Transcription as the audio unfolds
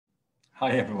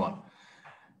Hi, everyone.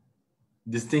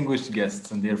 Distinguished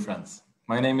guests and dear friends.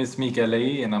 My name is Mikael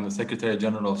Lei, and I'm the Secretary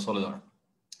General of Solidar.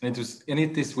 And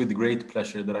it is with great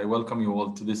pleasure that I welcome you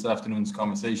all to this afternoon's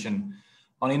conversation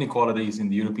on inequalities in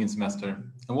the European semester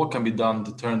and what can be done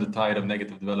to turn the tide of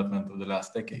negative development of the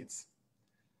last decades.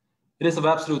 It is of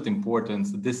absolute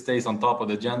importance that this stays on top of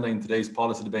the agenda in today's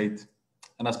policy debate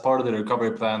and as part of the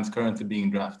recovery plans currently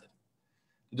being drafted.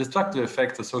 The destructive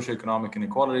effects of socioeconomic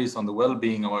inequalities on the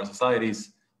well-being of our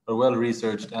societies are well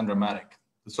researched and dramatic.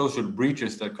 The social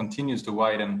breaches that continues to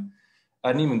widen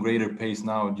at an even greater pace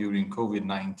now during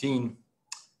COVID-19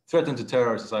 threaten to tear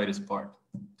our societies apart,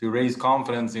 to raise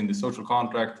confidence in the social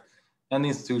contract and the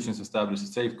institutions established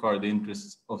to safeguard the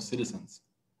interests of citizens,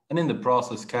 and in the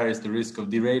process carries the risk of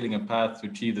derailing a path to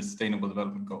achieve the Sustainable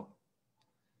Development Goal.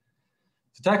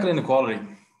 To tackle inequality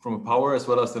from a power as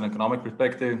well as an economic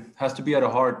perspective has to be at the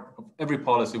heart of every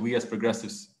policy we as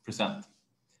progressives present.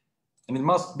 And it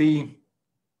must be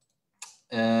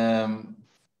the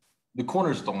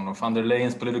cornerstone of von der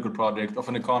Leyen's political project of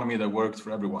an economy that works for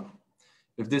everyone,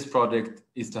 if this project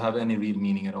is to have any real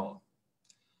meaning at all.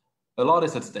 A lot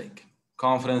is at stake.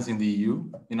 Confidence in the EU,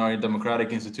 in our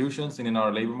democratic institutions, and in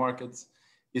our labor markets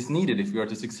is needed if we are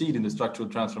to succeed in the structural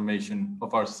transformation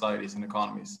of our societies and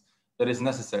economies that is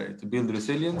necessary to build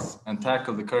resilience and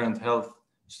tackle the current health,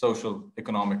 social,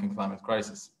 economic, and climate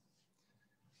crisis.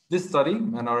 This study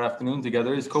and our afternoon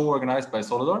together is co-organized by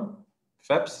Solidar,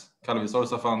 FEPS, Calvi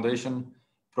Sorsa Foundation,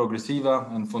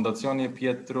 Progressiva, and Fondazione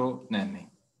Pietro Nenni.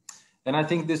 And I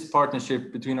think this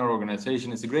partnership between our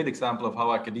organization is a great example of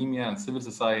how academia and civil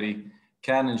society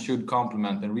can and should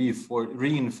complement and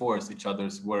reinforce each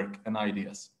other's work and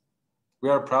ideas. We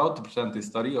are proud to present this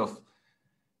study of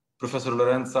Professor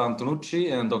Lorenza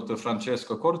Antonucci and Dr.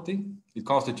 Francesco Corti. It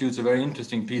constitutes a very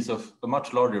interesting piece of a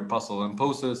much larger puzzle and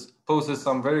poses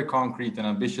some very concrete and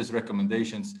ambitious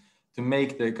recommendations to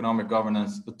make the economic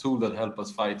governance a tool that helps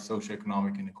us fight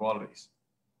socioeconomic inequalities.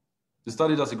 The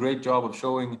study does a great job of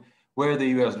showing where the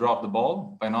EU has dropped the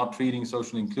ball by not treating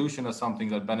social inclusion as something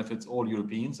that benefits all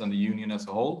Europeans and the Union as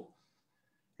a whole,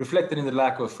 reflected in the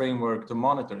lack of a framework to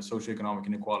monitor socioeconomic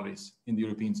inequalities in the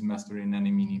European semester in any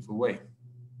meaningful way.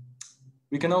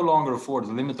 We can no longer afford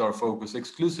to limit our focus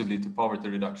exclusively to poverty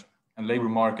reduction and labor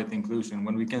market inclusion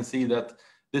when we can see that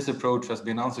this approach has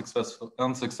been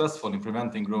unsuccessful in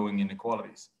preventing growing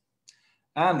inequalities.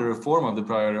 And the reform of the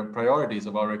priorities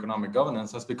of our economic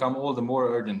governance has become all the more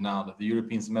urgent now that the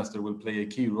European semester will play a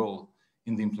key role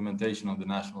in the implementation of the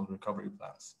national recovery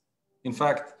plans. In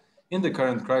fact, in the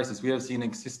current crisis, we have seen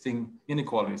existing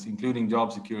inequalities, including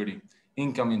job security,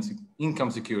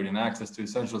 income security, and access to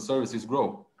essential services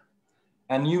grow,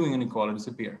 and new inequalities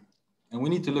appear. And we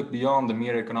need to look beyond the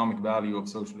mere economic value of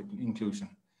social inclusion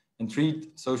and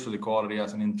treat social equality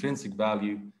as an intrinsic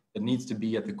value that needs to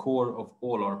be at the core of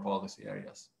all our policy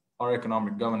areas. Our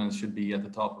economic governance should be at the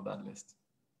top of that list.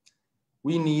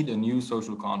 We need a new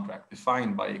social contract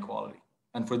defined by equality.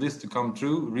 And for this to come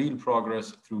true, real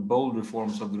progress through bold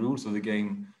reforms of the rules of the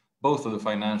game, both of the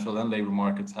financial and labor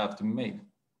markets, have to be made.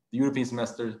 The European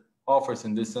semester offers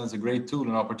in this sense a great tool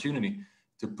and opportunity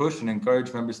to push and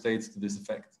encourage member states to this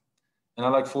effect. And I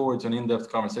look forward to an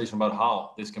in-depth conversation about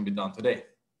how this can be done today.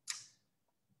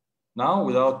 Now,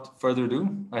 without further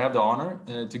ado, I have the honor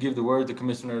to give the word to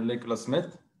Commissioner Nicolas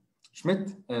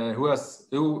Schmit,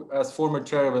 who as former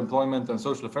chair of Employment and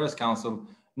Social Affairs Council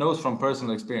knows from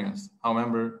personal experience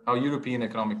how European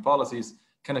economic policies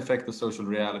can affect the social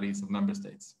realities of member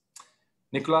states.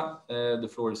 Nicolas, the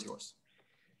floor is yours.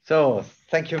 So,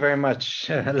 thank you very much.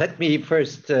 Let me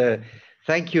first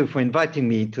thank you for inviting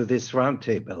me to this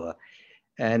roundtable.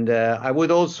 And I would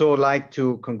also like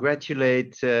to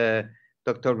congratulate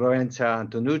Dr. Lorenza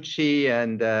Antonucci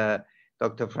and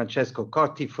Dr. Francesco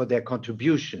Corti for their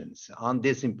contributions on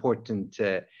this important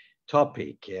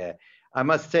topic. I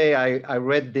must say I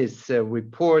read this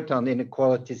report on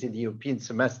inequalities in the European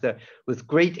semester with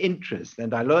great interest,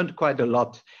 and I learned quite a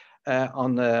lot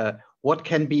on what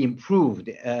can be improved,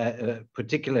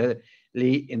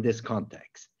 particularly in this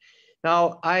context.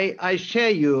 Now, I share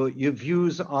your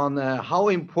views on how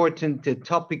important the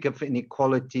topic of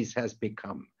inequalities has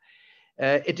become.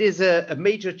 It is a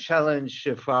major challenge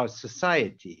for our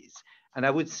societies, and I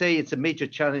would say it's a major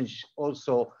challenge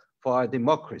also for our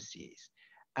democracies.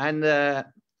 And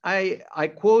I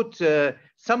quote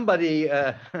somebody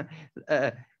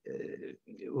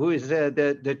who is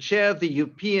the chair of the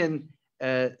European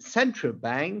Central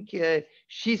Bank.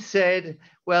 She said,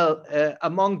 well,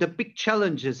 among the big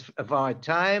challenges of our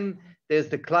time, there's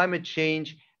the climate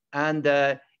change, and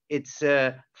it's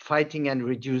fighting and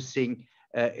reducing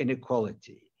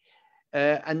inequality.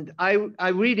 And I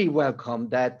really welcome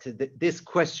that this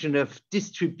question of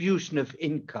distribution of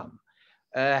income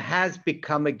has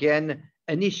become again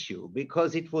an issue,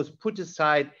 because it was put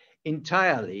aside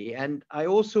entirely. And I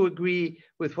also agree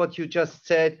with what you just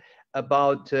said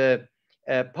about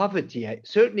poverty.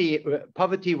 Certainly,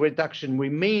 poverty reduction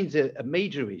remains a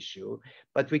major issue,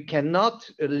 but we cannot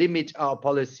limit our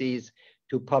policies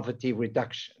to poverty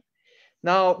reduction.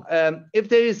 Now, if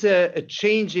there is a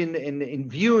change in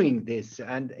viewing this,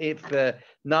 and if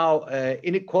now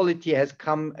inequality has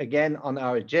come again on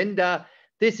our agenda,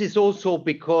 this is also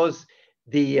because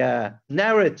the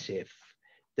narrative,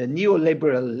 the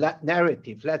neoliberal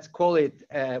narrative, let's call it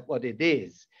what it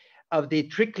is, of the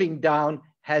trickling down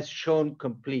has shown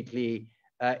completely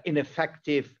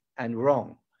ineffective and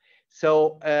wrong.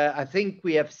 So I think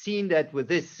we have seen that with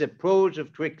this approach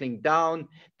of trickling down,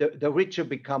 the richer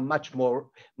become much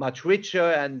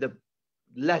richer, and the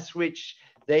less rich,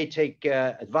 they take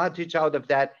advantage out of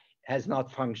that, has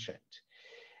not functioned.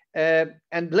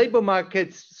 And labor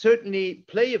markets certainly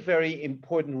play a very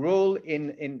important role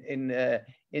in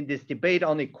this debate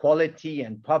on equality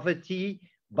and poverty,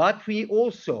 but we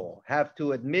also have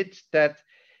to admit that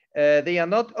they are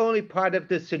not only part of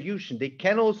the solution, they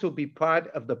can also be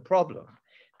part of the problem,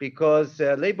 because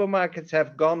labor markets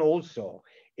have gone also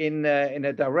in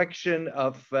a direction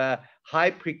of high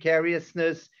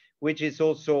precariousness, which is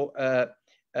also a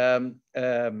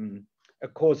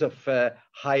cause of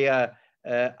higher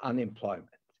unemployment.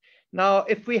 Now,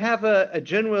 if we have a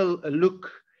general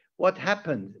look, what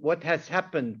has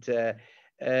happened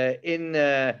in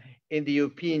the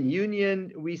European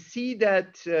Union, we see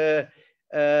that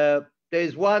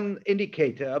there's one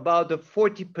indicator: about the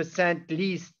 40%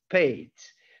 least paid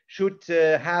should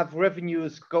have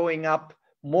revenues going up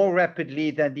more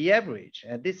rapidly than the average,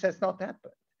 and this has not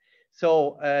happened.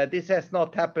 So this has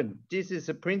not happened. This is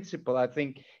a principle, I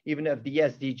think, even of the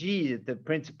SDG, the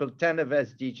principle 10 of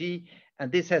SDG,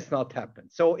 and this has not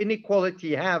happened. So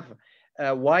inequality have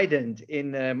widened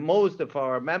in most of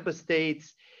our member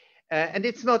states. And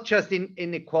it's not just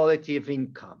inequality of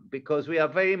income, because we are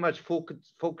very much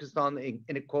focused on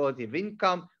inequality of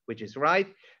income, which is right,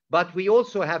 but we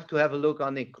also have to have a look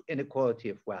on inequality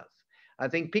of wealth. I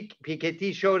think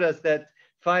Piketty showed us that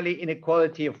finally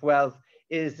inequality of wealth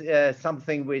is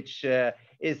something which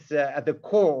is at the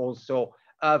core also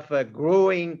of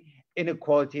growing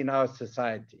inequality in our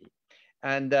society.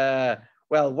 And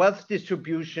well, wealth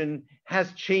distribution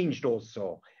has changed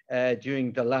also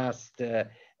during the last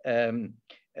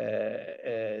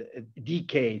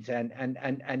decades,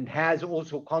 and has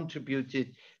also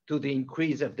contributed to the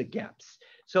increase of the gaps.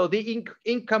 So the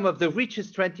income of the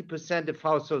richest 20% of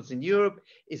households in Europe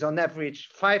is on average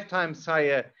 5 times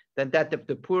higher than that of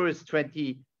the poorest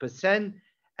 20%,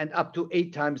 and up to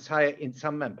 8 times higher in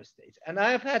some member states. And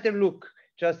I have had a look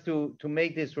just to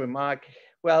make this remark.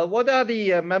 Well, what are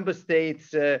the member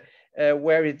states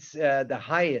where it's the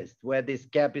highest, where this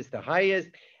gap is the highest?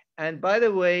 And by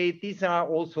the way, these are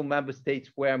also member states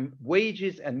where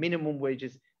wages and minimum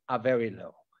wages are very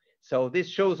low. So this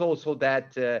shows also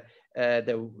that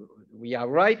we are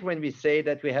right when we say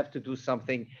that we have to do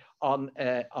something on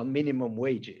minimum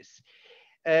wages.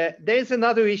 There's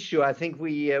another issue, I think,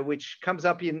 which comes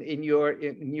up in your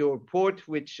report,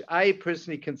 which I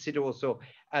personally consider also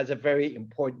as a very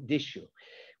important issue,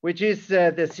 which is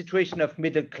the situation of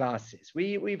middle classes.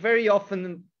 We very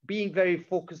often, being very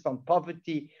focused on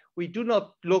poverty, we do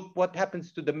not look what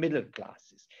happens to the middle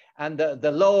classes and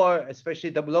the lower, especially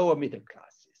the lower middle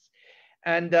classes.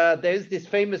 And there's this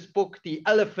famous book, The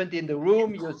Elephant in the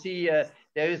Room. You see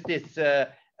there is this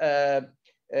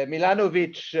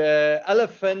Milanovic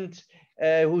elephant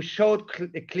who showed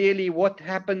clearly what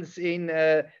happens in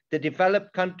the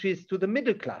developed countries to the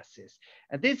middle classes.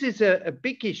 And this is a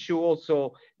big issue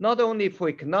also, not only for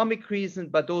economic reasons,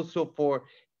 but also for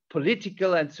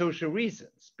political and social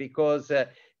reasons, because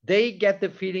they get the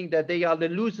feeling that they are the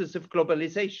losers of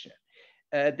globalization.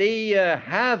 They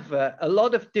have a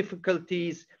lot of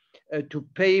difficulties to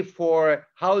pay for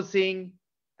housing,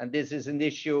 and this is an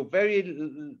issue very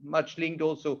much linked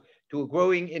also to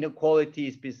growing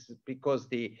inequalities, because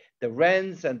the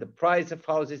rents and the price of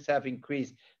houses have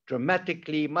increased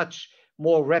dramatically, much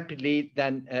more rapidly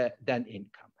than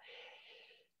income.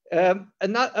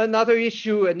 Another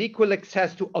issue, an equal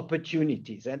access to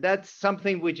opportunities, and that's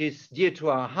something which is dear to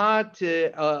our heart.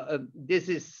 This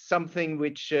is something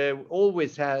which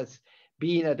always has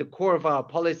been at the core of our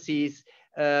policies,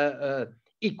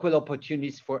 equal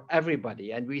opportunities for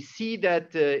everybody. And we see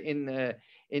that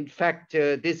in fact,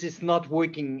 this is not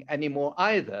working anymore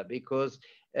either, because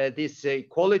this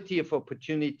equality of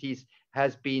opportunities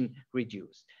has been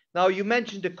reduced. Now, you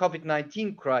mentioned the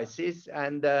COVID-19 crisis,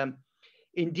 and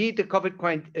indeed, the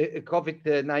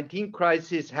COVID-19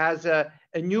 crisis has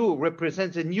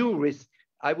represents a new risk.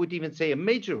 I would even say a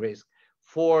major risk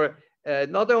for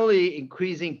not only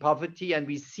increasing poverty, and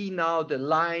we see now the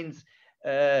lines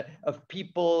of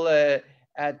people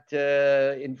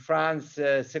in France,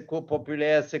 Secours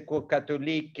Populaire, Secours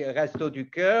Catholique, Resto du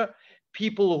Cœur,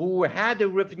 people who had a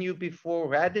revenue before,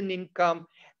 who had an income,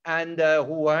 and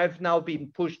who have now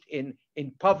been pushed in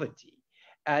poverty,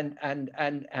 and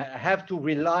have to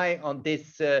rely on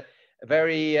this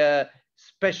very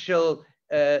special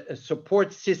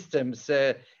support systems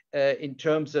in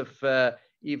terms of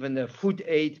even food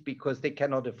aid, because they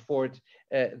cannot afford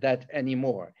that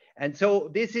anymore. And so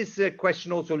this is a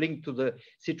question also linked to the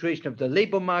situation of the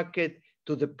labor market,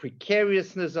 to the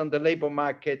precariousness on the labor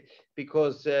market,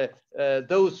 because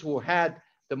those who had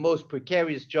the most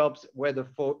precarious jobs were the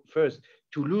first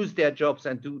to lose their jobs,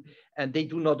 and they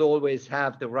do not always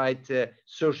have the right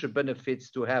social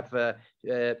benefits to have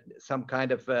some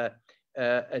kind of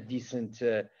a decent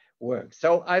work.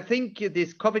 So I think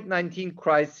this COVID-19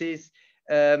 crisis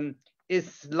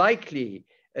is likely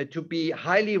to be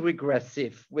highly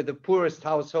regressive, with the poorest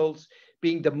households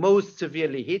being the most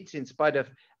severely hit, in spite of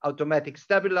automatic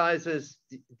stabilizers,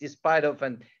 despite of,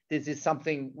 and this is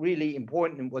something really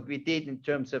important in what we did in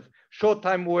terms of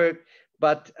short-time work,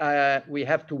 but we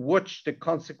have to watch the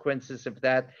consequences of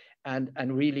that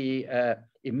and really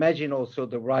imagine also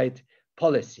the right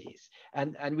policies.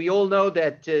 And we all know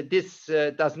that this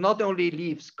does not only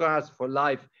leave scars for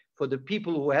life for the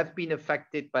people who have been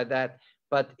affected by that,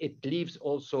 but it leaves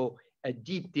also a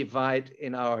deep divide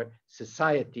in our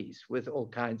societies with all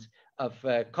kinds of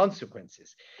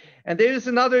consequences. And there is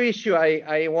another issue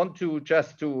I want to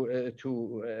just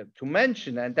to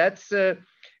mention, and that's the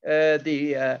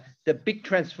big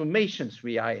transformations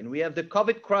we are in. We have the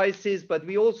COVID crisis, but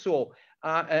we also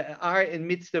are in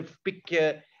midst of big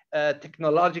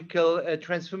technological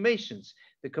transformations.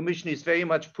 The Commission is very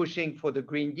much pushing for the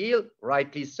Green Deal,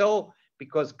 rightly so,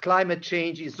 because climate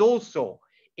change is also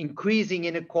increasing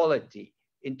inequality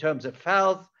in terms of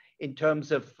health, in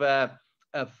terms of a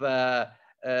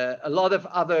lot of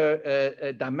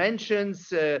other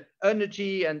dimensions,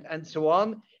 energy, and so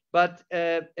on. But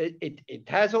it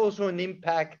has also an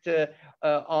impact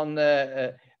on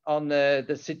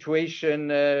the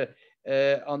situation,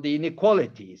 on the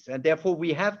inequalities, and therefore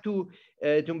we have to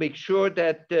make sure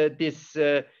that this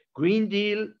Green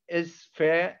Deal is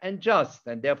fair and just,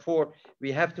 and therefore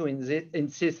we have to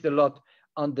insist a lot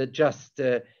on the just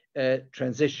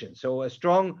transition. So a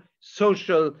strong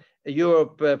social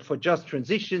Europe for just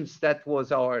transitions, that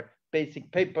was our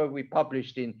basic paper we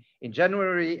published in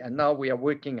January, and now we are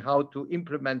working how to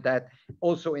implement that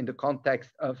also in the context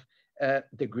of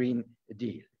the Green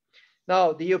Deal.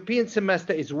 Now, the European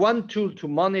semester is one tool to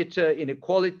monitor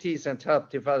inequalities and help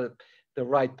develop the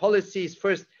right policies.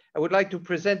 First, I would like to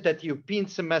present that the European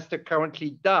semester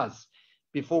currently does,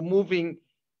 before moving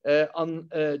on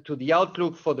to the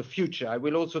outlook for the future. I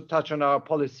will also touch on our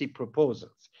policy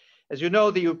proposals. As you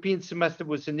know, the European semester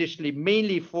was initially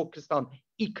mainly focused on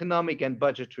economic and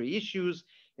budgetary issues.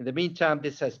 In the meantime,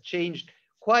 this has changed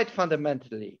quite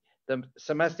fundamentally. The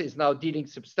semester is now dealing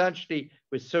substantially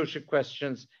with social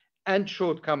questions and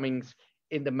shortcomings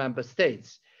in the member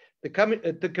states.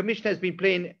 The Commission has been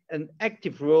playing an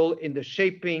active role in the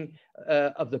shaping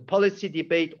of the policy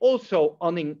debate, also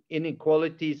on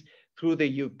inequalities, through the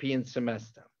European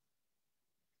semester.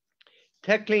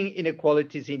 Tackling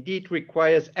inequalities indeed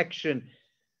requires action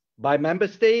by member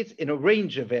states in a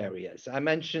range of areas. I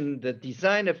mentioned the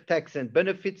design of tax and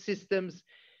benefit systems,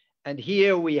 and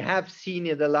here we have seen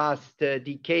in the last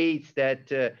decades that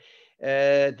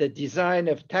the design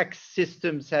of tax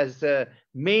systems has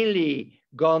mainly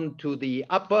gone to the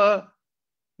upper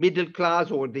middle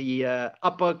class or the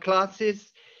upper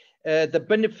classes. The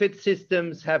benefit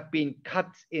systems have been cut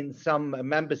in some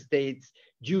member states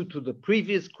due to the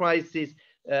previous crisis.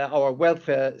 Our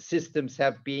welfare systems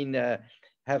have been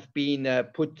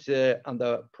put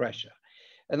under pressure.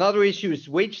 Another issue is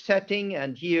wage setting,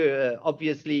 and here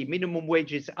obviously minimum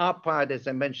wages are part, as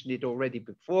I mentioned it already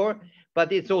before,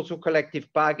 but it's also collective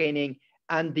bargaining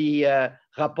and the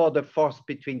rapport de force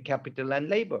between capital and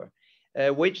labor.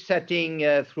 Wage setting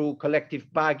through collective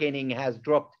bargaining has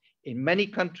dropped in many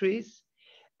countries,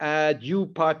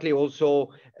 due partly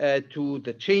also to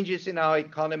the changes in our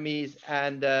economies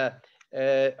and a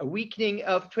weakening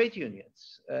of trade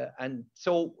unions. And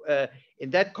so in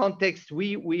that context,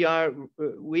 we are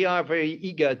very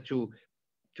eager to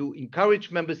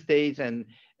encourage member states and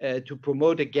to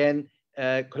promote again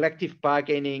collective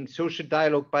bargaining, social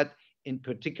dialogue, but in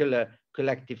particular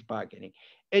collective bargaining.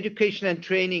 Education and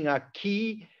training are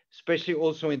key, especially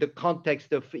also in the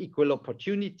context of equal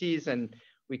opportunities, and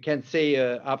we can say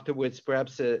afterwards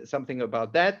perhaps something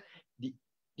about that.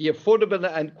 The affordable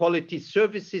and quality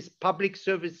services, public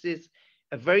services,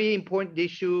 a very important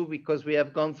issue because we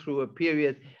have gone through a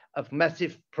period of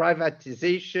massive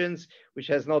privatizations, which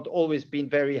has not always been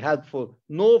very helpful,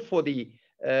 nor for the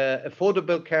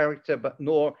affordable character, but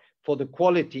nor for the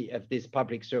quality of these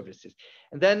public services.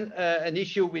 And then an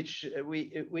issue which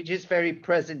is very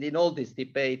present in all this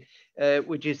debate,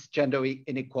 which is gender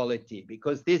inequality,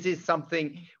 because this is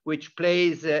something which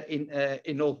plays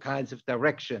in all kinds of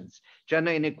directions.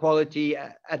 Gender inequality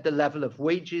at the level of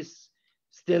wages,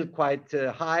 still quite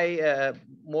high,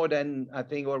 more than, I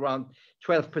think, around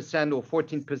 12% or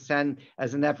 14%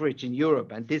 as an average in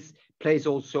Europe. And this plays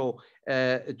also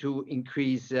to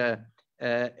increase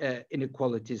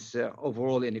inequalities,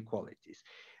 overall inequalities.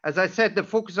 As I said, the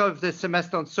focus of the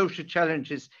semester on social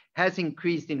challenges has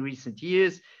increased in recent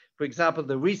years. For example,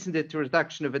 the recent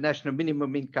introduction of a national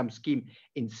minimum income scheme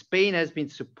in Spain has been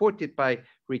supported by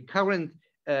recurrent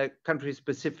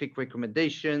country-specific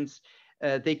recommendations.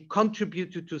 They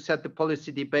contributed to set the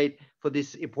policy debate for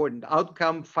this important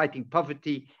outcome. Fighting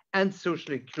poverty and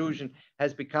social exclusion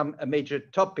has become a major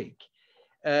topic.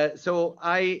 So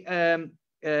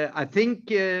I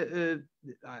think,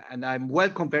 and I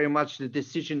welcome very much the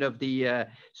decision of the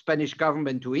Spanish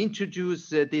government to introduce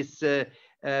this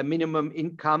minimum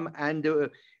income, and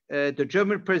the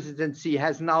German presidency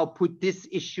has now put this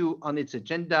issue on its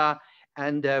agenda,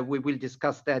 and we will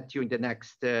discuss that during the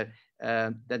next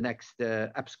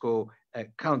EPSCO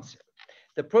Council.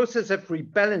 The process of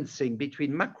rebalancing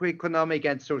between macroeconomic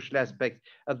and social aspects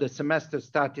of the semester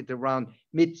started around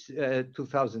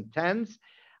mid-2010s.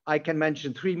 I can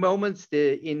mention three moments.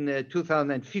 In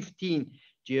 2015,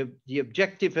 the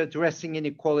objective of addressing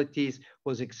inequalities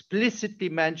was explicitly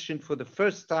mentioned for the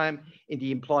first time in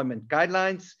the employment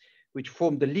guidelines, which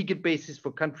formed the legal basis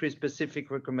for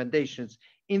country-specific recommendations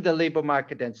in the labor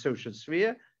market and social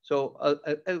sphere. So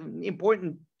an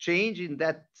important change in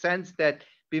that sense, that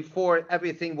before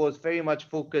everything was very much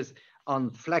focused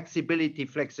on flexibility,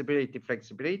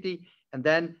 and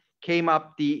then came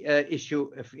up the issue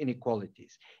of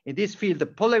inequalities. In this field, the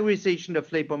polarization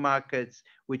of labor markets,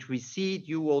 which we see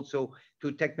due also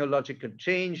to technological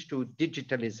change, to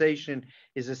digitalization,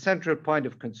 is a central point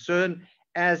of concern,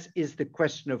 as is the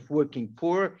question of working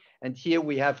poor. And here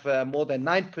we have more than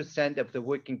 9% of the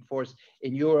working force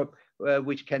in Europe,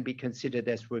 which can be considered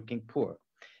as working poor.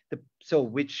 So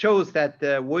which shows that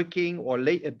working or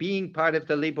being part of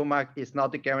the labor market is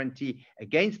not a guarantee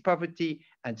against poverty,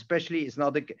 and especially is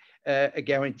not a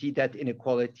guarantee that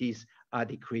inequalities are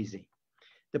decreasing.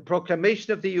 The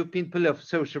proclamation of the European Pillar of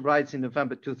Social Rights in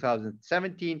November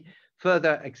 2017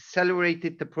 further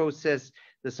accelerated the process.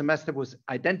 The semester was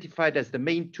identified as the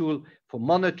main tool for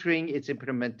monitoring its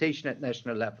implementation at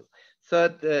national level.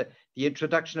 Third, the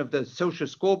introduction of the social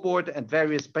scoreboard and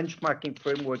various benchmarking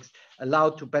frameworks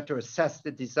allowed to better assess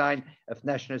the design of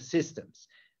national systems,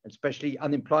 especially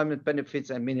unemployment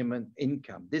benefits and minimum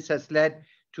income. This has led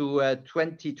to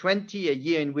 2020, a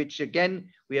year in which, again,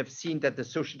 we have seen that the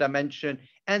social dimension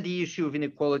and the issue of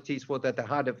inequalities was at the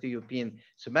heart of the European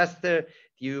semester.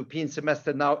 The European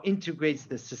semester now integrates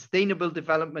the Sustainable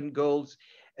Development Goals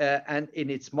and in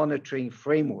its monitoring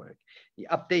framework. The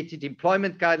updated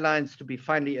employment guidelines, to be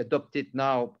finally adopted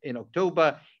now in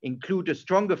October, include a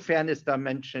stronger fairness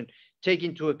dimension, take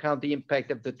into account the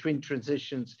impact of the twin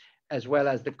transitions as well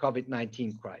as the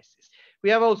COVID-19 crisis. We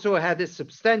have also had a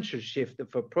substantial shift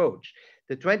of approach.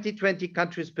 The 2020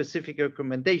 country-specific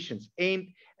recommendations aimed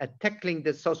at tackling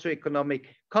the socioeconomic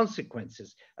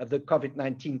consequences of the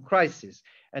COVID-19 crisis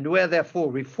and were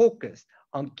therefore refocused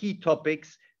on key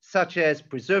topics such as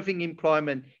preserving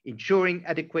employment, ensuring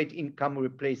adequate income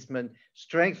replacement,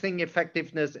 strengthening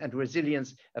effectiveness and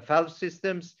resilience of health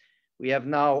systems. We have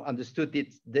now understood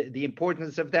the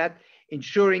importance of that,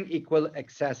 ensuring equal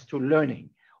access to learning.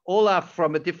 All are,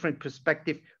 from a different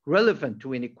perspective, relevant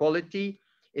to inequality.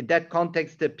 In that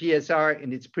context, the PSR,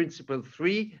 in its Principle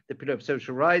 3, the Pillar of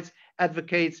Social Rights,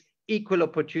 advocates equal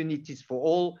opportunities for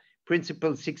all.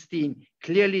 Principle 16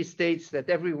 clearly states that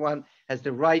everyone has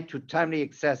the right to timely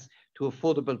access to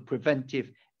affordable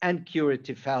preventive and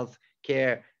curative health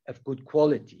care of good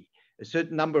quality. A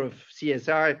certain number of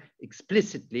CSR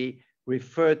explicitly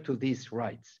refer to these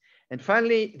rights. And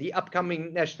finally, the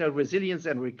upcoming national resilience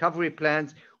and recovery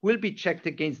plans will be checked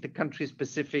against the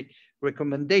country-specific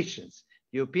recommendations.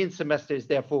 The European semester is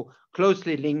therefore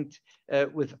closely linked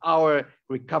with our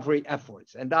recovery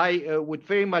efforts. And I would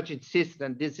very much insist,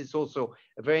 and this is also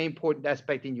a very important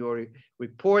aspect in your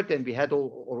report, and we had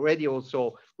already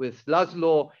also with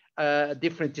Laszlo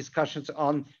different discussions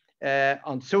on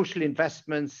social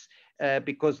investments,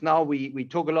 because now we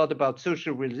talk a lot about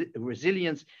social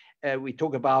resilience, we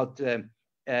talk about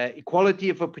equality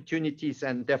of opportunities,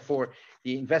 and therefore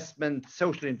the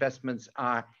social investments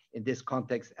are in this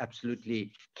context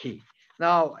absolutely key.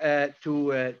 Now,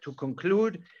 to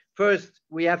conclude, first,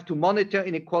 we have to monitor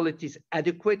inequalities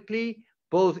adequately,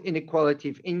 both inequality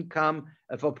of income,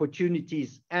 of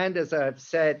opportunities, and as I have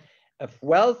said, of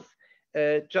wealth.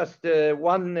 Just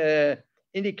one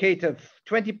indicator of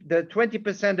the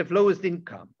 20% of lowest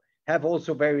income have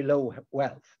also very low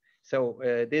wealth. So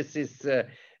this is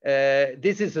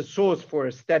a source for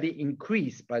a steady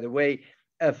increase, by the way,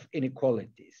 of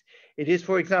inequalities. It is,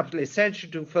 for example, essential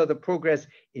to further progress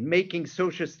in making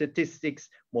social statistics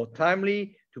more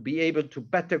timely, to be able to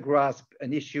better grasp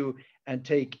an issue and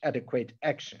take adequate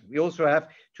action. We also have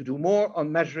to do more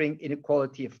on measuring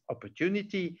inequality of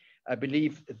opportunity. I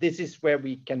believe this is where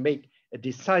we can make a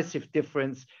decisive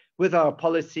difference with our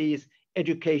policies,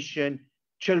 education,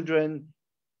 children,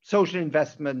 social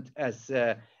investment, as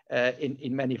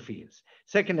in many fields.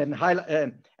 Second, and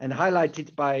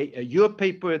highlighted by your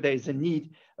paper, there is a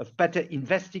need of better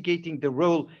investigating the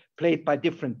role played by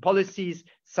different policies,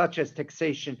 such as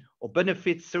taxation or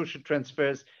benefits. Social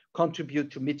transfers contribute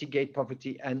to mitigate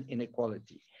poverty and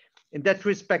inequality. In that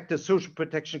respect, the Social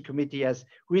Protection Committee has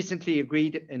recently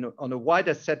agreed on a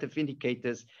wider set of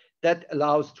indicators that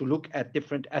allows to look at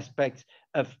different aspects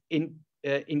of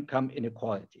income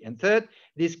inequality. And third,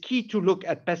 it is key to look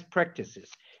at best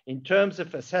practices in terms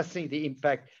of assessing the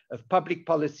impact of public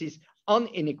policies on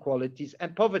inequalities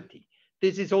and poverty.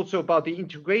 This is also about the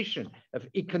integration of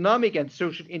economic and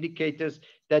social indicators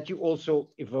that you also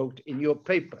evoked in your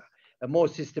paper. A more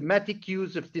systematic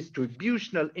use of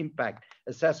distributional impact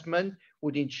assessment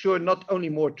would ensure not only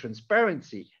more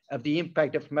transparency of the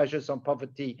impact of measures on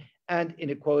poverty and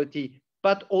inequality,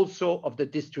 but also of the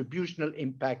distributional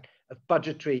impact of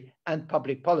budgetary and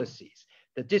public policies.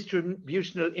 The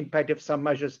distributional impact of some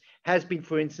measures has been,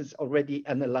 for instance, already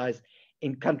analyzed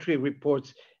in country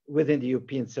reports within the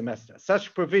European semester.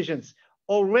 Such provisions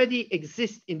already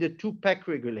exist in the two-pack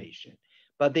regulation,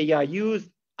 but they are used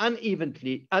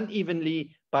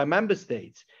unevenly by member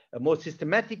states. A more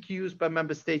systematic use by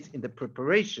member states in the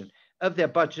preparation of their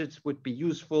budgets would be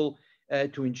useful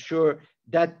to ensure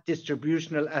that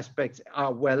distributional aspects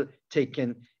are well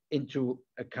taken into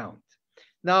account.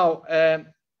 Now,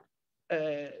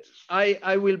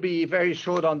 I will be very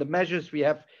short on the measures. We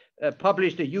have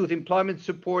published a youth employment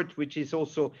support, which is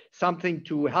also something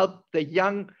to help the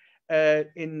young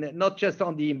in not just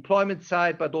on the employment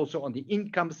side, but also on the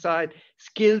income side.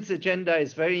 Skills agenda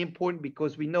is very important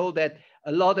because we know that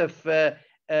a lot of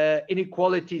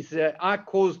inequalities are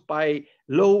caused by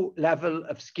low level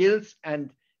of skills,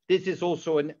 and this is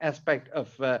also an aspect of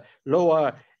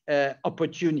lower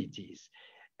opportunities.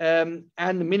 And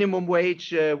the minimum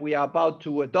wage, we are about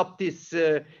to adopt this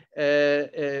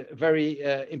very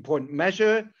important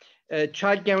measure.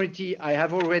 Child guarantee, I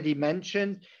have already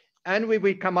mentioned, and we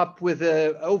will come up with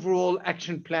an overall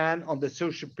action plan on the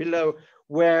social pillar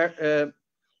where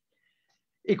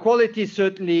equality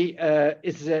certainly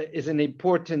is an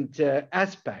important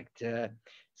aspect.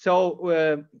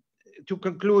 So to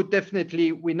conclude,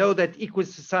 definitely, we know that equal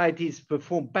societies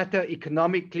perform better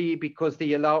economically because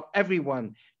they allow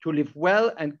everyone to live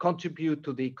well and contribute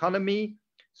to the economy.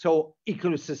 So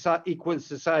equal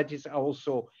societies are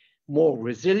also more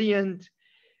resilient.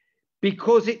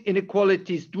 Because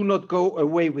inequalities do not go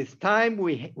away with time,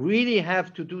 we really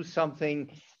have to do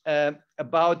something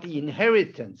about the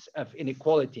inheritance of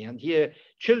inequality. And here,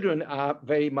 children are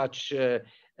very much a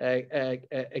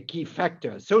key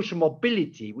factor. Social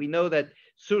mobility, we know that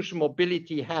social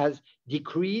mobility has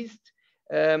decreased.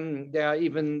 There are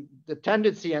even the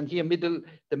tendency, and here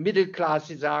the middle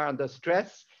classes are under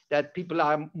stress, that people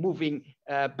are moving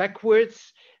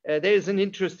backwards. There is an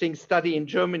interesting study in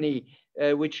Germany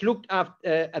which looked at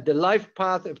the life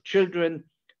path of children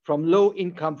from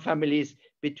low-income families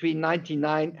between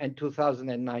 1999 and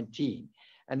 2019.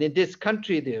 And in this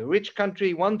country, the rich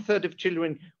country, 1/3 of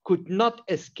children could not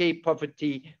escape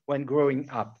poverty when growing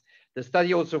up. The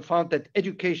study also found that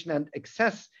education and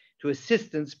access to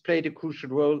assistance played a crucial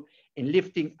role in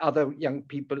lifting other young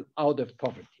people out of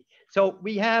poverty. So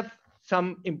we have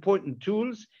some important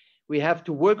tools. We have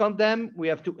to work on them. We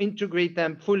have to integrate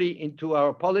them fully into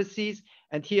our policies.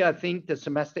 And here I think the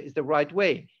semester is the right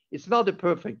way. It's not a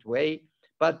perfect way,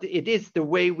 but it is the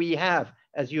way we have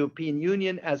as European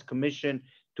Union, as Commission,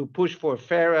 to push for a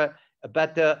fairer, a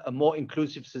better, a more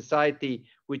inclusive society,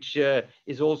 which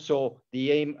is also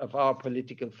the aim of our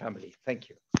political family. Thank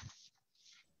you.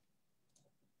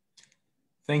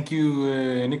 Thank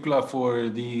you, Nicola, for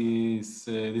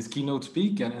this keynote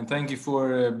speak, and thank you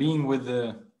for being with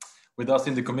us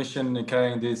in the Commission,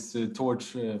 carrying this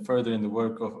torch further in the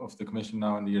work of the Commission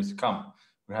now in the years to come.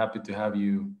 We're happy to have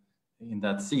you in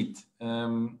that seat.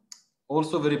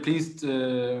 Also very pleased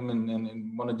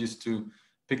and wanted just to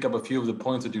pick up a few of the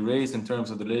points that you raised in terms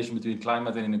of the relation between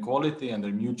climate and inequality and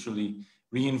their mutually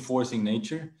reinforcing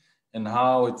nature, and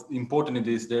how important it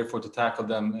is therefore to tackle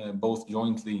them both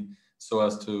jointly so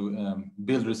as to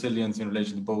build resilience in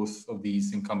relation to both of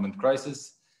these incumbent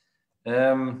crises.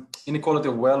 Inequality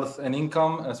of wealth and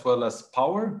income as well as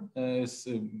power is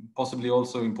possibly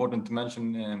also important to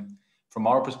mention from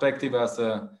our perspective, as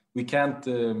we can't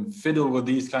fiddle with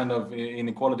these kind of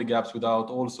inequality gaps without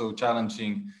also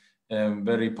challenging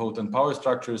very potent power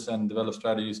structures and develop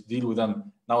strategies to deal with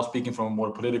them. Now speaking from a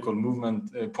more political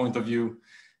movement point of view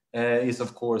is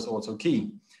of course also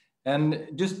key. And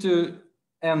just to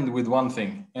end with one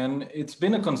thing, and it's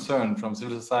been a concern from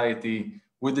civil society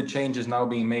with the changes now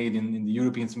being made in the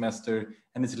European semester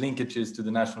and its linkages to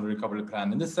the National Recovery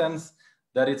Plan, in the sense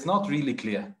that it's not really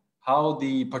clear how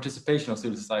the participation of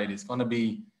civil society is going to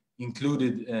be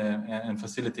included and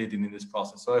facilitated in this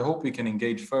process. So I hope we can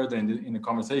engage further in the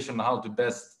conversation on how to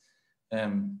best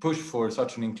push for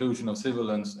such an inclusion of civil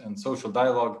and social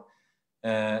dialogue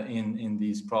in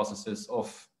these processes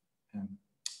of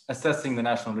assessing the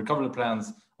national recovery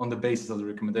plans on the basis of the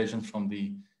recommendations from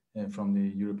the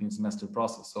European semester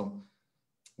process. So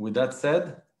with that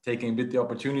said, taking a bit the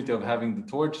opportunity of having the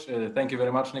torch, thank you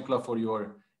very much, Nicola, for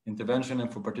your intervention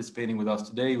and for participating with us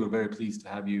today. We're very pleased to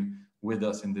have you with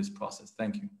us in this process.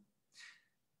 Thank you.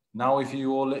 Now, if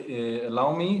you all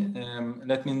allow me,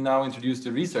 let me now introduce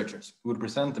the researchers who will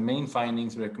present the main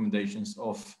findings and recommendations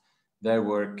of their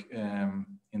work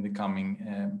in the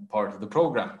coming part of the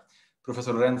program.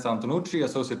 Professor Lorenza Antonucci,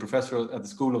 Associate Professor at the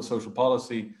School of Social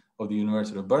Policy of the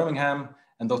University of Birmingham,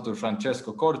 and Dr.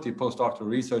 Francesco Corti, postdoctoral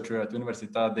researcher at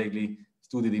Università degli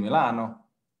Studi di Milano,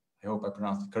 I hope I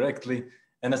pronounced it correctly,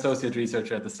 and Associate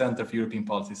Researcher at the Center for European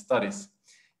Policy Studies.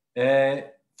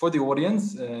 For the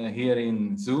audience here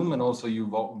in Zoom, and also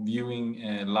you viewing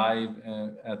live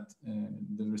at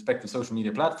the respective social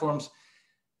media platforms,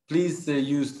 please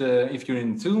use if you're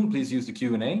in Zoom, please use the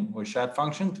Q&A or chat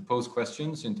function to pose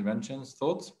questions, interventions,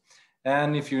 thoughts.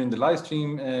 And if you're in the live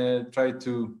stream, try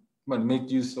to make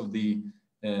use of the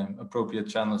appropriate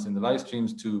channels in the live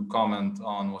streams to comment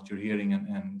on what you're hearing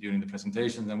and during the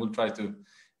presentations, and we'll try to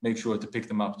make sure to pick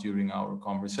them up during our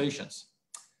conversations.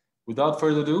 Without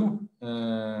further ado,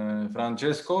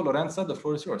 Francesco, Lorenza, the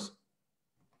floor is yours.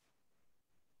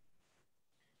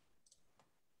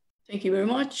 Thank you very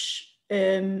much.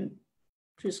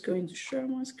 Just going to share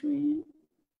my screen.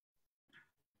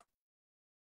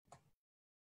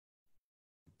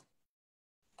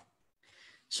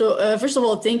 So first of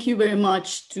all, thank you very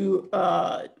much to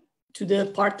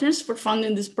the partners for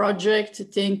funding this project.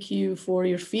 Thank you for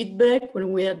your feedback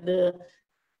when we had the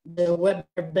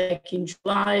webinar back in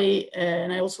July.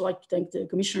 And I also like to thank the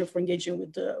Commissioner for engaging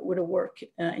with the work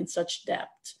in such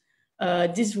depth.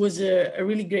 This was a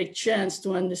really great chance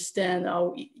to understand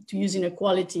how to use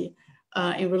inequality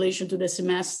in relation to the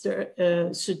semester,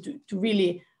 so to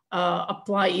really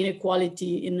apply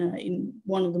inequality in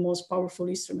one of the most powerful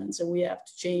instruments that we have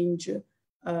to change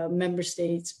member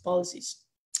states' policies.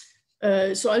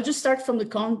 So I'll just start from the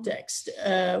context.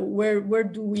 Where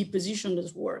do we position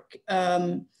this work?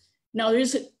 Now there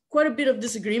is quite a bit of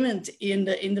disagreement in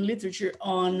the literature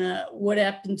on what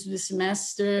happened to the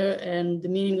semester and the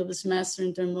meaning of the semester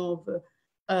in terms of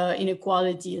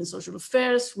inequality and social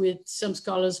affairs, with some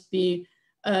scholars being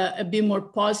a bit more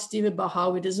positive about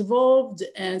how it has evolved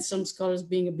and some scholars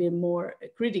being a bit more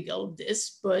critical of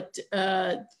this. But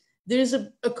there is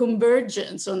a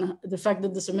convergence on the fact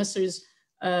that the semester is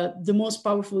the most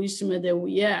powerful instrument that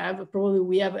we have, probably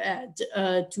we have had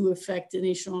to affect the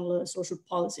national social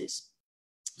policies.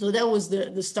 So that was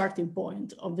the starting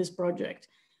point of this project.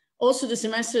 Also, the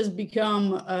semester has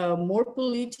become more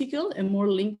political and more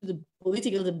linked to the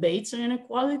political debates on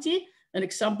inequality. An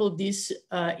example of this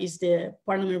is the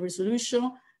Parliament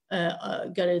resolution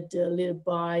led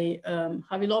by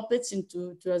Javi Lopez in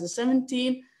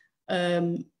 2017,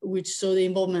 which saw the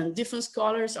involvement of different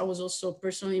scholars. I was also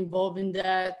personally involved in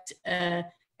that.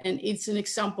 And it's an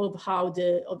example of how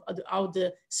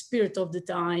the spirit of the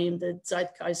time, the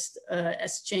zeitgeist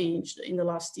has changed in the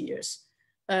last years.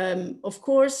 Of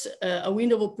course, a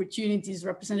window of opportunity is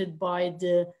represented by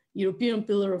the European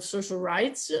Pillar of Social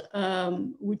Rights,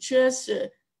 which has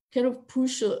kind of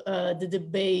pushed the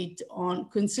debate on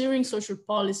considering social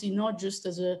policy not just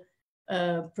as a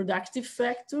productive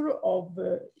factor of,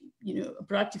 a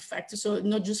productive factor, so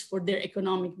not just for their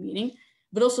economic meaning,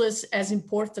 but also as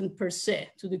important per se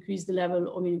to decrease the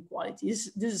level of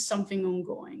inequalities. This is something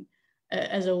ongoing,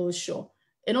 as I will show.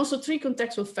 And also 3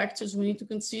 contextual factors we need to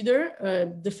consider.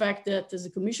 The fact that, as the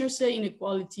commissioner said,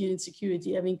 inequality and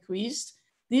insecurity have increased.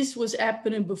 This was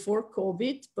happening before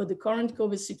COVID, but the current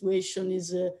COVID situation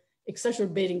is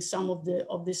exacerbating some of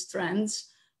these trends.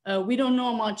 We don't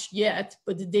know much yet,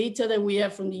 but the data that we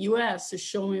have from the US is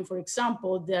showing, for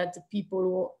example, that the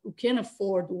people who can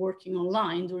afford working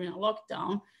online during a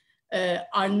lockdown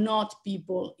are not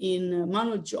people in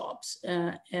manual jobs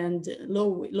and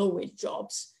low-wage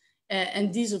jobs.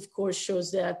 And this, of course,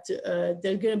 shows that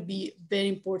there are going to be very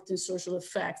important social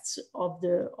effects of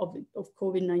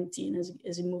COVID-19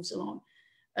 as it moves along.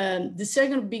 The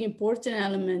second big important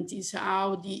element is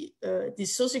how the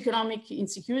socioeconomic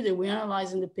insecurity that we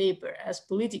analyze in the paper has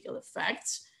political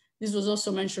effects. This was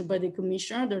also mentioned by the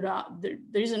commissioner. There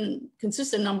is a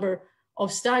consistent number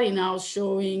of studies now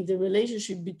showing the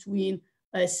relationship between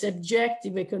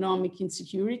subjective economic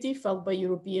insecurity felt by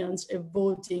Europeans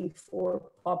voting for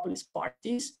populist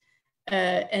parties.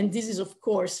 And this is, of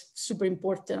course, super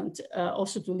important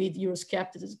also to lead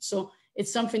Euroscepticism. So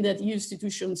it's something that EU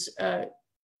institutions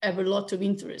have a lot of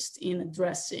interest in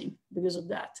addressing because of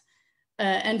that.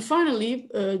 And finally,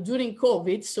 during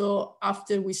COVID, so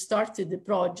after we started the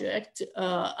project,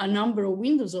 a number of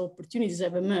windows of opportunities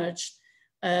have emerged,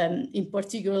 in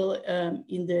particular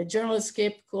in the general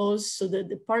escape clause, so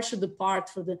the partial part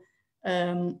for the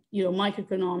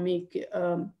microeconomic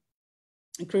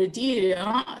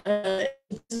criteria.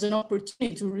 This is an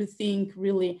opportunity to rethink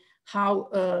really how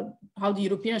the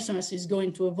European semester is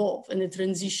going to evolve and the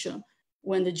transition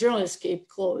when the general escape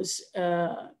clause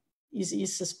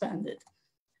is suspended.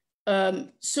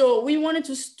 So we wanted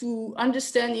to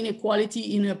understand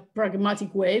inequality in a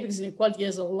pragmatic way, because inequality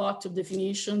has a lot of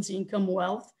definitions, income,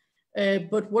 wealth.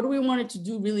 But what we wanted to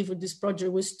do really for this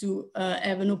project was to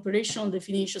have an operational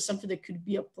definition, something that could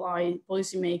be applied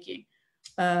policymaking,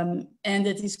 and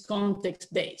that is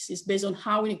context-based. It's based on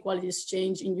how inequality has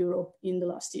changed in Europe in the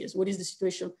last years. What is the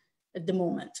situation at the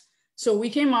moment? So we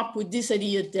came up with this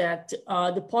idea that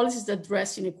the policies that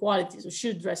address inequalities or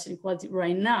should address inequality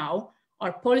right now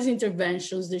are policy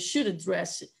interventions that should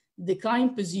address the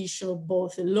declining position of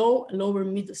both the lower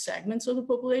middle segments of the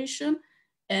population,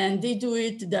 and they do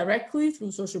it directly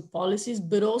through social policies,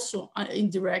 but also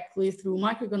indirectly through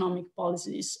macroeconomic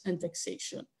policies and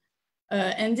taxation.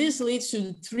 And this leads to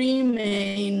the 3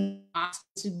 main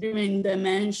aspects, 3 main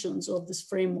dimensions of this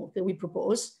framework that we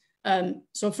propose.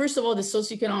 So first of all, the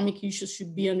socioeconomic issues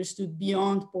should be understood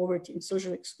beyond poverty and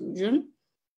social exclusion.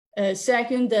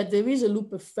 Second, that there is a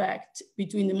loop effect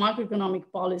between the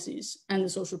macroeconomic policies and the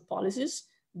social policies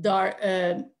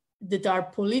that are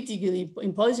politically,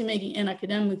 in policymaking and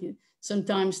academically,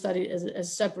 sometimes studied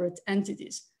as separate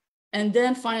entities. And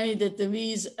then finally, that there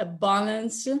is a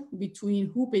balance between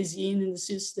who pays in the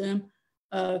system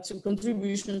to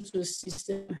contribution to the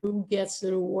system, who gets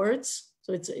the rewards.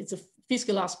 So it's a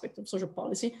fiscal aspect of social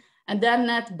policy. And that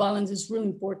net balance is really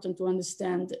important to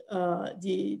understand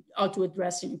how to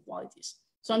address inequalities.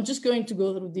 So I'm just going to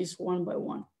go through this one by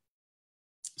one.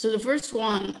 So the first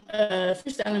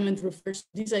element refers to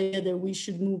this idea that we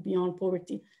should move beyond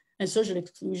poverty and social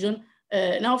exclusion.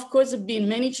 Now, of course, there have been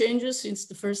many changes since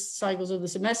the first cycles of the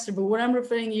semester, but what I'm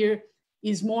referring here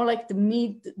is more like the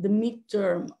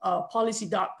midterm policy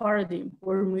paradigm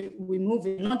where we move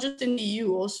in, not just in the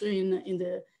EU, also in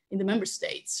the member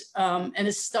states. And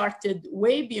it started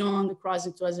way beyond the crisis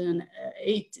in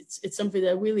 2008. It's something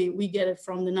that really, we get it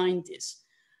from the 90s.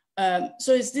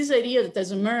 So it's this idea that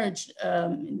has emerged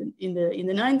in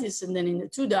the 90s and then in the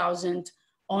 2000s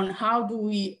on how do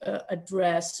we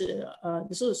address the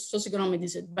socioeconomic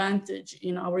disadvantage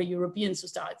in our European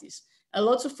societies. A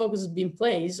lot of focus has been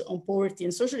placed on poverty,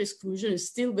 and social exclusion is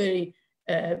still very,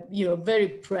 very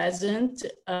present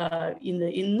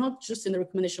in not just in the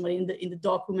recommendation, but in the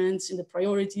documents, in the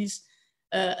priorities.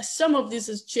 Some of this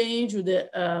has changed with the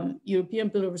European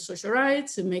Pillar of Social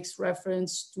Rights. It makes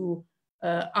reference to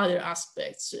other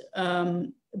aspects.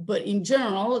 But in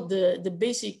general, the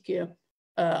basic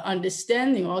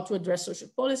understanding of how to address social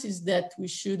policies that we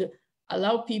should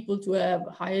allow people to have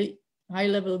high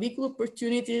level of equal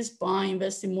opportunities by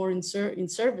investing more in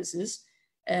services.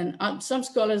 And some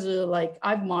scholars like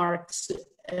Ive Marx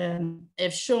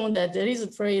have shown that there is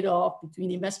a trade-off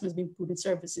between investments being put in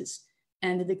services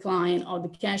and the decline of the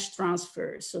cash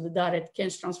transfers, so the direct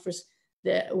cash transfers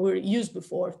that were used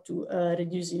before to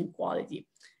reduce inequality.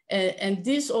 And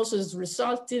this also has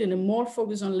resulted in a more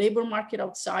focus on labor market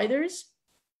outsiders.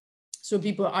 So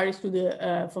people are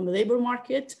excluded from the labor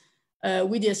market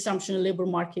with the assumption that labor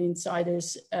market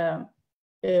insiders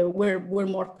were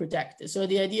more protected. So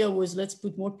the idea was, let's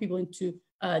put more people into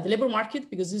the labor market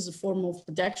because this is a form of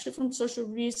protection from social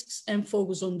risks, and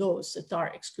focus on those that are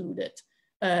excluded.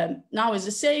 Now, as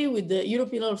I say, with the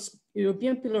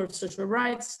European Pillar of Social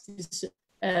Rights,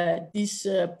 this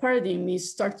paradigm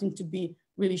is starting to be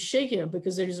really shaken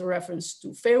because there is a reference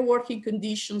to fair working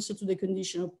conditions, so to the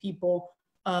condition of people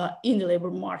in the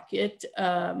labor market,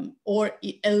 or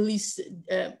at least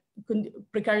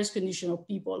precarious condition of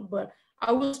people. But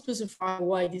I will specify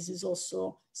why this is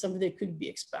also something that could be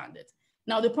expanded.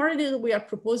 Now, the paradigm that we are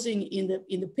proposing in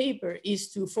the paper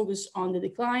is to focus on the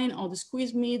decline of the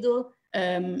squeeze middle,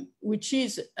 which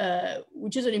is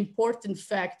an important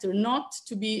factor, not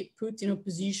to be put in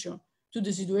opposition to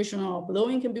the situation of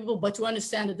low-income people, but to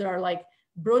understand that there are like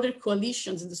broader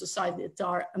coalitions in the society that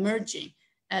are emerging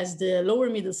as the lower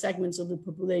middle segments of the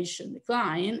population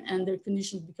decline and their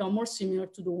conditions become more similar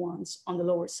to the ones on the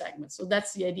lower segments. So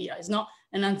that's the idea. It's not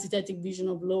an antithetic vision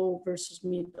of low versus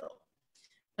middle.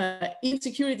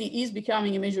 Insecurity is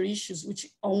becoming a major issue, which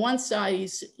on one side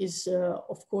is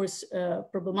of course,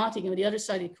 problematic, and on the other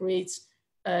side, it creates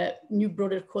new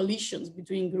broader coalitions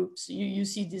between groups. You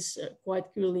see this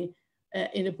quite clearly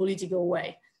in a political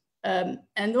way.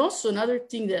 And also another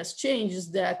thing that has changed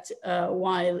is that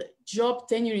while job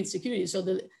tenure insecurity, so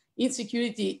the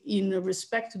insecurity in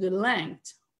respect to the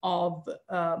length of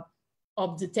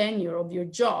the tenure of your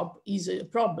job is a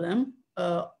problem,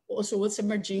 also what's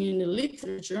emerging in the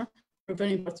literature,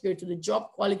 referring particularly to the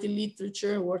job quality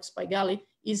literature, works by Galli,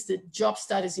 is the job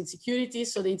status insecurity,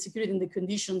 so the insecurity in the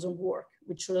conditions of work,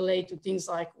 which relate to things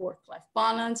like work-life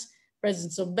balance,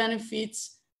 presence of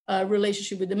benefits,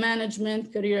 relationship with the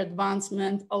management, career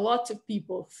advancement. A lot of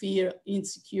people feel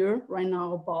insecure right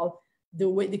now about the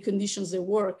way the conditions they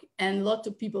work, and a lot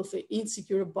of people feel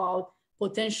insecure about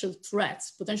potential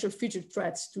threats, potential future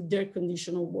threats to their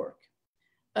condition of work.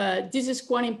 This is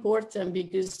quite important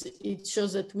because it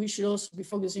shows that we should also be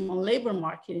focusing on labor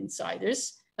market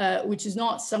insiders, which is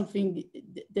not something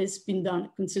that's been done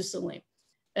consistently.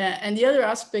 And the other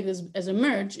aspect as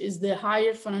emerged is the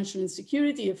higher financial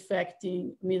insecurity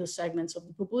affecting middle segments of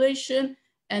the population.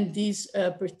 And this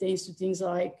pertains to things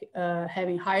like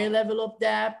having higher level of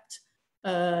debt,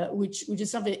 which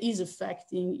is something that is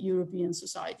affecting European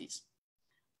societies.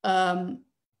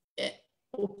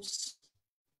 Oops,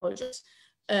 apologies.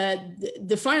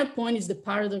 The final point is the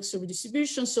paradox of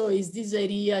redistribution. So is this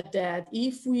idea that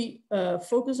if we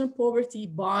focus on poverty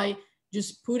by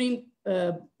just putting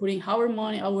our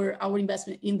money, our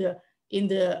investment in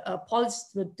the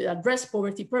policy to address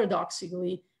poverty,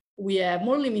 paradoxically, we have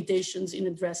more limitations in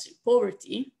addressing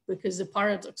poverty, because the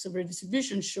paradox of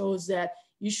redistribution shows that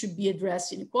you should be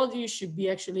addressing inequality, you should be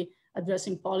actually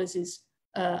addressing policies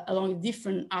along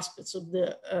different aspects of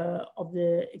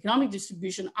the economic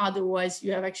distribution. Otherwise,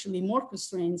 you have actually more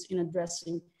constraints in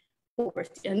addressing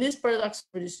poverty. And this paradox of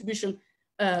redistribution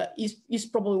is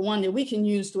probably one that we can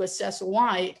use to assess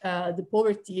why the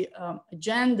poverty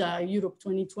agenda, Europe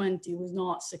 2020, was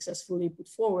not successfully put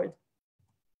forward.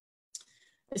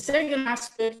 The second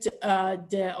aspect of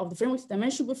the framework that I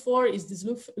mentioned before is this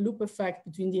loop effect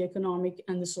between the economic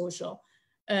and the social.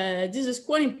 This is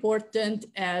quite important,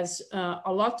 as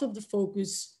a lot of the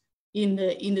focus in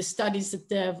the studies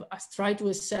that have tried to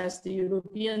assess the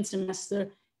European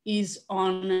semester is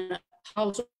on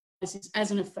how this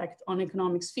has an effect on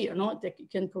economic sphere, that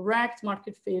it can correct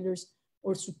market failures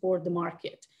or support the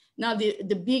market. Now,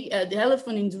 the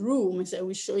elephant in the room, as I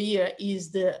will show here,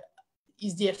 is the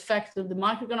effect of the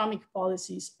macroeconomic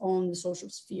policies on the social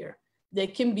sphere. They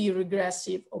can be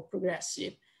regressive or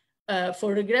progressive.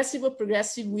 For regressive or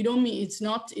progressive, we don't mean it's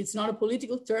not a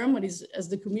political term, but is, as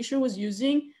the Commission was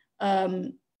using,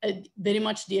 very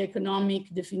much the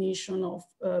economic definition of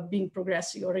being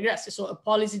progressive or regressive. So a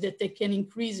policy that they can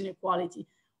increase inequality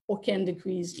or can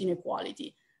decrease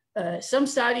inequality. Some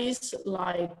studies,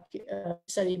 like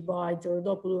studied by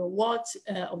Terodopoulos and Watt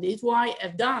of the HY,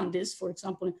 have done this, for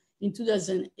example, in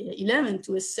 2011,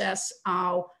 to assess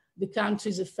how the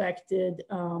countries affected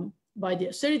by the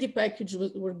austerity package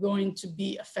were going to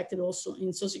be affected also in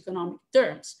socioeconomic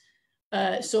terms.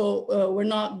 So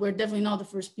we're definitely not the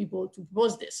first people to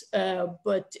propose this,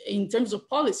 but in terms of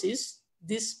policies,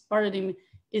 this paradigm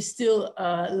is still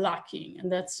lacking,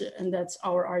 and that's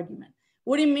our argument.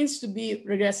 What it means to be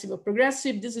regressive or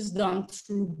progressive, this is done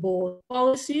through both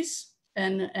policies.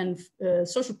 and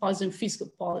social policies and fiscal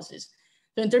policies.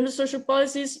 So in terms of social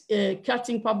policies,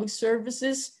 cutting public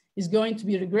services is going to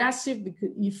be regressive because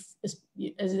if,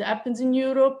 as it happens in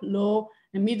Europe, low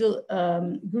and middle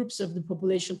groups of the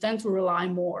population tend to rely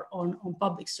more on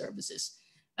public services.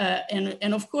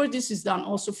 And of course, this is done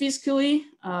also fiscally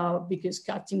because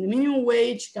cutting the minimum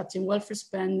wage, cutting welfare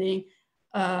spending,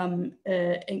 and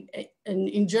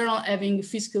in general, having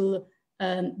fiscal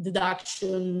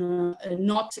deduction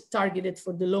not targeted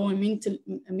for the low and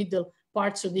middle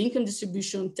parts of the income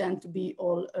distribution tend to be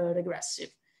all regressive.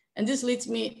 And this leads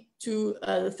me to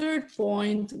the third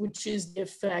point, which is the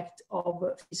effect of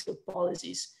fiscal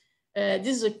policies.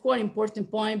 This is a quite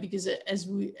important point because as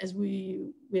we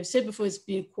have said before, it's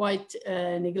been quite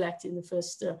neglected in the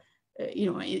first,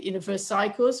 in the first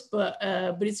cycles, but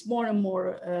it's more and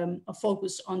more a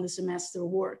focus on the semester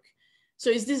work. So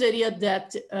it's this idea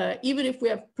that even if we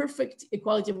have perfect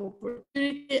equality of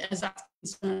opportunity, as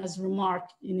Atkinson has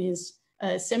remarked in his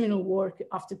seminal work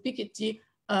after Piketty,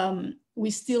 we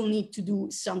still need to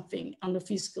do something on the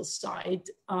fiscal side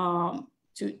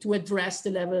to address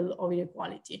the level of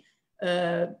inequality.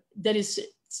 That is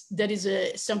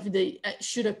something that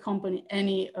should accompany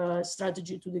any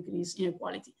strategy to decrease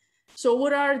inequality. So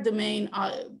what are the main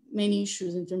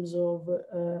issues in terms of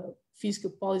fiscal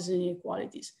policy and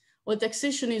inequalities? Well,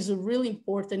 taxation is a really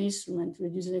important instrument to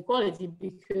reduce inequality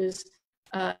because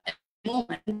at the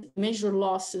moment, major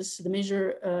losses, the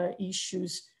major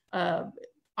issues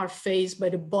are faced by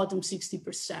the bottom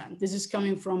 60%. This is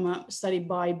coming from a study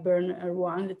by Bern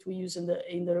Erwan that we use in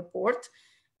the report.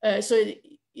 So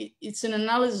it's an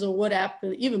analysis of what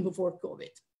happened even before COVID.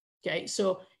 Okay,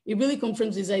 so it really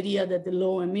confirms this idea that the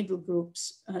low and middle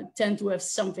groups tend to have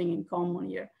something in common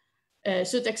here.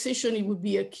 So taxation, it would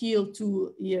be a key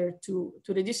tool here to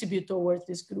redistribute towards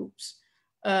these groups.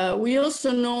 We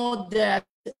also know that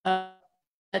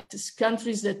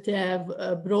countries that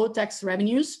have broad tax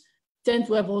revenues tend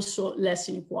to have also less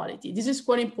inequality. This is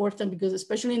quite important because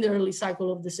especially in the early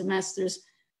cycle of the semesters,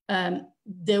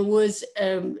 there was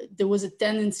a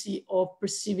tendency of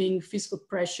perceiving fiscal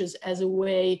pressures as a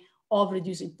way of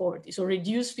reducing poverty. So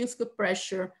reduce fiscal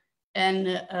pressure and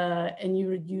you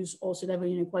reduce also the level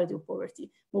of inequality of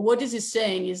poverty. But what this is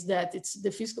saying is that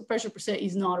the fiscal pressure per se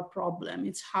is not a problem.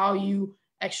 It's how you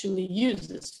actually use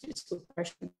this fiscal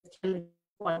pressure that can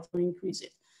increase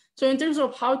it. So in terms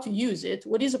of how to use it,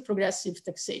 what is a progressive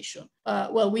taxation?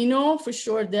 Well, we know for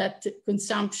sure that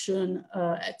consumption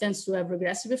tends to have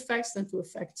regressive effects, tend to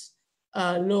affect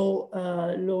low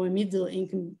and middle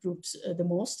income groups the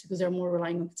most because they're more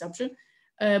relying on consumption.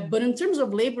 But in terms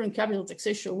of labor and capital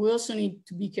taxation, we also need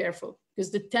to be careful because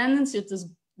the tendency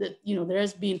that there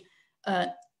has been,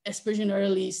 especially in the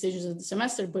early stages of the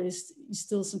semester, but is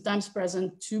still sometimes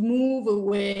present, to move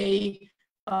away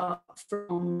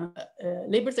from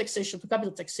labor taxation to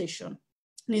capital taxation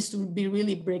needs to be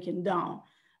really breaking down.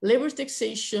 Labor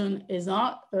taxation is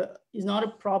not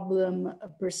a problem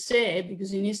per se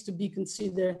because it needs to be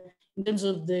considered in terms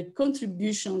of the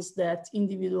contributions that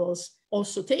individuals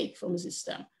also take from the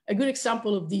system. A good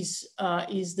example of this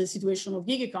is the situation of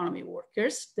gig economy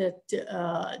workers that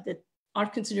are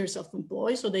considered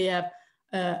self-employed, so they have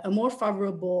a more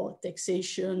favorable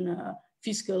taxation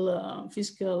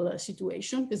fiscal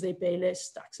situation because they pay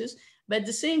less taxes, but at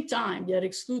the same time they are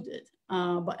excluded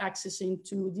by accessing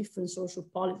to different social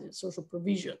policies, social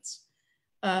provisions.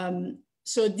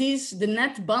 So the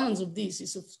net balance of this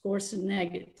is of course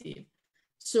negative.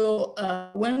 So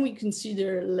when we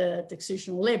consider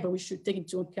taxation of labor, we should take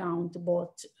into account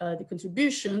both the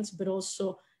contributions, but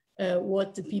also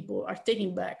what the people are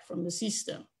taking back from the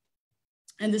system.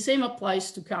 And the same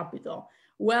applies to capital.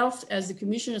 Wealth, as the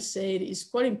commissioner said, is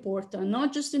quite important,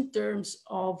 not just in terms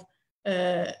of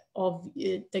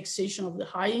taxation of the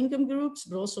high income groups,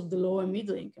 but also of the low and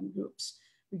middle income groups,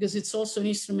 because it's also an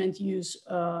instrument used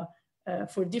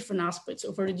for different aspects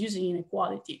of reducing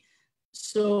inequality.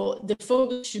 So the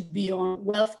focus should be on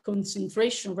wealth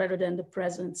concentration rather than the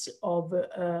presence of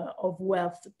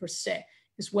wealth per se,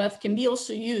 because wealth can be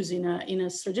also used in a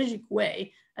strategic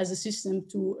way as a system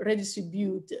to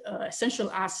redistribute essential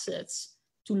assets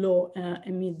to low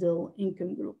and middle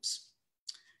income groups.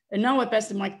 And now I pass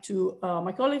the mic to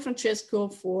my colleague Francesco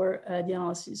for the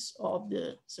analysis of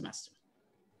the semester.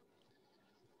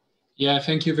 Yeah,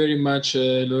 thank you very much,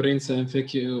 Lorenza, and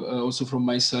thank you also from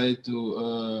my side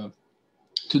to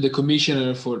the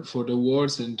Commissioner for the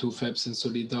Awards and to FEPS and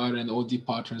Solidar and all the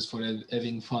partners for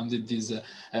having funded this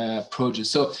project.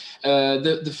 So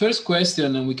the first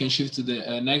question, and we can shift to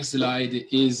the next slide,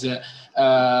 is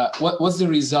what's the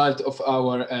result of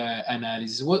our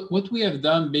analysis? What we have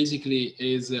done basically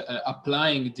is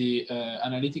applying the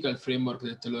analytical framework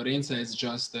that Lorenza has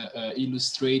just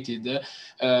illustrated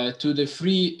to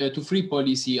three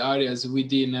policy areas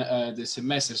within the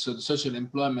semester. So the social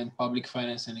employment, public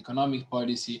finance and economic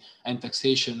policy, and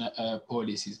taxation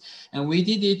policies. And we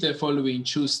did it following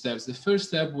two steps. The first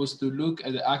step was to look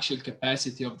at the actual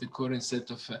capacity of the current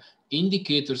set of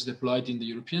indicators deployed in the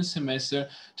European semester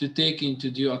to take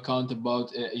into due account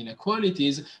about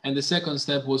inequalities. And the second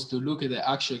step was to look at the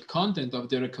actual content of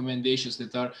the recommendations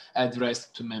that are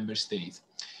addressed to member states.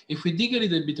 If we dig a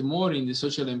little bit more in the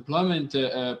social employment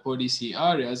policy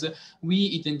areas,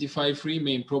 we identify three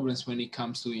main problems when it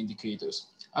comes to indicators.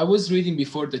 I was reading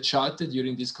before the chat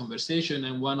during this conversation,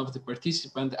 and one of the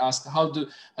participants asked,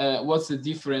 what's the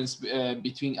difference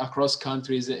between across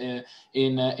countries in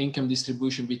income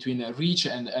distribution between rich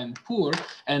and poor?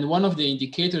 And one of the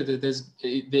indicators that is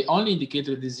the only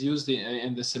indicator that is used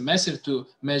in the semester to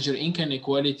measure income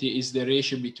inequality is the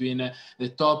ratio between the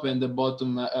top and the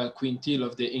bottom quintile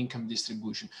of the income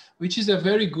distribution, which is a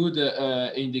very good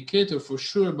indicator for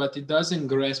sure, but it doesn't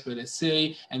grasp, let's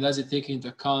say, and doesn't take into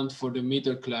account for the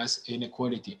middle class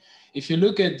inequality. If you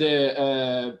look at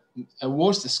the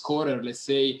worst scorer, let's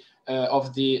say,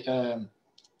 of the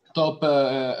top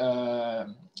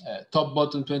bottom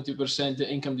 20%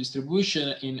 income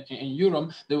distribution in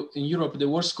Europe, the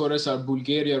worst scorers are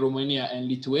Bulgaria, Romania, and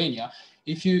Lithuania.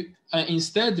 If you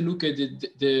instead look at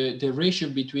the ratio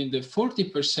between the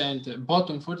 40%,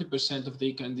 bottom 40% of the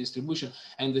income distribution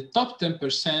and the top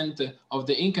 10% of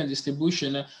the income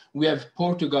distribution, we have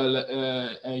Portugal,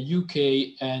 UK,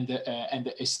 and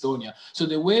Estonia. So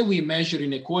the way we measure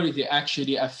inequality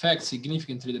actually affects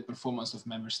significantly the performance of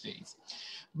member states.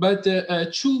 But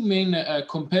two main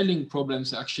compelling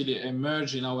problems actually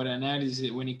emerge in our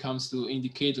analysis when it comes to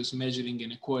indicators measuring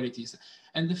inequalities.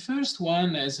 And the first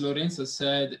one, as Lorenza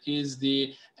said, is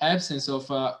the absence of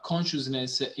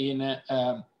consciousness in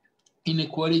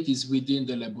inequalities within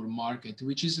the labor market,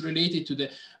 which is related to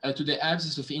the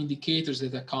absence of indicators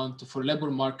that account for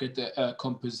labor market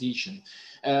composition.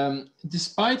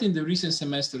 Despite in the recent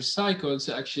semester cycles,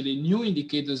 actually new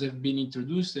indicators have been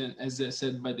introduced, and as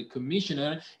said by the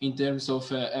Commissioner, in terms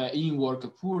of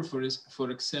in-work poor,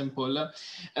 for example,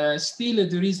 still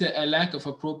there is a lack of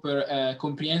a proper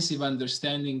comprehensive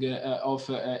understanding of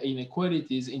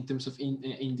inequalities in terms of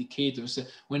indicators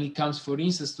when it comes, for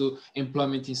instance, to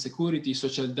employment insecurity,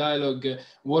 social dialogue,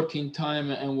 working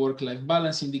time and work-life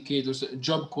balance indicators,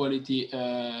 job quality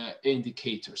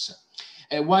indicators.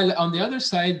 While on the other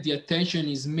side, the attention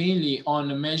is mainly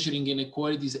on measuring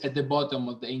inequalities at the bottom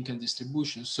of the income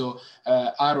distribution. So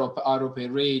AROP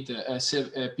rate,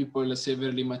 people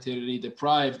severely materially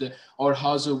deprived, or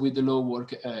household with low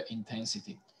work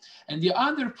intensity. And the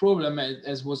other problem,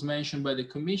 as was mentioned by the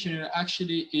Commissioner,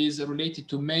 actually is related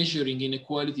to measuring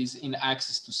inequalities in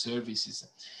access to services.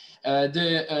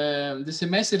 The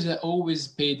semesters have always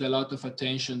paid a lot of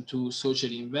attention to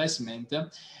social investment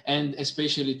and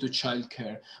especially to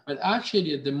childcare. But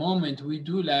actually at the moment we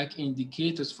do lack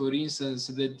indicators, for instance,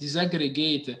 that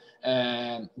disaggregate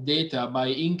data by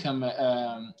income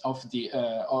of the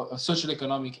social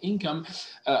economic income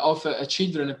of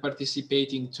children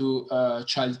participating to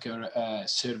childcare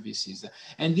services.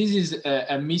 And this is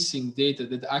a missing data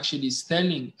that actually is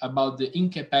telling about the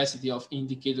incapacity of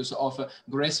indicators of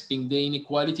grasping the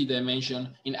inequality dimension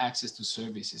in access to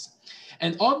services.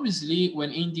 And obviously,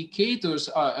 when indicators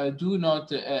do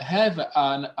not have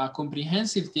a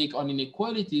comprehensive take on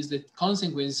inequalities, the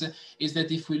consequence is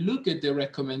that if we look at the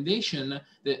recommendation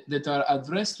that are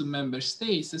addressed to member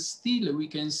states, still we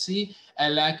can see a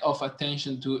lack of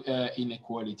attention to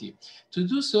inequality. To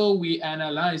do so, we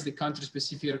analyzed the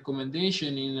country-specific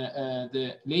recommendation in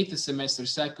the latest semester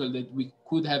cycle that we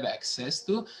could have access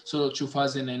to, so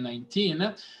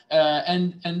 2019,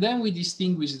 and then we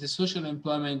distinguished the social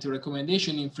employment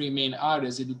recommendation in three main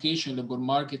areas: education, labor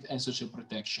market, and social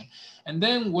protection. And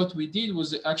then what we did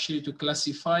was actually to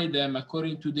classify them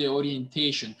according to the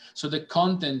orientation, so the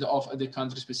content of the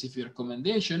country-specific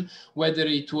recommendation, whether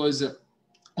it was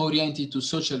oriented to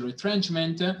social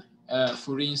retrenchment,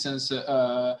 for instance,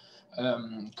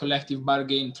 collective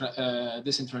bargain,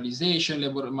 decentralization,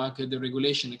 labor market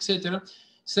deregulation, etc.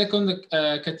 Second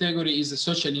category is the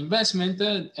social investment,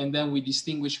 and then we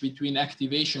distinguish between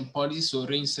activation policies, so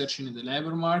reinsertion in the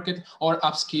labor market, or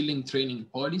upskilling training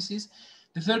policies.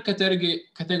 The third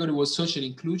category was social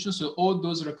inclusion. So all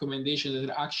those recommendations that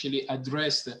are actually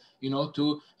addressed,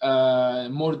 to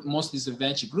most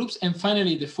disadvantaged groups. And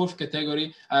finally, the fourth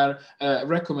category are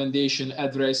recommendations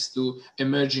addressed to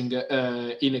emerging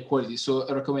inequalities. So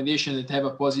a recommendation that have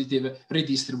a positive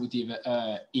redistributive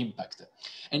impact.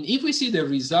 And if we see the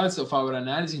results of our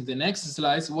analysis in the next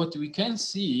slides, what we can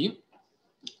see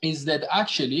is that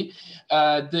actually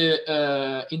in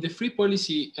the three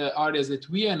policy areas that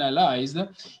we analyzed,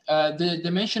 the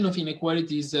dimension of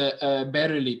inequality is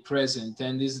barely present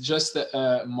and is just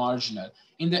marginal.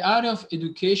 In the area of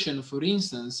education, for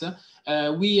instance,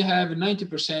 we have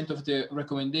 90% of the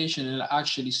recommendation are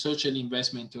actually social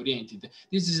investment oriented.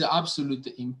 This is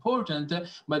absolutely important,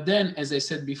 but then, as I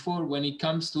said before, when it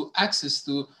comes to access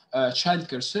to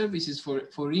childcare services,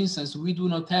 for instance, we do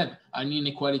not have an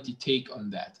inequality take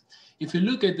on that. If you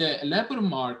look at the labor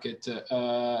market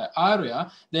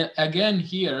area, then again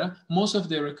here, most of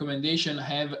the recommendations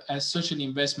have a social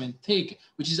investment take,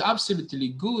 which is absolutely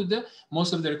good.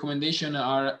 Most of the recommendations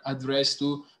are addressed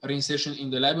to reinsertion in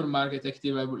the labor market,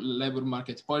 active labor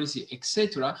market policy,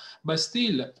 etc. But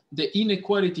still, the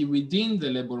inequality within the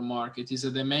labor market is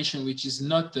a dimension which is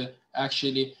not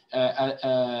actually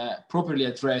properly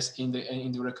addressed in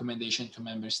the recommendation to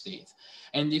member states.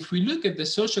 And if we look at the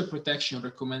social protection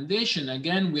recommendation,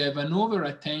 again, we have an over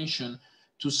attention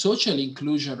to social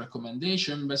inclusion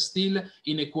recommendation, but still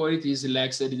inequalities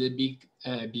lags a little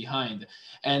bit behind.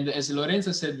 And as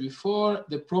Lorenza said before,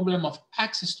 the problem of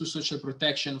access to social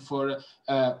protection for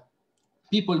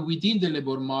people within the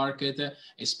labor market,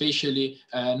 especially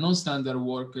non-standard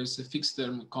workers,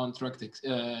 fixed-term contract,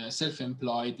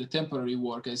 self-employed, temporary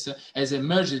workers, has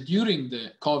emerged during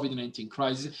the COVID-19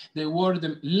 crisis. They were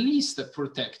the least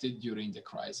protected during the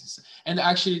crisis. And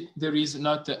actually, there is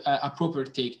not a proper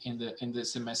take in the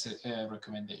semester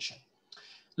recommendation.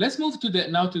 Let's move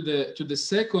now to the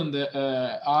second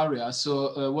area,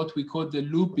 so what we call the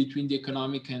loop between the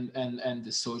economic and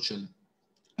the social.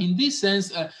 In this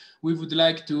sense, we would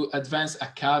like to advance a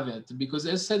caveat, because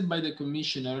as said by the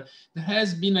Commissioner, there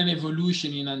has been an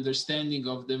evolution in understanding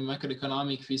of the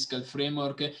macroeconomic fiscal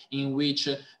framework in which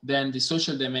then the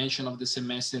social dimension of the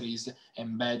semester is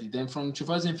embedded. And from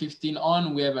 2015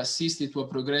 on, we have assisted to a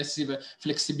progressive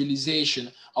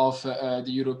flexibilization of the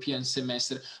European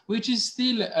semester, which is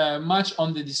still much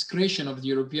on the discretion of the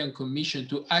European Commission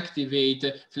to activate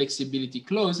flexibility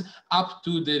clause, up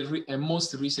to the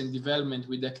most recent development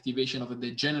with the activation of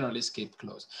the general escape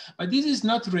clause. But this is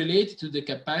not related to the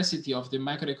capacity of the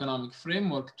macroeconomic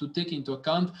framework to take into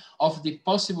account of the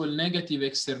possible negative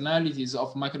externalities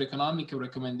of macroeconomic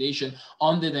recommendation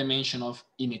on the dimension of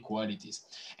inequalities.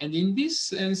 And in this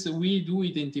sense, we do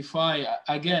identify,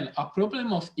 again, a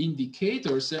problem of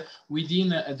indicators within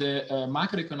the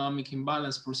macroeconomic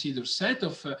imbalance procedure set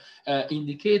of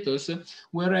indicators,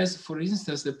 whereas, for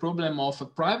instance, the problem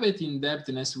of private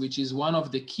indebtedness, which is one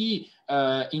of the key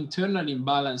internal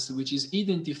imbalance, which is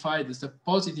identified as the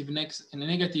positive and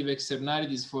negative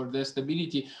externalities for the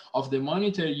stability of the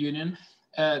monetary union,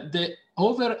 the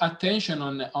over attention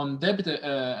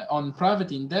on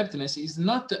private indebtedness is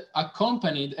not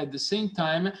accompanied at the same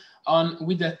time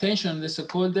with attention on the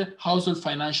so-called household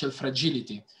financial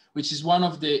fragility, which is one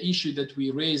of the issues that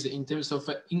we raise in terms of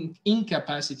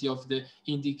incapacity of the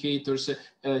indicators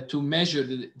to measure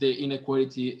the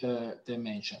inequality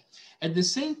dimension. At the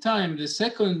same time, the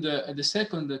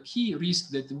second key risk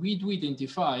that we do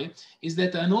identify is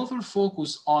that an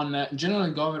over-focus on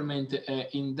general government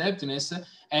indebtedness,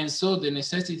 and so the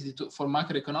necessity for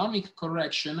macroeconomic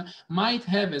correction, might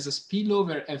have as a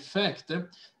spillover effect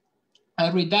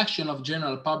a reduction of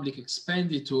general public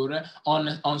expenditure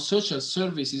on social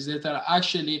services that are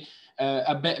actually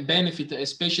a benefit,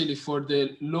 especially for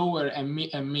the lower and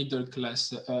middle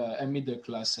class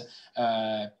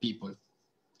people.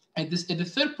 And the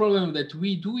third problem that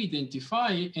we do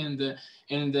identify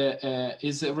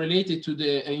is related to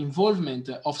the involvement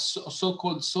of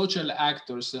so-called social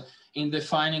actors in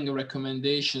defining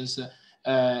recommendations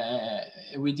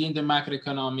within the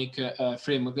macroeconomic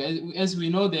framework. As we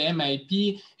know, the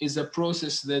MIP is a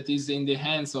process that is in the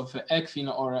hands of ECFIN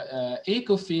or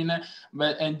ECOFIN,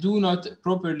 and do not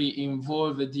properly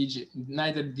involve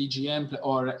neither DGM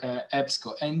or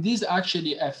EBSCO. And these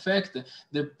actually affect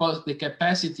the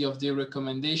capacity of the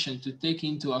recommendation to take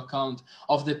into account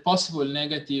of the possible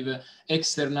negative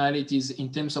externalities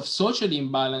in terms of social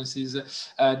imbalances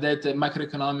that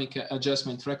macroeconomic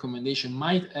adjustment recommendation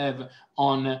might have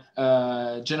on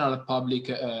general public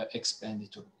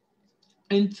expenditure.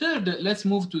 And third, let's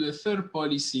move to the third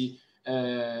policy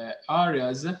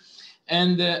areas,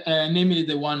 and namely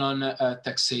the one on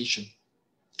taxation.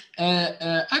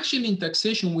 Actually, in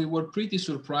taxation, we were pretty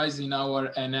surprised in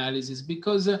our analysis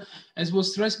because, as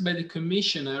was stressed by the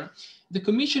commissioner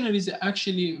is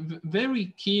actually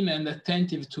very keen and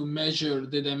attentive to measure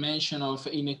the dimension of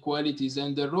inequalities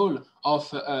and the role of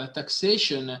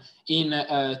taxation in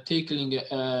tackling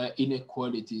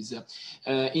inequalities.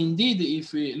 Indeed,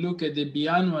 if we look at the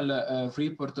biannual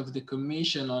report of the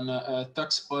Commission on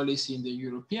tax policy in the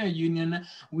European Union,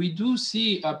 we do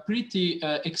see a pretty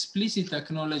explicit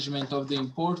acknowledgement of the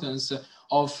importance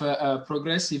of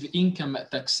progressive income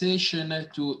taxation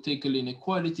to tackle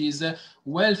inequalities,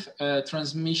 wealth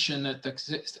transmission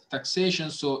taxation,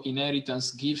 so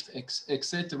inheritance, gift,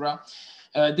 etc.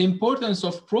 The importance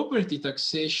of property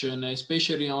taxation,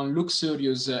 especially on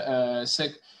luxurious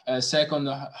second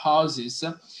houses.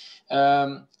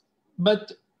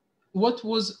 But what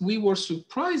we were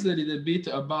surprised a little bit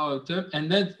about,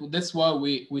 and that's why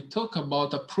we talk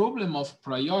about a problem of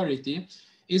priority,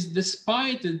 is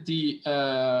despite the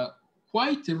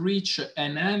quite rich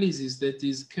analysis that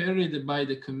is carried by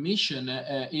the Commission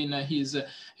in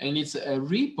its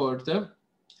report,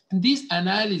 this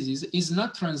analysis is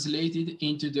not translated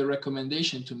into the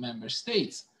recommendation to member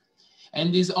states.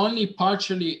 And is only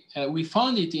partially, we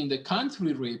found it in the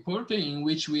country report, in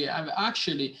which we have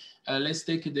actually, let's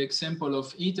take the example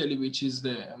of Italy, which is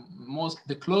the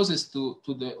closest to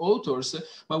the authors,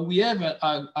 but we have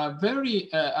a very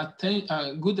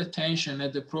good attention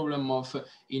at the problem of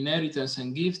inheritance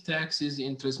and gift taxes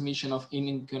in transmission of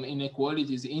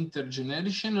inequalities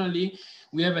intergenerationally.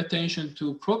 We have attention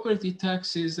to property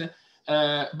taxes,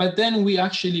 but then we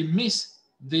actually miss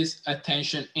this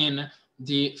attention in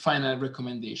the final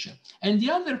recommendation. And the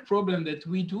other problem that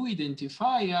we do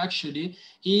identify actually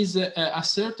is a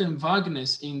certain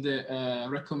vagueness in the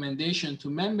recommendation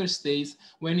to member states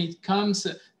when it comes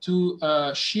to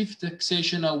shift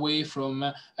taxation away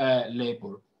from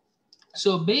labor.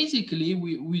 So basically,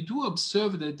 we do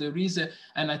observe that there is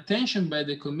an attention by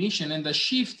the Commission and a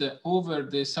shift over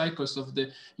the cycles of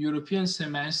the European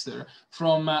semester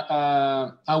from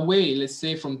away, let's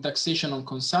say, from taxation on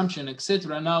consumption,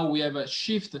 etc. Now we have a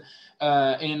shift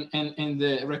in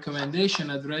the recommendation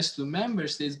addressed to member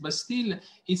states, but still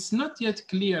it's not yet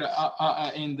clear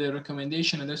in the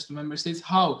recommendation addressed to member states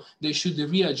how they should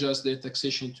readjust their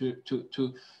taxation to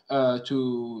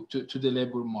the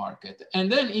labor market. And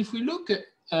then if we look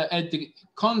at the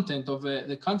content of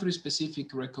the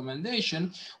country-specific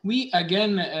recommendation, we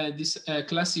again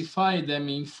classify them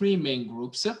in three main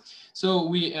groups. So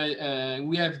we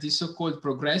have the so-called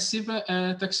progressive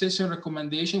taxation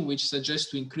recommendation, which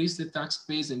suggests to increase the tax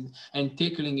base and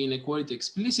tackling inequality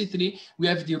explicitly. We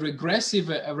have the regressive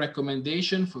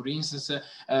recommendation, for instance,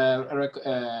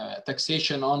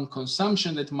 taxation on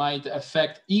consumption that might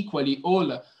affect equally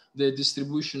all the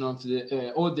distribution of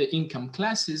all the income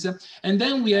classes. And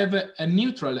then we have a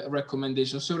neutral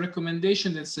recommendation. So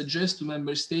recommendation that suggests to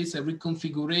member states a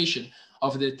reconfiguration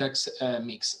of the tax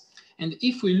mix. And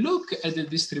if we look at the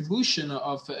distribution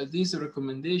of this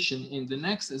recommendation in the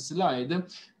next slide,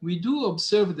 we do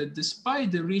observe that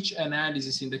despite the rich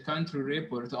analysis in the country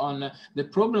report on the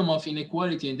problem of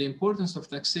inequality and the importance of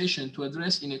taxation to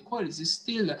address inequalities,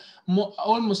 still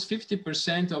almost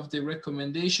 50% of the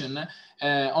recommendation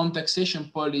on taxation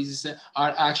policies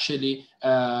are actually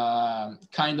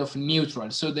kind of neutral.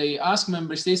 So they ask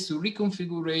member states to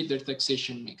reconfigure their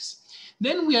taxation mix.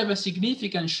 Then we have a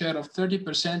significant share of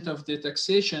 30% of the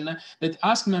taxation that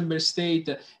ask member state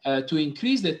to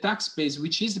increase the tax base,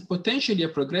 which is potentially a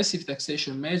progressive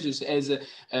taxation measures, as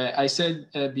I said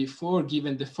before,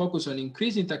 given the focus on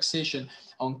increasing taxation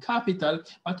on capital.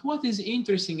 But what is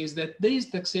interesting is that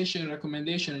these taxation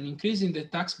recommendations and increasing the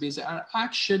tax base are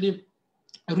actually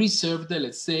reserved,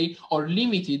 let's say, or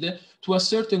limited to a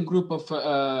certain group of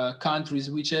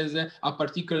countries which has a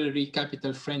particularly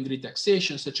capital-friendly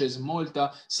taxation, such as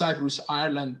Malta, Cyprus,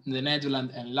 Ireland, the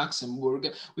Netherlands, and Luxembourg,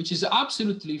 which is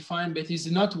absolutely fine, but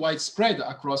is not widespread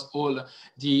across all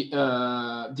the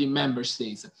member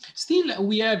states. Still,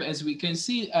 we have, as we can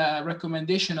see, a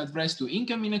recommendation addressed to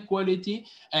income inequality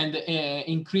and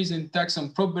increase in tax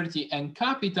on property and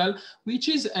capital, which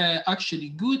is actually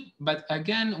good. But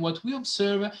again, what we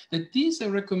observe that these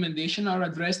recommendations are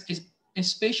addressed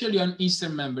especially on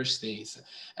Eastern member states,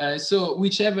 so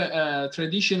which have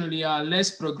traditionally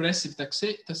less progressive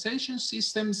taxation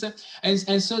systems,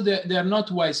 and so they are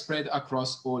not widespread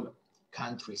across all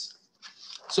countries.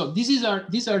 So these are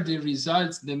the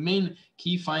results, the main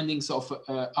key findings of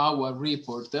our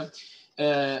report.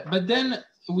 But then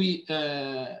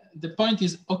the point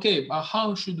is, okay,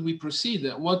 how should we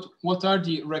proceed? What are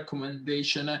the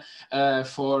recommendations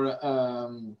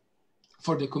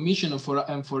for the Commission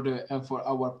and for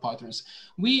our partners.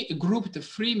 We grouped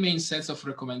 3 main sets of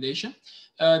recommendations.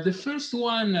 The first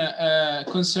one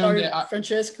concerned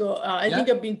Francesco, I think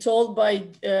I've been told by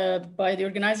the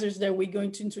organizers that we're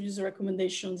going to introduce the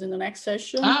recommendations in the next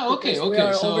session. Okay. We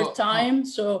are over time,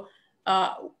 so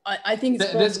I think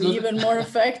it's probably even more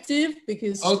effective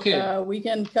because we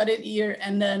can cut it here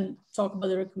and then talk about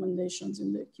the recommendations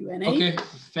in the Q&A. Okay,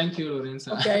 thank you,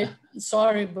 Lorenza. Okay,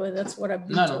 sorry, but that's what I've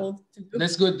been told to do.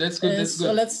 That's good, that's good.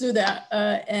 So let's do that.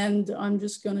 And I'm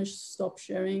just gonna stop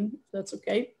sharing, if that's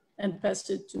okay, and pass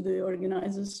it to the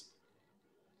organizers.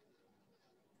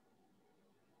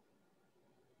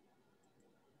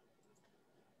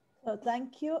 So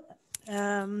thank you,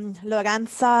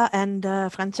 Lorenza and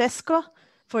Francesco,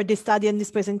 for this study and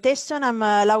this presentation. I'm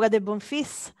Laura De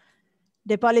Bonfils,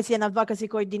 the Policy and Advocacy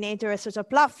Coordinator at Social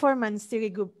Platform and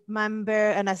Steering Group member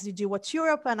and SDG Watch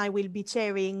Europe, and I will be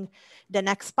chairing the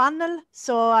next panel.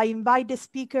 So I invite the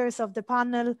speakers of the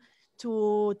panel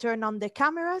to turn on the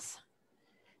cameras.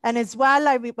 And as well,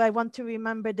 I want to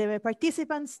remember the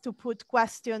participants to put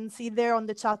questions either on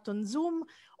the chat on Zoom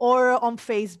or on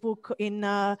Facebook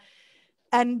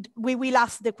and we will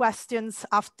ask the questions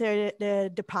after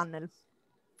the panel.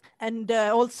 And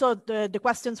also the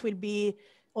questions will be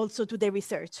also to the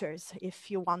researchers if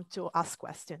you want to ask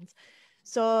questions.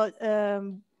 So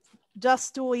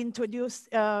just to introduce,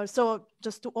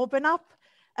 just to open up,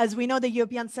 as we know, the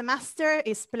European semester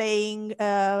is playing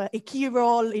a key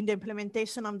role in the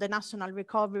implementation of the national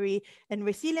recovery and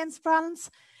resilience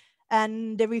plans.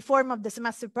 And the reform of the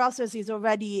semester process is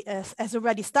has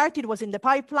already started, was in the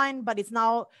pipeline, but it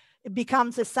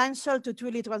becomes essential to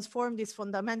truly transform this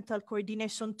fundamental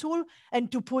coordination tool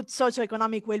and to put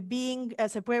socioeconomic well-being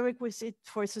as a prerequisite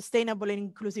for sustainable and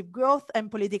inclusive growth and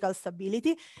political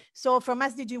stability. So from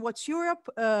SDG Watch Europe,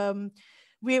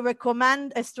 we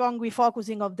recommend a strong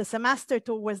refocusing of the semester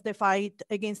towards the fight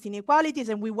against inequalities,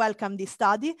 and we welcome this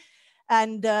study.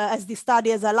 And as the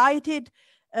study has highlighted,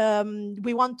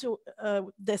 we want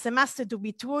the semester to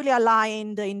be truly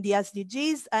aligned in the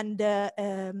SDGs and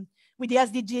with the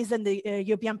SDGs and the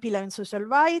European Pillar on Social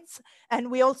Rights. And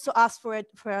we also ask for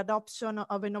adoption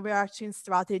of an overarching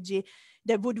strategy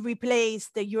that would replace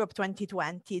the Europe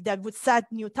 2020, that would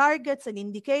set new targets and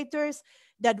indicators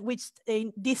which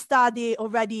this study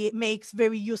already makes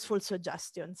very useful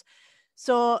suggestions.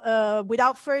 So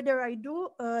without further ado,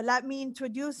 let me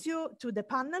introduce you to the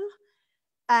panel,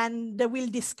 and we'll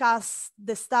discuss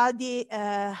the study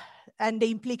and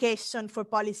the implication for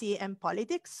policy and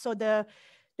politics. So the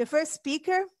first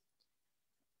speaker,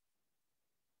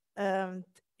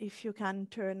 if you can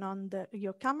turn on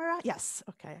your camera. Yes,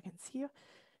 okay, I can see you.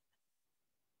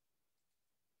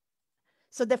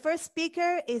 So the first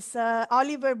speaker is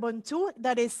Oliver Bontu,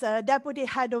 that is Deputy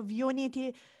Head of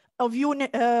DG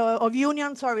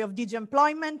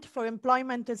Employment for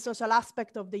Employment and Social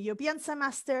Aspect of the European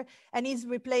Semester, and is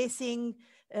replacing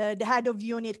the Head of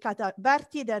Unit, Kata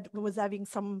Berti, that was having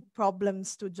some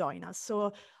problems to join us.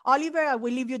 So Oliver, I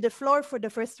will leave you the floor for the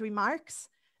first remarks,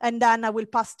 and then I will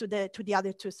pass to the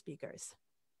other 2 speakers.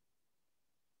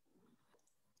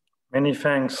 Many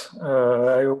thanks.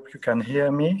 I hope you can hear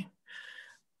me.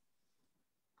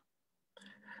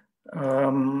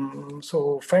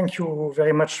 So thank you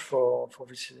very much for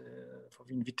the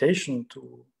invitation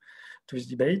to this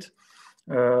debate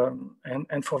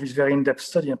and for this very in-depth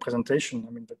study and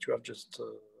presentation, that you have just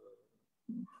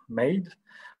made.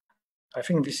 I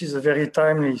think this is a very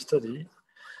timely study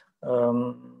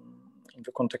in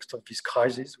the context of this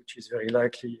crisis, which is very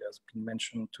likely, as been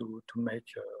mentioned, to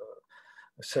make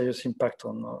a serious impact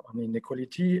on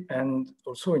inequality, and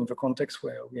also in the context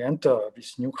where we enter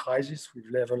this new crisis with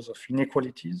levels of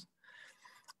inequalities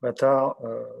that are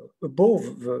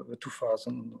above the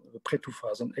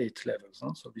pre-2008 levels.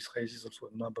 So this raises also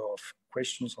a number of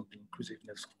questions on the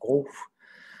inclusiveness of growth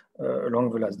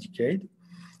along the last decade.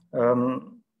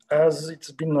 As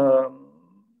it's been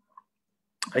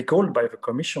recalled by the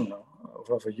Commission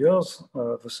over the years,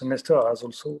 the semester has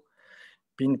also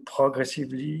been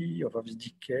progressively over the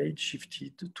decade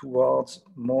shifted towards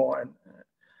more and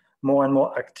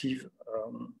more active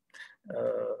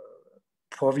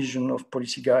provision of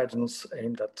policy guidance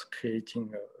aimed at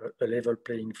creating a level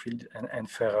playing field and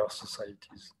fairer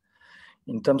societies.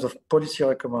 In terms of policy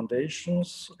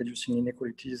recommendations, reducing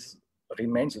inequalities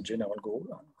remains a general goal.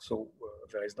 So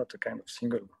there is not a kind of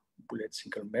single bullet,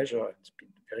 single measure. It's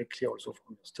been very clear also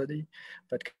from your study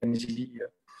that can easily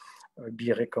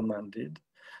be recommended.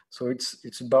 So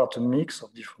it's about a mix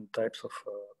of different types of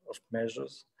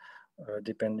measures,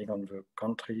 depending on the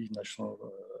country, national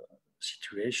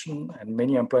situation, and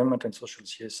many employment and social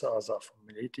CSRs are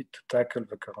formulated to tackle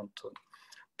the current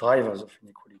drivers of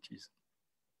inequalities.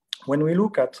 When we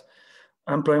look at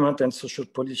employment and social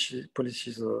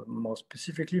policies more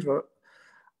specifically,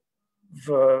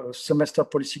 the semester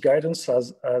policy guidance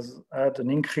has had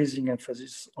an increasing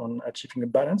emphasis on achieving a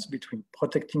balance between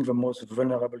protecting the most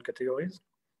vulnerable categories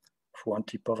for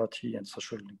anti-poverty and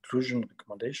social inclusion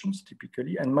recommendations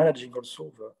typically, and managing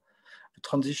also the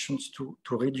transitions to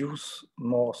reduce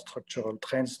more structural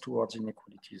trends towards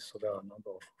inequalities. So there are a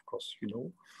number of course, you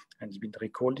know, and it's been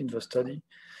recalled in the study,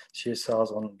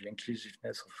 CSRs on the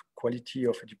inclusiveness of quality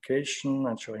of education,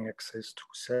 ensuring access to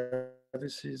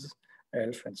services,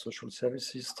 health and social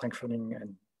services, strengthening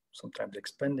and sometimes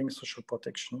expanding social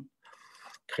protection,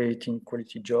 creating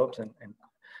quality jobs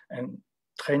and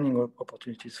training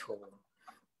opportunities for all.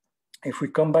 If we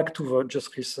come back to the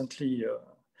just recently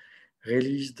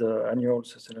released annual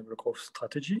sustainable growth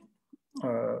strategy,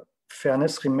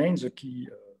 fairness remains a key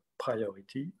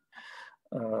priority.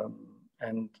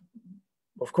 And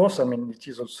of course, I mean, it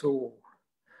is also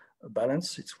a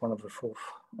balance. It's one of the four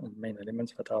main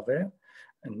elements that are there.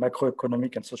 And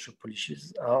macroeconomic and social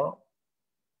policies are,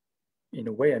 in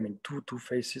a way, I mean, two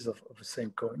faces of the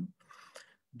same coin.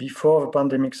 Before the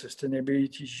pandemic,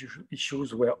 sustainability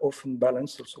issues were often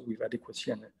balanced also with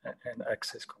adequacy and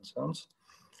access concerns.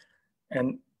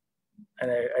 And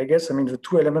I guess, I mean, the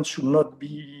two elements should not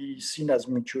be seen as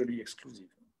mutually exclusive.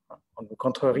 On the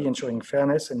contrary, ensuring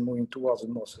fairness and moving towards a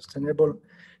more sustainable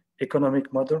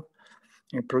economic model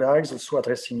implies also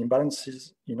addressing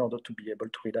imbalances in order to be able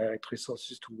to redirect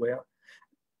resources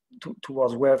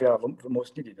towards where they are the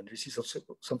most needed. And this is also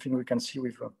something we can see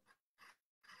with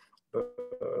the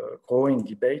growing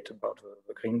debate about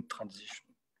the green transition.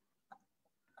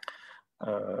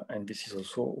 And this is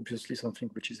also obviously something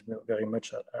which is very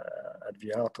much at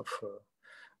the heart of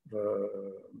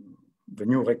the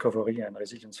new recovery and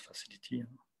resilience facility,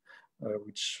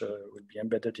 which will be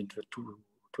embedded into the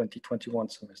 2021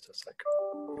 semester cycle.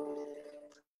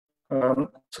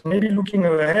 So maybe looking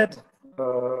ahead,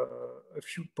 a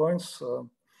few points,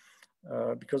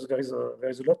 because there is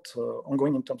a lot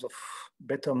ongoing in terms of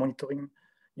better monitoring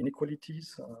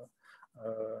inequalities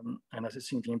and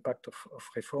assessing the impact of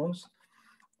reforms.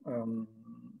 And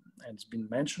it's been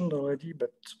mentioned already,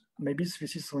 but maybe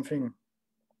this is something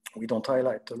we don't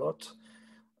highlight a lot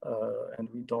and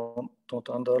we don't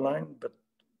underline, but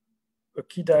a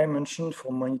key dimension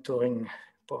for monitoring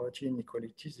poverty and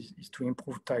inequalities is to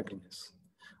improve timeliness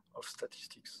of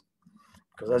statistics.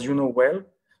 Because as you know well,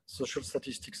 social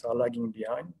statistics are lagging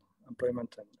behind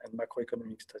employment and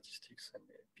macroeconomic statistics. And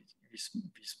this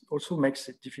also makes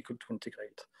it difficult to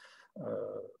integrate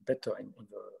better in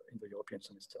the European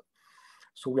semester.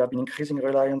 So we have been increasing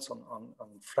reliance on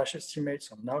flash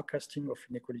estimates, on nowcasting of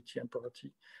inequality and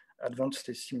poverty. Advanced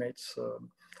estimates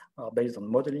are based on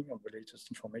modeling of the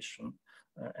latest information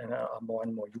and are more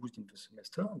and more used in the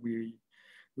semester. We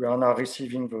are now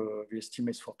receiving the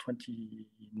estimates for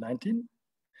 2019,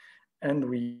 and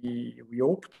we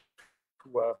hope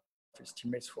to have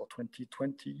estimates for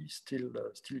 2020 still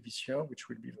this year, which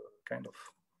will be the kind of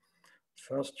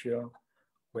first year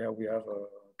where we have a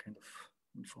kind of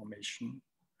information,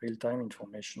 real-time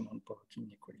information on poverty and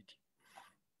inequality.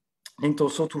 Linked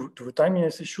also to the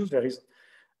timeliness issues, there is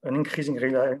an increasing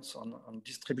reliance on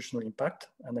distributional impact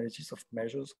analysis of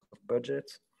measures of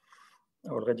budgets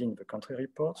already in the country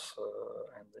reports,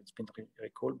 and it's been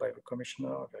recalled by the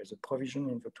commissioner. There is a provision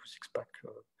in the 2-6-pack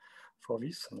for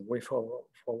this, and the way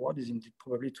forward is indeed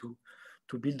probably to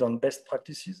build on best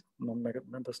practices among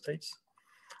member states,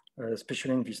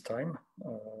 especially in this time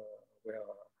where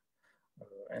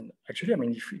and actually, I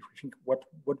mean, if we think what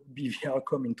would be the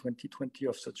outcome in 2020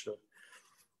 of such a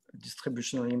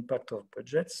distributional impact of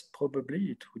budgets,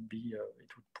 probably it would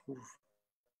prove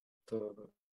the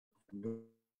new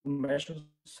measures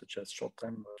such as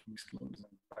short-term working schemes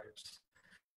and various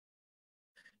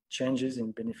changes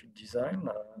in benefit design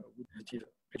would be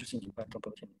reducing impact on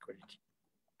poverty and inequality.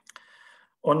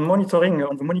 On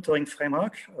the monitoring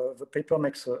framework, the paper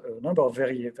makes a number of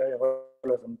very, very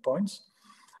relevant points.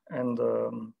 And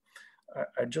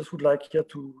I just would like here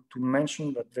to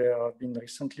mention that there have been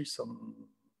recently some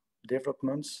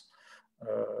developments.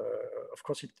 Of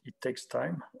course, it takes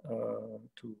time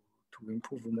to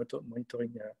improve the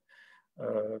monitoring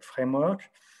framework.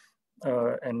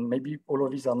 And maybe all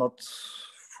of these are not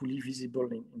fully visible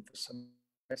in the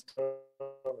semester,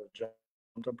 the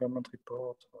employment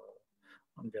report,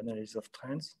 on the analysis of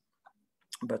trends.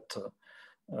 But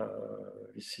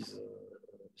this is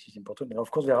important. And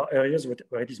of course, there are areas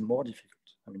where it is more difficult.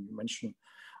 I mean, you mentioned,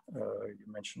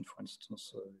 for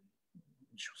instance,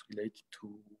 issues related to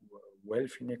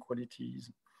wealth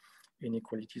inequalities,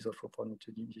 inequalities of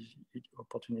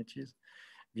opportunities.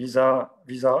 These are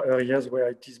areas where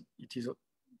it is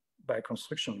by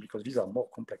construction, because these are more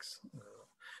complex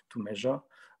to measure,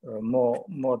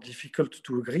 more difficult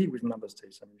to agree with member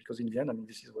states. I mean, because in the end, I mean,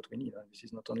 this is what we need. And this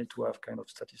is not only to have kind of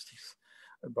statistics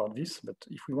about this, but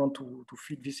if we want to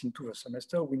fit this into the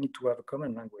semester, we need to have a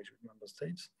common language with member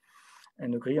states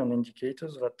and agree on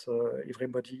indicators that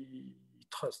everybody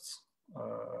trusts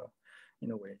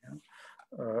in a way. Yeah?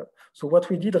 So what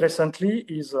we did recently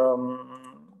is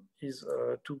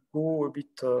to go a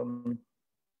bit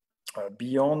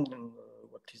beyond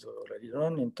what is already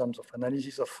done in terms of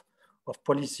analysis of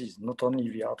policies, not only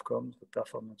the outcomes, the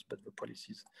performance, but the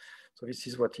policies. So this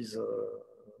is what is,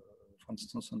 for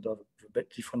instance, under the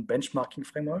different benchmarking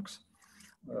frameworks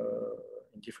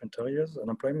in different areas,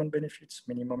 unemployment benefits,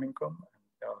 minimum income, and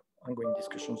there are ongoing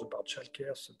discussions about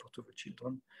childcare, support to the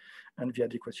children, and the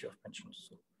adequacy of pensions.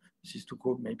 So this is to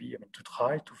go maybe, I mean, to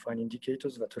try to find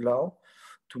indicators that allow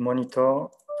to monitor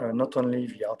not only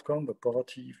the outcome, the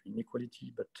poverty, the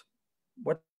inequality, but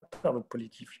what are the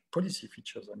policy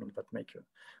features, I mean, that make a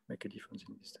difference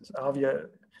in this sense?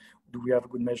 Do we have a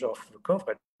good measure of the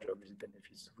coverage of these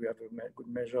benefits? Do we have a good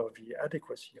measure of the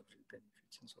adequacy of these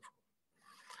benefits and so forth?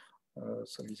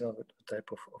 So these are the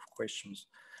type of questions.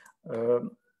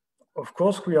 Of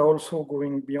course, we are also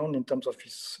going beyond in terms of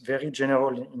these very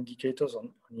general indicators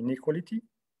on inequality.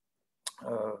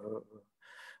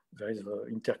 There is the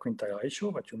interquintile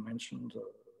ratio that you mentioned,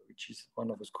 which is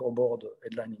one of the scoreboard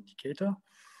headline indicator.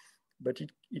 But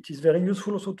it is very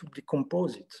useful also to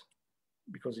decompose it,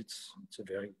 because it's a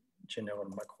very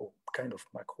general kind of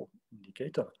macro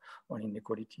indicator on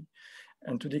inequality,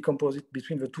 and to decompose it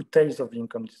between the two tails of the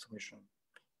income distribution.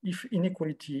 If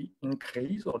inequality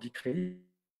increase or decrease,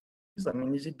 I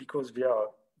mean, is it because we are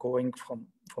going from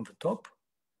the top,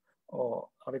 or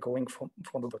are we going from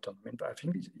the bottom? I mean, I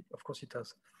think, of course, it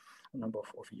has a number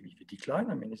of the decline.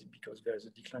 I mean, is it because there is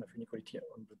a decline of inequality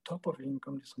on the top of the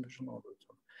income distribution or the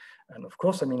bottom? And of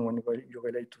course, I mean, when you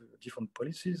relate to different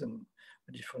policies and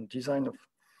the different design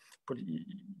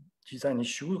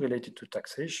issues related to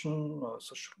taxation,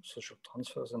 social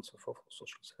transfers, and so forth, for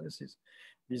social services,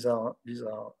 these have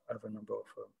a number of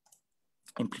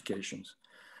implications.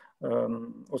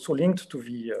 Also linked to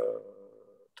the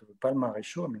Palma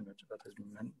ratio, I mean, that has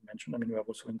been mentioned. I mean, we have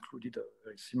also included a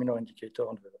very similar indicator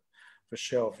on the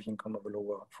share of the income of the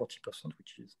lower 40%,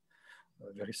 which is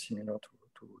very similar to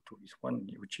this one,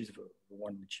 which is the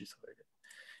one which is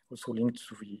also linked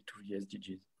to the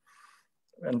SDGs.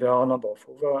 And there are a number of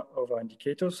other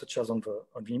indicators, such as on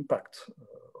the impact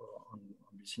on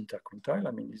this interquintile.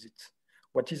 I mean,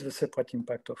 what is the separate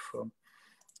impact of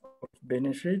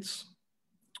benefits,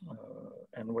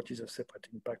 and what is the separate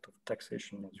impact of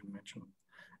taxation, as you mentioned?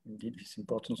 Indeed, this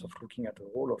importance of looking at the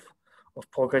role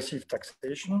of progressive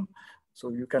taxation.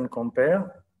 So you can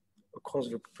compare across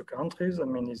the countries. I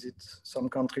mean, is it some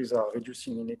countries are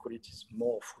reducing inequalities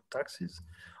more through taxes,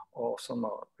 or some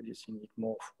are reducing it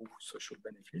more through social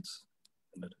benefits,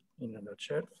 in a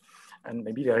nutshell? And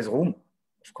maybe there is room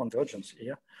of convergence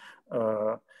here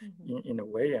in a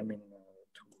way, I mean,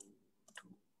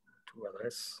 to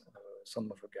address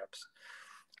some of the gaps.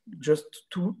 Just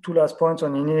two last points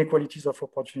on inequalities of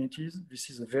opportunities. This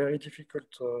is a very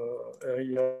difficult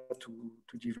area to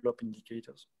develop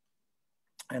indicators.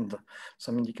 And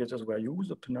some indicators were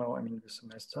used up to now, I mean, this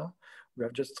semester. We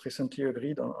have just recently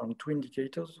agreed on two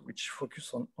indicators which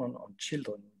focus on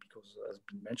children, because as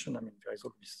been mentioned, I mean, there is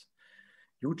always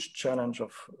huge challenge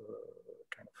of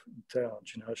kind of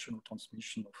intergenerational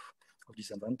transmission of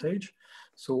disadvantage.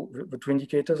 So the two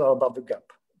indicators are about the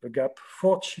gap. The gap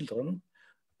for children,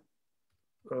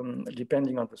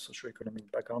 depending on the socioeconomic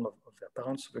background of their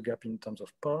parents, the gap in terms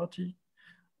of poverty,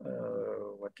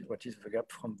 what is the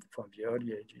gap from the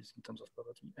early ages in terms of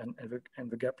poverty, and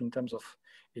the gap in terms of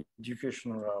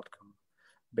educational outcome,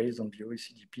 based on the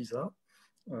OECD PISA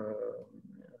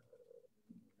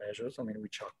measures, I mean,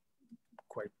 which are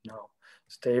quite now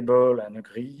stable and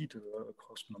agreed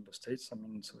across member states. I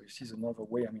mean, so this is another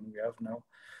way, I mean, we have now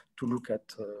to look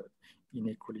at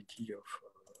inequality of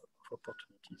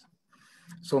opportunities.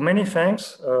 So many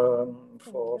thanks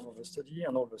for the study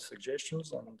and all the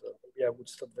suggestions, and maybe I would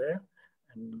stop there,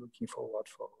 and looking forward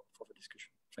for the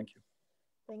discussion. Thank you.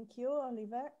 Thank you,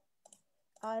 Oliver.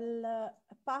 I'll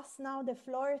pass now the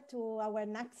floor to our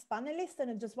next panelist,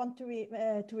 and I just want to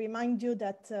remind you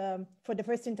that for the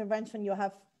first intervention, you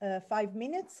have 5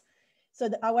 minutes. So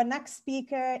our next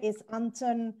speaker is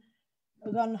Anton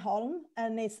Rönnholm,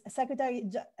 and is Secretary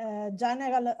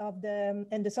General of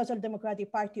the Social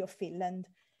Democratic Party of Finland.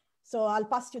 So I'll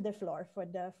pass you the floor for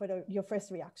your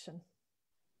first reaction.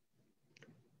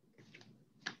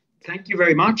 Thank you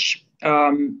very much.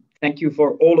 Thank you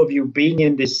for all of you being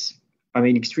in this,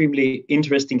 extremely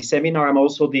interesting seminar. I'm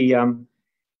also the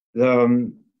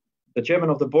chairman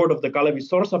of the board of the Kalevi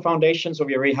Sorsa Foundation, so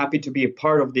we are very happy to be a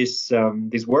part of this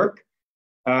this work.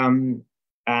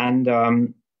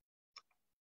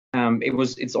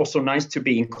 It's also nice to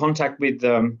be in contact with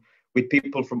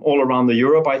people from all around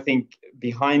Europe. I think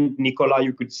behind Nicolas,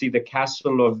 you could see the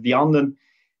castle of Vianden,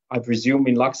 I presume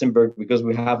in Luxembourg, because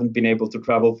we haven't been able to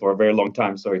travel for a very long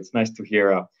time. So it's nice to hear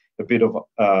a bit of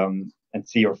and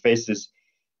see your faces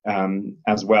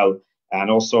as well. And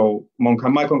also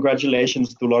my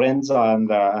congratulations to Lorenza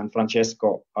and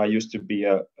Francesco. I used to be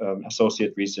an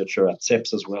associate researcher at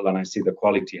CEPS as well, and I see the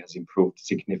quality has improved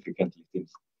significantly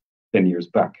since 10 years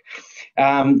back.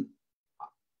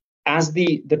 As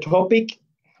the topic,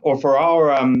 or for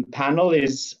our panel,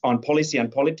 is on policy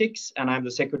and politics, and I'm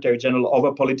the Secretary General of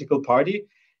a political party,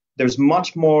 there's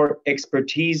much more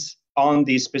expertise on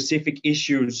these specific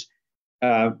issues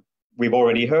we've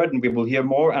already heard, and we will hear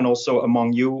more, and also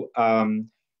among you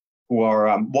who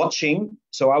are watching.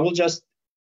 So I will just,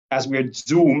 as we're in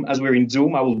Zoom,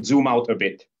 I will zoom out a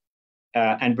bit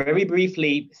and very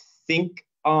briefly think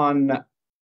on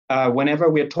whenever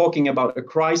we're talking about a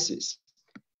crisis,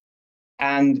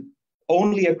 and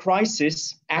only a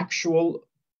crisis, actual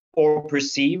or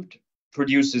perceived,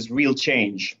 produces real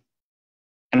change.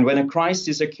 And when a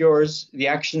crisis occurs, the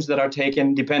actions that are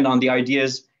taken depend on the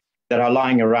ideas that are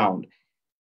lying around.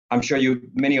 I'm sure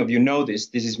many of you know this.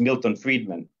 This is Milton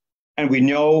Friedman. And we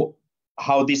know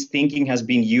how this thinking has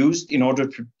been used in order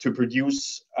to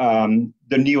produce the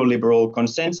neoliberal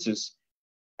consensus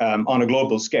on a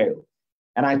global scale.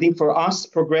 And I think for us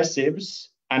progressives,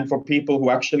 and for people who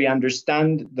actually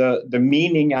understand the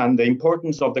meaning and the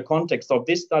importance of the context of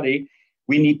this study,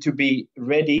 we need to be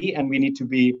ready and we need to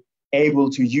be able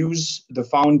to use the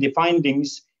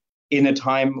findings in a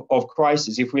time of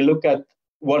crisis. If we look at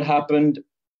what happened,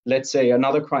 let's say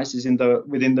another crisis in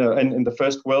the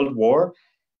First World War,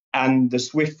 and the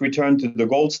swift return to the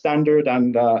gold standard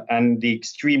and the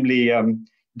extremely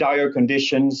dire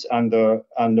conditions and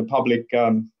the public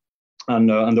the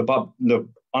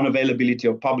unavailability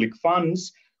of public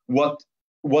funds, what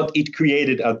it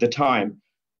created at the time.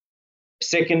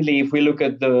 Secondly, if we look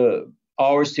at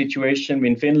our situation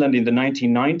in Finland in the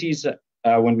 1990s,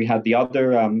 when we had the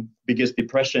other biggest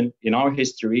depression in our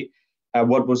history,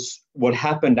 what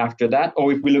happened after that,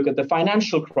 or if we look at the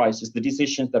financial crisis, the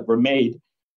decisions that were made,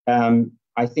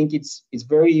 I think it's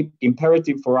very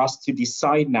imperative for us to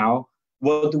decide now,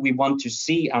 what do we want to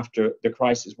see after the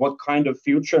crisis? What kind of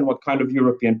future and what kind of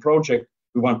European project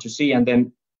we want to see? And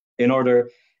then in order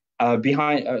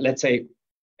let's say,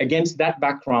 against that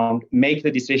background, make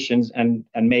the decisions and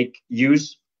make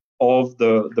use of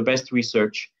the best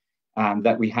research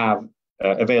that we have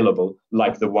available,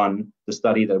 like the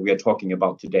study that we are talking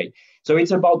about today. So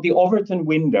it's about the Overton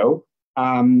window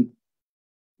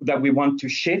that we want to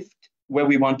shift, where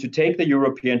we want to take the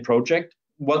European project,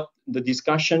 what the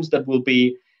discussions that will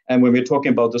be, and when we're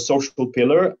talking about the social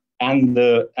pillar and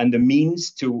the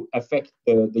means to affect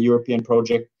the European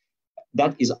project,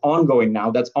 that is ongoing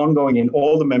now. That's ongoing in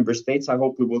all the member states. I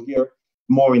hope we will hear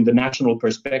more in the national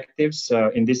perspectives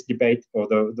in this debate or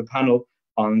the panel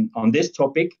on this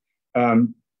topic.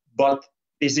 But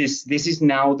this is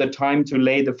now the time to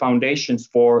lay the foundations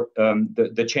for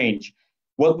the change.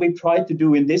 What we tried to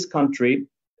do in this country,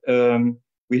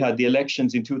 we had the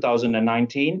elections in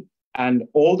 2019, and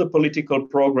all the political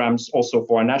programs also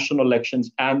for our national elections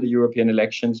and the European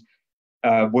elections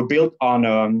were built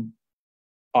on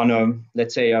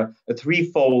let's say a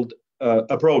threefold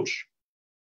approach.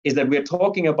 Is that we're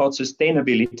talking about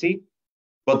sustainability,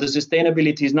 but the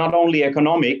sustainability is not only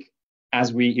economic,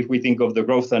 if we think of the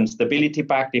Growth and Stability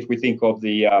Pact, if we think of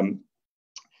the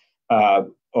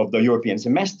European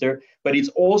semester, but it's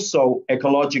also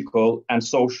ecological and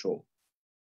social.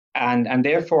 And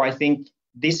therefore, I think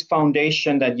this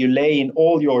foundation that you lay in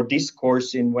all your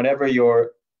discourse, in whenever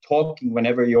you're talking,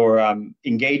 whenever you're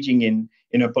engaging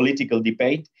in a political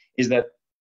debate, is that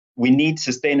we need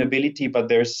sustainability, but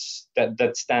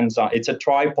that stands on, it's a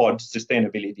tripod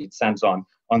sustainability. It stands on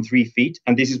 3 feet,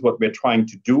 and this is what we're trying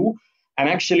to do. And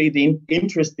actually, the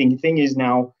interesting thing is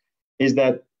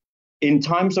that in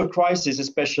times of crisis,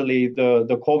 especially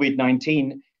the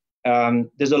COVID-19,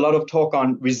 there's a lot of talk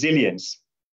on resilience.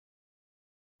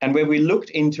 And when we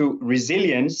looked into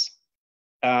resilience,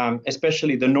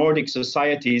 especially the Nordic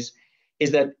societies,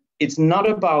 is that it's not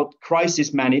about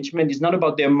crisis management. It's not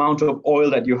about the amount of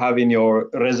oil that you have in your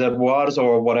reservoirs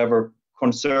or whatever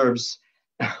conserves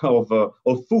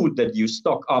of food that you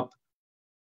stock up.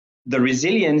 The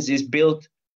resilience is built,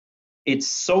 it's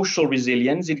social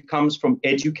resilience. It comes from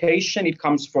education. It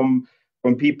comes from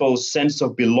people's sense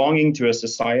of belonging to a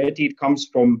society. It comes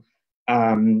from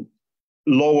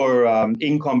lower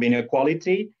income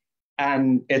inequality,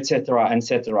 and etc.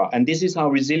 etc. And this is how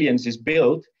resilience is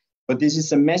built. But this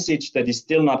is a message that is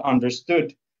still not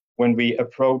understood when we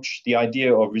approach the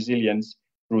idea of resilience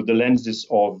through the lenses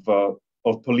of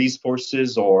police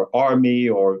forces or army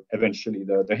or eventually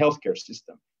the healthcare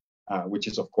system, which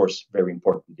is, of course, very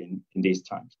important in these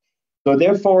times. So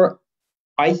therefore,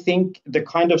 I think the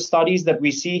kind of studies that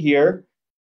we see here,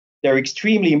 they're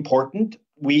extremely important.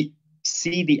 We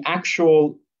see the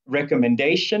actual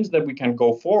recommendations that we can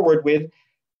go forward with,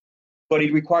 but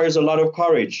it requires a lot of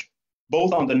courage,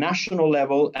 both on the national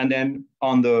level and then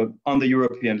on the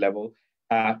European level,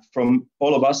 from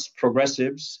all of us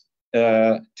progressives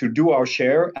to do our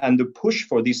share and to push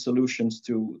for these solutions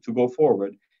to go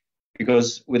forward.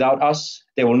 Because without us,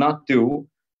 they will not do.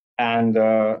 And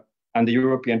the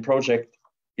European project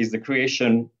is the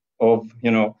creation of,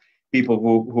 people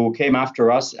who came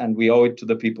after us, and we owe it to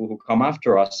the people who come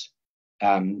after us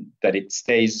that it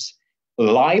stays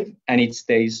alive and it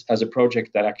stays as a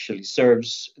project that actually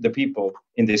serves the people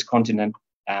in this continent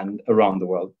and around the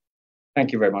world.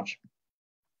 Thank you very much.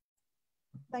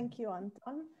 Thank you,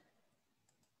 Anton.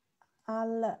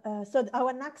 So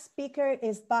our next speaker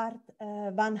is Bart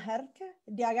van Herke,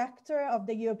 Director of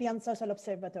the European Social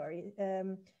Observatory.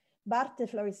 Bart, the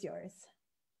floor is yours.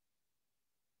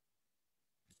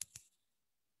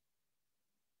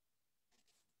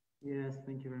 Yes,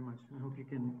 thank you very much. I hope you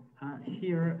can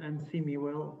hear and see me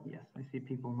well. Yes, I see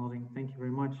people nodding. Thank you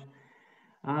very much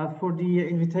for the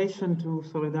invitation to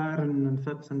Solidar and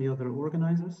FEPS and the other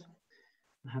organizers.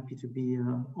 I'm happy to be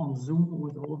on Zoom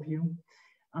with all of you.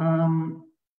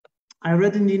 I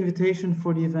read in the invitation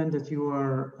for the event that you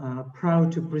are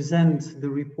proud to present the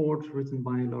report written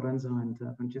by Lorenza and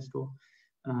Francesco.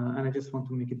 And I just want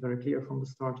to make it very clear from the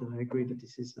start that I agree that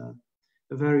this is a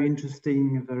very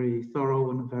interesting, very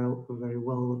thorough, and a very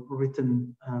well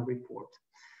written report.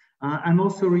 I'm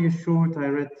also reassured. I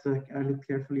looked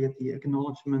carefully at the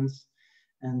acknowledgements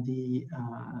and the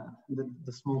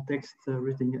small text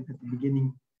written at the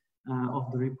beginning of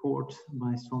the report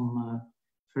by some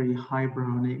very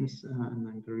highbrow names, and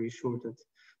I'm very sure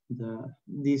that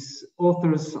these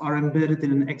authors are embedded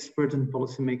in an expert and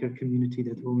policymaker community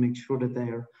that will make sure that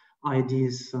their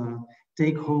ideas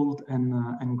take hold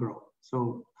and grow.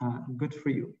 So good for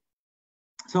you.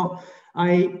 So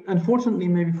I, unfortunately,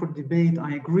 maybe for the debate,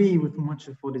 I agree with much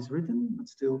of what is written, but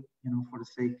still, for the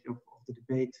sake of the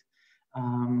debate,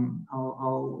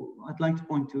 I'd like to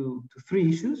point to three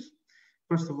issues.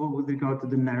 First of all, with regard to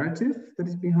the narrative that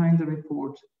is behind the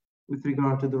report, with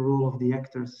regard to the role of the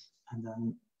actors, and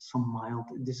then some mild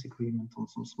disagreement on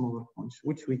some smaller points,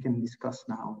 which we can discuss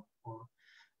now or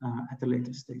at a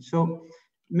later stage. So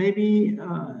maybe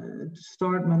to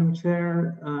start, Madam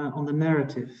Chair, on the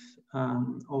narrative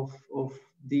of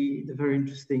the very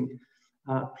interesting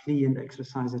plea and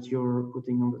exercise that you're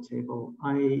putting on the table.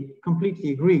 I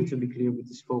completely agree, to be clear, with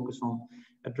this focus on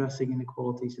addressing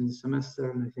inequalities in the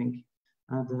semester, and I think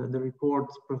the report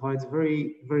provides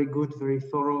very, very good, very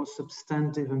thorough,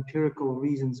 substantive, empirical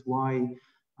reasons why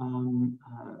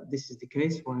this is the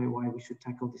case, why we should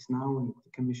tackle this now, and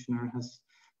the Commissioner has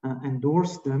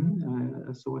endorsed them,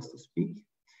 so as to speak.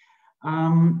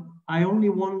 I only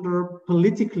wonder,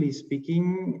 politically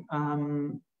speaking,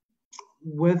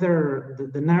 whether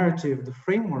the narrative, the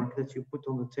framework that you put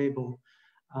on the table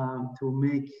to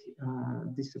make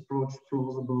this approach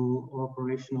plausible or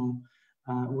operational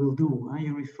will do.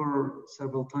 You refer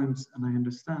several times, and I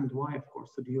understand why, of course,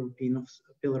 to the European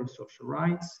Pillar of Social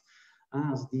Rights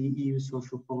as the EU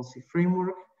social policy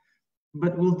framework.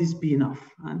 But will this be enough?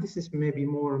 And this is maybe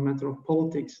more a matter of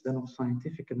politics than of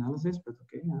scientific analysis, but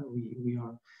okay, we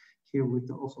are here with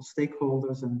also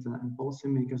stakeholders and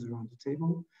policymakers around the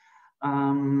table.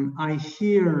 I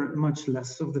hear much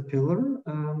less of the pillar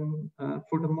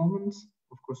for the moment.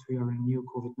 Of course, we are in a new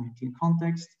COVID-19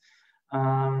 context.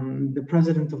 The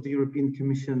President of the European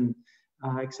Commission,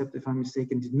 except if I'm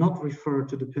mistaken, did not refer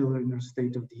to the pillar in her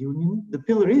State of the Union. The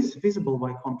pillar is visible,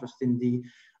 by contrast, in the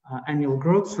annual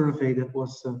growth survey that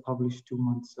was published 2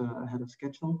 months ahead of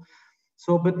schedule.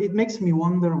 So, but it makes me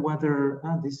wonder whether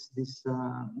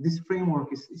this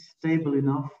framework is stable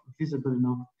enough, visible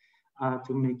enough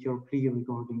to make your plea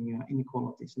regarding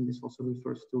inequalities. And this also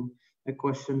refers to a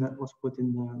question that was put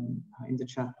in the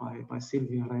chat by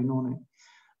Silvia Rainone.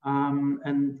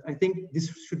 And I think this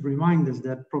should remind us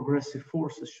that progressive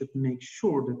forces should make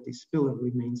sure that this pillar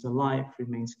remains alive,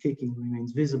 remains kicking,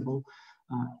 remains visible,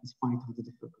 in spite of the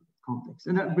difficult context.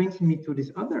 And that brings me to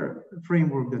this other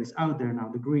framework that is out there now,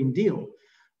 the Green Deal,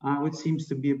 which seems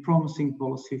to be a promising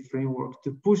policy framework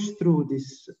to push through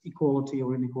this equality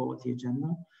or inequality agenda.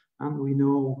 And we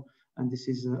know, and this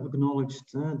is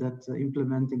acknowledged, that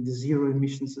implementing the zero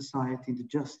emission society, the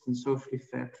just and socially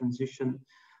fair transition,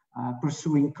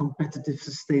 pursuing competitive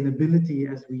sustainability,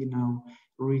 as we now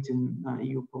read in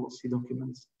EU policy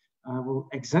documents, will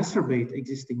exacerbate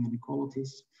existing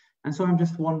inequalities. And so I'm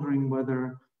just wondering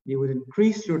whether you would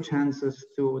increase your chances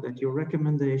to that your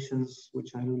recommendations,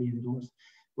 which I really endorse,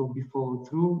 will be followed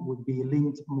through, would be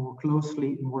linked more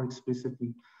closely, more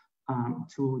explicitly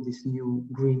to this new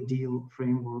Green Deal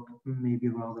framework, maybe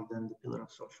rather than the Pillar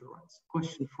of Social Rights.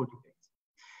 Question for debate.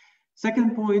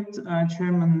 Second point,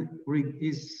 Chairman,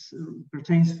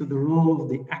 pertains to the role of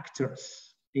the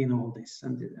actors in all this.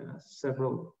 And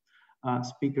several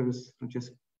speakers,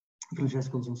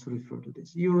 Francesco also referred to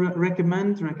this. You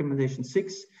recommend, recommendation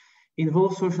 6,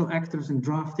 involve social actors in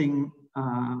drafting,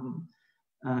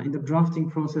 in the drafting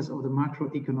process of the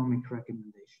macroeconomic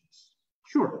recommendations.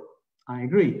 Sure, I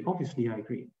agree, obviously I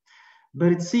agree.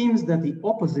 But it seems that the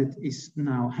opposite is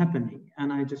now happening.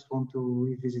 And I just want to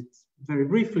revisit very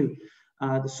briefly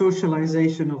the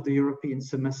socialization of the European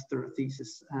semester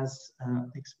thesis, as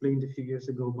explained a few years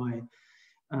ago by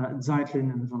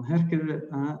Zeitlin and Van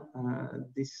Herker.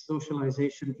 This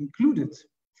socialization included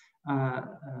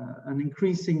an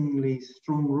increasingly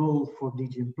strong role for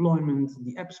DG Employment,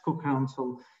 the EBSCO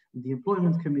Council, the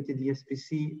Employment Committee, the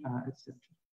SPC, etc.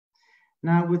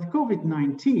 Now, with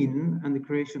COVID-19 and the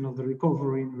creation of the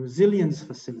Recovery and Resilience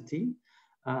Facility,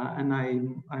 and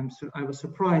I was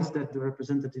surprised that the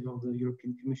representative of the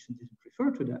European Commission didn't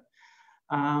refer to that.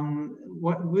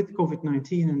 With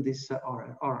COVID-19 and this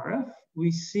RRF,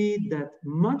 we see that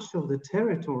much of the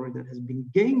territory that has been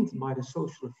gained by the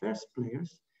social affairs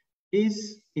players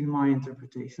is, in my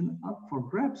interpretation, up for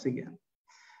grabs again.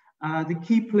 The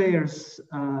key players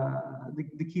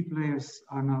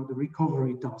are now the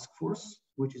Recovery Task Force,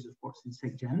 which is of course in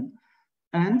SecGen,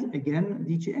 and again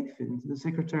DG ECFIN. The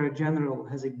Secretary General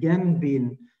has again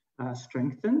been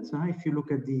strengthened. If you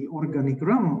look at the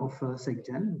organigram of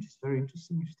SecGen, which is very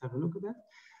interesting, you should have a look at that.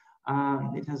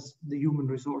 It has the human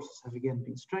resources have again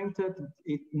been strengthened.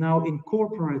 It now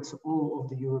incorporates all of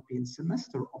the European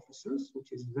semester officers,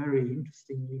 which is very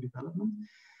interesting new development.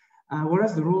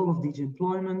 Whereas the role of DG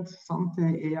Employment, Sante,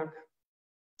 EAC,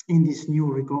 in this new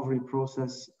recovery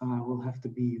process will have to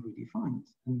be redefined,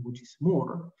 and which is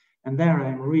more. And there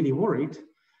I'm really worried,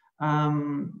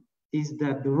 is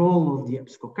that the role of the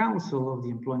EBSCO Council, of the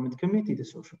Employment Committee, the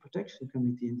Social Protection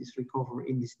Committee in this recovery,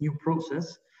 in this new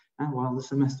process, and while the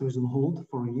semester is on hold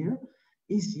for a year,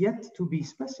 is yet to be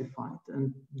specified.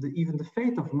 And even the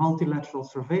fate of multilateral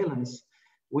surveillance,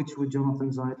 which with Jonathan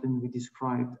Zeitlin we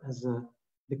described as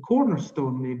the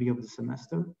cornerstone maybe of the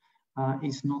semester,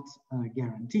 is not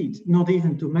guaranteed. Not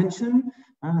even to mention,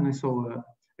 and I saw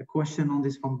a question on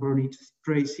this from Bernie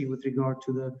Tracy with regard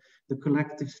to the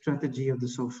collective strategy of the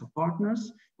social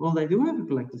partners. Well, they do have a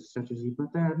collective strategy,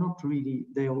 but they are not really,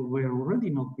 they were already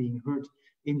not being heard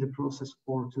in the process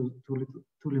or to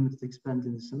limited extent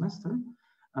in the semester,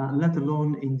 let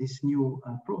alone in this new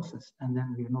process. And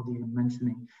then we're not even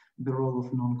mentioning the role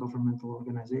of non-governmental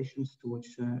organizations, to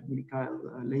which Mikhail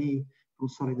Ley from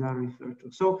Solidar referred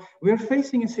to. So we're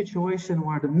facing a situation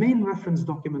where the main reference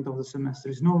document of the semester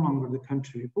is no longer the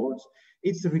country reports,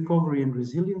 it's the recovery and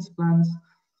resilience plans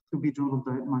to be drawn up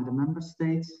by the member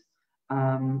states.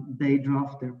 They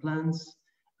draft their plans.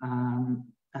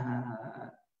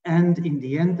 And in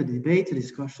the end, the debate, the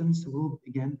discussions will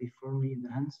again be firmly in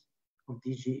the hands of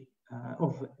DG,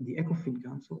 of the ECOFIN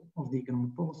Council, of the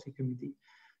Economic Policy Committee,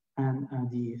 and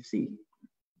the EFC.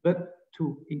 But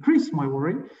to increase my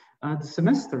worry, the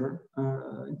semester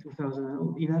in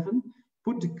 2011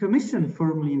 put the Commission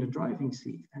firmly in the driving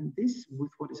seat. And this,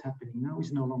 with what is happening now,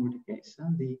 is no longer the case.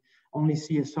 The only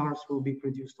CSRs will be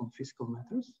produced on fiscal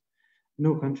matters,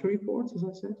 no country reports, as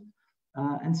I said.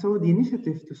 And so the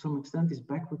initiative, to some extent, is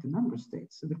back with the member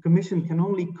states. So the Commission can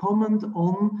only comment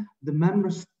on the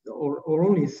members, or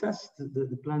only assess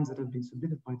the plans that have been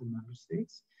submitted by the member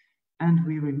states. And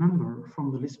we remember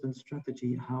from the Lisbon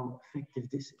strategy how effective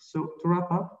this is. So to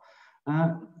wrap up,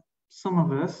 some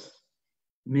of us,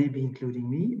 maybe including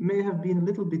me, may have been a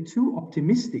little bit too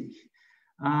optimistic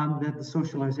that the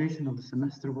socialization of the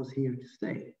semester was here to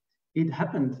stay. It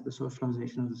happened, the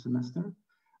socialization of the semester.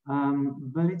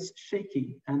 But it's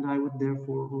shaky, and I would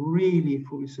therefore really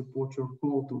fully support your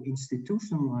call to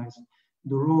institutionalize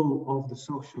the role of the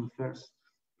social affairs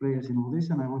players in all this.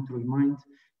 And I want to remind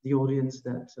the audience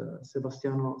that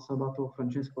Sebastiano, Sabato,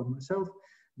 Francesco, and myself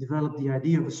developed the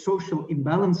idea of a social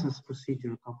imbalances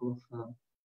procedure a couple of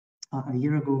a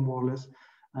year ago, more or less,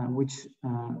 which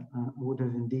would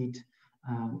have indeed,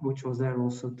 which was there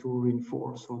also to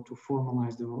reinforce or to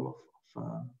formalize the role of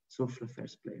social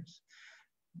affairs players.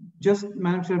 Just,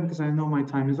 Madam Chair, because I know my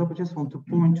time is up, I just want to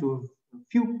point to a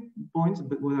few points,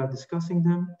 but without discussing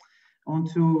them. I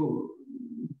want to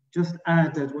just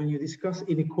add that when you discuss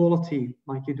inequality,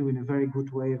 like you do in a very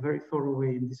good way, a very thorough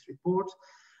way in this report,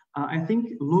 I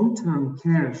think long-term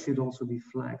care should also be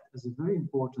flagged as a very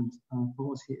important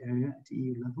policy area at the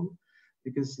EU level,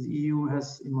 because the EU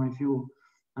has, in my view,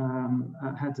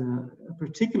 had a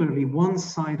particularly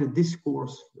one-sided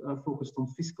discourse focused on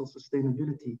fiscal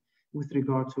sustainability with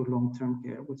regard to long-term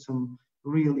care, with some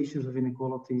real issues of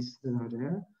inequalities that are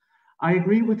there. I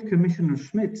agree with Commissioner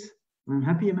Schmit, and I'm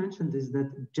happy you mentioned this,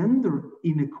 that gender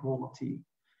inequality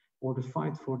or the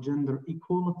fight for gender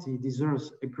equality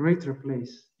deserves a greater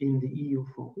place in the EU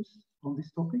focus on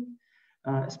this topic,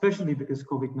 especially because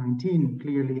COVID-19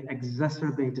 clearly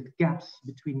exacerbated gaps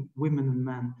between women and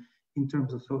men in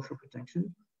terms of social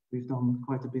protection. We've done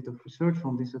quite a bit of research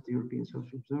on this at the European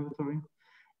Social Observatory.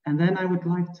 And then I would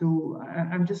like to,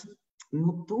 I'm just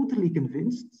not totally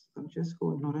convinced,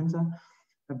 Francesco and Lorenza,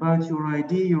 about your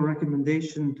idea, your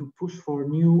recommendation to push for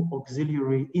new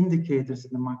auxiliary indicators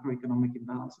in the macroeconomic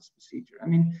imbalances procedure. I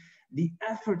mean, the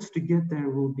efforts to get there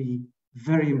will be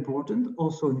very important,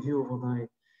 also in view of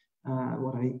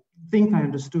what I think I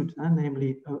understood,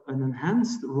 namely an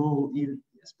enhanced role,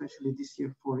 especially this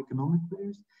year for economic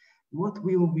players. What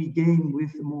will we gain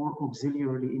with more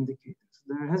auxiliary indicators?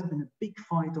 There has been a big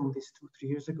fight on this 2-3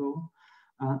 years ago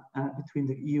between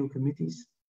the EU committees.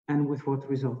 And with what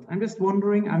result? I'm just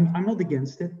wondering, I'm not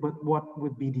against it, but what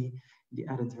would be the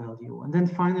added value? And then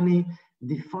finally,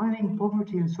 defining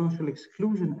poverty and social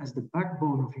exclusion as the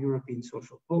backbone of European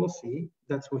social policy,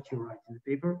 that's what you write in the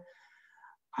paper,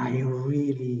 I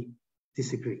really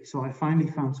disagree. So I finally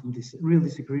found some real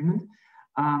disagreement.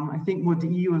 I think what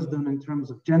the EU has done in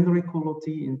terms of gender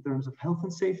equality, in terms of health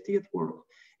and safety at work,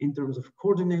 in terms of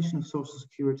coordination of social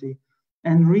security,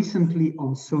 and recently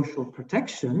on social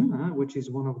protection, which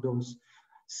is one of those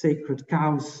sacred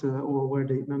cows or where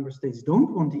the member states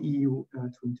don't want the EU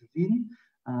to intervene.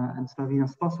 And Slavina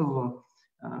Spasova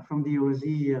from the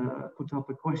OSE put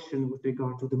up a question with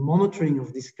regard to the monitoring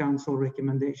of this council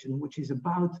recommendation, which is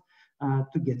about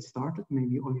to get started.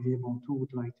 Maybe Olivier Bontou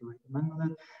would like to recommend on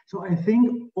that. So I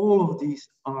think all of these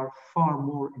are far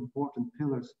more important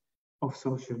pillars of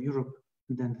social Europe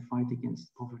than the fight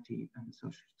against poverty and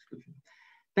social exclusion.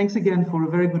 Thanks again for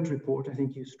a very good report. I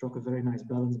think you struck a very nice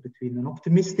balance between an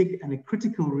optimistic and a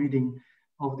critical reading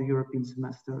of the European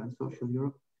semester and social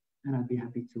Europe. And I'd be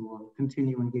happy to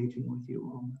continue engaging with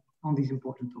you on these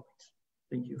important topics.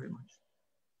 Thank you very much.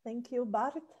 Thank you,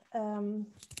 Bart.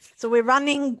 So we're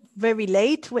running very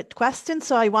late with questions.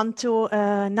 So I want to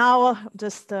now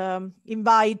just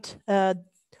invite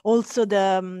also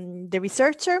the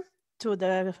researcher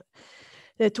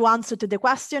to answer to the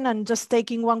question, and just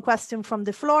taking one question from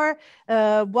the floor,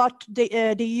 what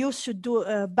the EU should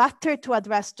do better to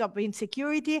address job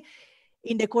insecurity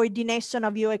in the coordination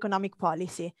of EU economic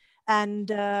policy.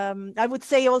 And I would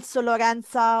say also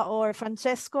Lorenza or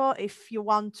Francesco, if you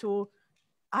want to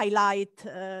highlight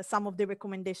some of the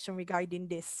recommendations regarding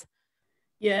this.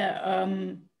 Yeah,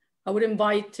 I would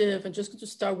invite Francesco to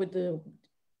start with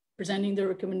presenting the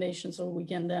recommendations, so we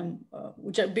can then,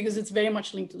 because it's very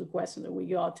much linked to the question that we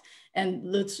got. And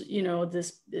let's,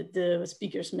 the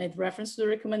speakers made reference to the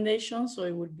recommendations, so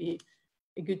it would be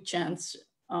a good chance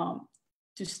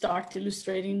to start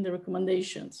illustrating the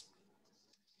recommendations.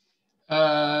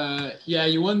 Yeah,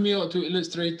 you want me to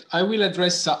illustrate? I will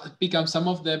pick up some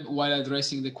of them while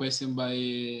addressing the question by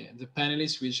the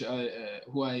panelists, which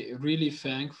who I really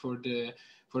thank for the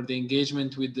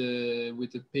engagement with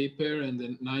the paper and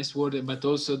the nice word, but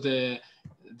also the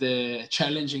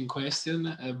challenging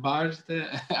question. Bart,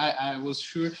 I was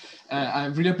sure I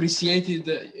really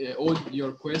appreciated all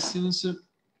your questions,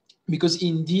 because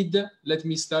indeed, let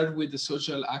me start with the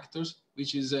social actors,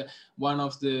 which is one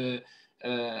of the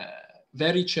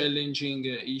very challenging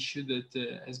issue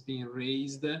that has been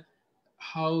raised.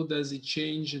 How does it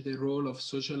change the role of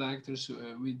social actors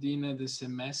within the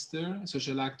semester?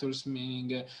 Social actors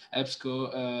meaning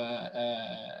EBSCO,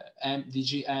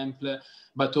 DG AMPL,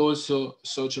 but also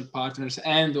social partners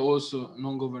and also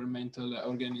non-governmental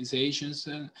organizations.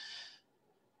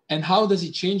 And how does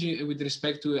it change with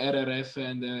respect to RRF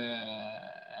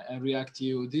and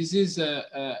REACT-EU? This is,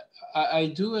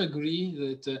 I do agree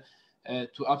that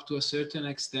to up to a certain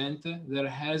extent, there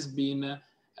has been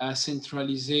a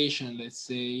centralization, let's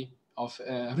say, of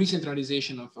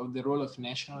re-centralization of the role of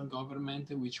national government,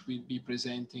 which will be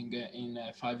presenting in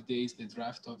 5 days the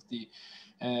draft of the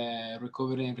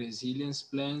recovery and resilience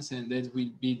plans, and that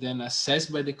will be then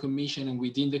assessed by the Commission, and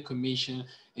within the Commission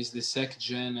is the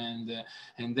SecGen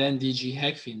and then DG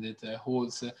HECFIN that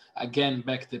holds again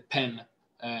back the pen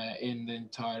in the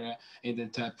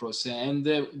entire process. And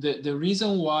the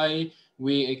reason why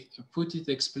we put it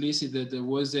explicit that there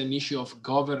was an issue of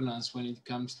governance when it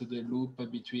comes to the loop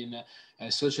between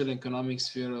social and economic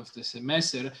sphere of the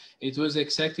semester, it was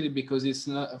exactly because it's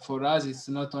not, for us, it's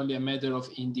not only a matter of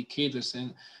indicators,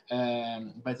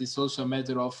 but it's also a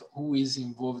matter of who is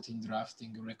involved in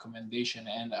drafting recommendation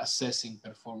and assessing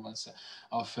performance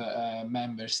of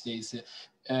member states.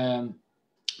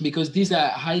 Because these are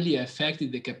highly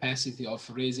affected the capacity of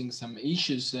raising some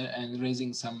issues and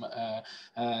raising some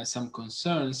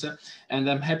concerns. And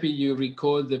I'm happy you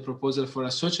recall the proposal for a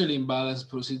socially imbalanced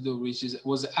procedure, which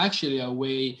was actually a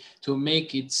way to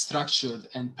make it structured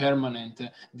and permanent,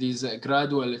 this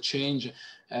gradual change,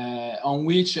 on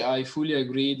which I fully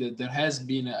agree that there has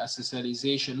been a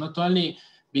socialization, not only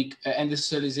and the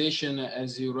socialization,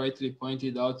 as you rightly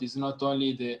pointed out, is not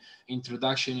only the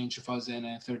introduction in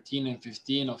 2013 and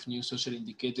 15 of new social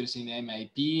indicators in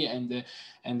MIP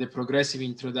and the progressive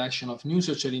introduction of new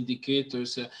social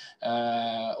indicators.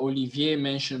 Olivier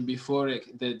mentioned before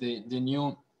the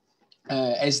new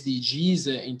SDGs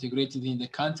integrated in the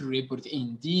country report.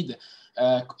 Indeed,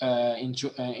 in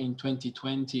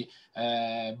 2020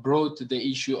 brought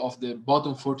the issue of the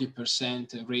bottom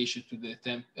 40% ratio to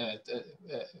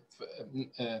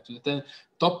the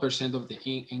top percent of the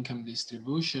income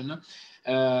distribution.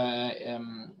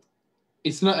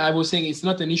 It's not, I was saying it's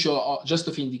not an issue just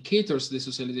of indicators, the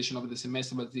socialization of the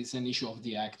semester, but it's an issue of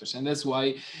the actors. And that's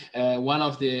why one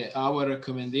of our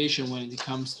recommendation when it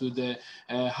comes to the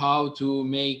how to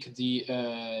make the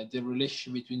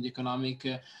relationship between the economic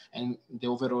and the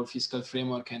overall fiscal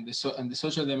framework and the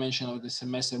social dimension of the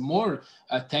semester more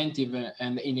attentive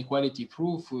and inequality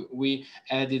proof, we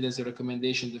added as a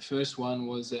recommendation. The first one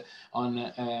was on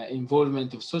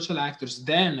involvement of social actors,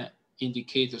 then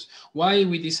indicators. Why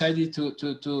we decided to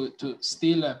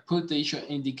still put the issue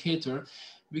indicator?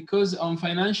 Because on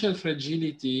financial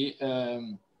fragility,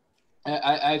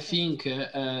 I think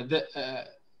that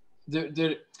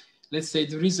let's say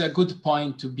there is a good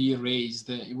point to be raised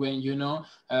when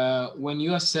when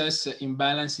you assess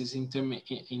imbalances,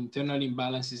 internal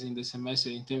imbalances in the semester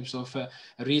in terms of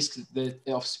risks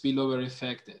of spillover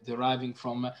effect deriving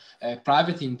from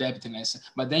private indebtedness,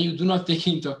 but then you do not take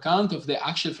into account of the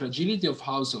actual fragility of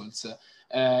households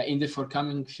in the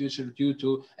forthcoming future due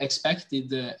to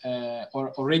expected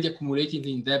or already accumulated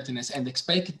indebtedness and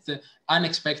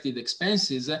unexpected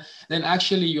expenses, then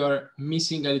actually you are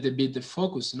missing a little bit the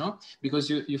focus, no? Because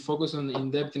you focus on the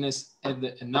indebtedness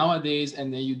nowadays,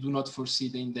 and then you do not foresee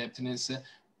the indebtedness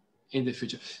in the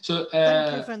future. So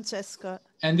thank you, Francesco.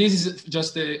 And this is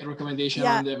just a recommendation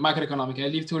on the macroeconomic. I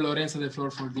leave to Lorenza the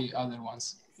floor for the other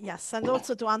ones. Yes, and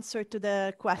also to answer to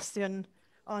the question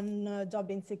on job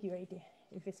insecurity,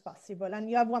 if it's possible. And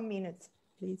you have 1 minute,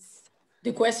 please.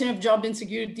 The question of job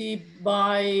insecurity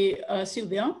by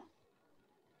Sylvia.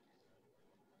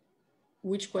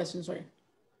 Which question, sorry?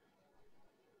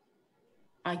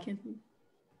 I can't.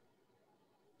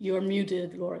 You're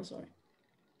muted, Laura, sorry.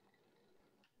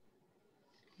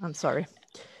 I'm sorry.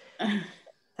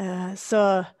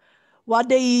 So what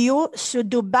the EU should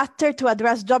do better to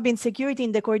address job insecurity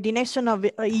in the coordination of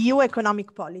EU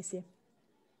economic policy.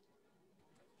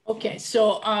 Okay,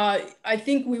 so I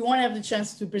think we won't have the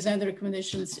chance to present the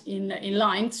recommendations in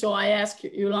line. So I ask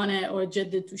Yolana or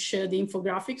Jeddah to share the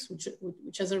infographics,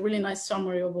 which has a really nice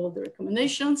summary of all the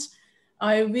recommendations.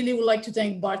 I really would like to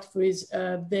thank Bart for his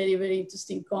very, very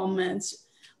interesting comments.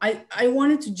 I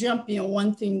wanted to jump in on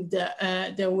one thing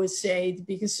that was said,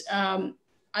 because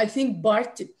I think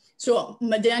Bart, so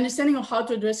the understanding of how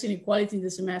to address inequality in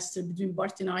the semester between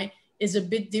Bart and I is a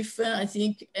bit different, I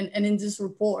think, and in this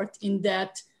report, in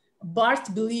that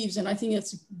Bart believes, and I think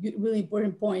it's a really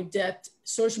important point, that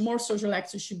more social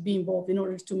actors should be involved in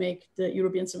order to make the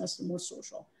European semester more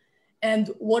social. And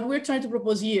what we're trying to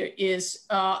propose here is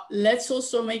let's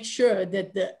also make sure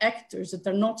that the actors that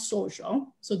are not social,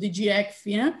 so the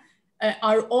GECFIN,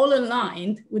 are all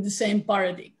aligned with the same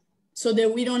paradigm, so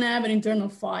that we don't have an internal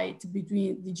fight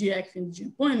between the GECFIN and the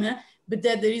employment, but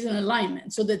that there is an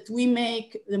alignment, so that we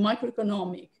make the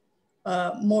macroeconomic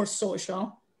more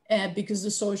social, because the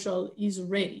social is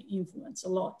already influenced a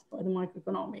lot by the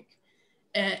macroeconomic.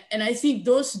 And I think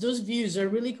those views are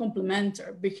really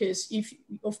complementary, because if,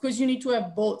 of course, you need to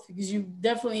have both, because you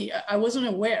definitely, I wasn't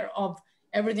aware of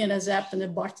everything that has happened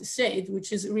that Barty said,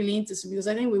 which is really interesting, because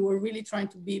I think we were really trying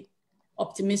to be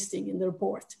optimistic in the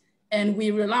report. And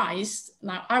we realized,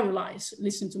 now I realized,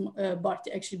 listening to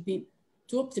Barty, actually being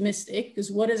too optimistic,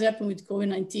 because what has happened with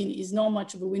COVID-19 is not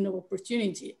much of a window of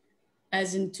opportunity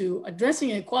as into addressing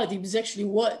inequality, is actually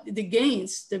what the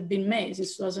gains that have been made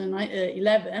since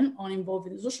 2011 on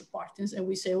involving the social partners. And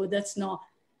we say, well, that's not,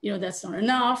 that's not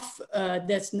enough,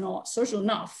 that's not social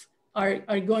enough,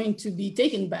 are going to be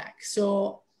taken back.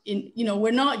 So,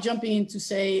 we're not jumping in to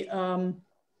say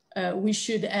we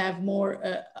should have a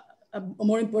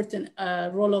more important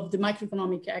role of the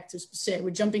macroeconomic actors per se. We're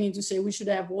jumping in to say we should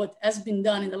have what has been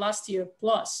done in the last year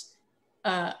plus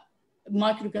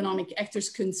macroeconomic actors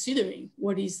considering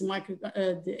what is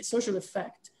the social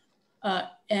effect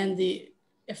and the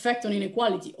effect on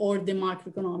inequality, or the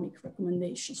macroeconomic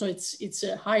recommendation. So it's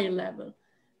a higher level.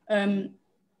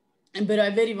 But I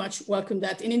very much welcome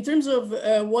that. And in terms of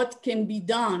what can be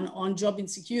done on job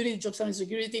insecurity, job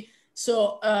insecurity,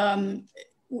 so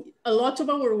a lot of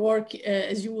our work,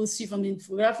 as you will see from the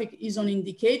infographic, is on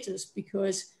indicators,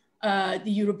 because the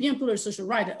European Pillar of Social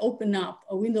Rights opened up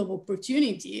a window of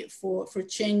opportunity for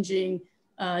changing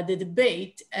the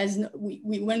debate. As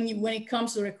when it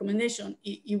comes to recommendation,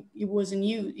 it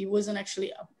wasn't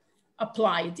actually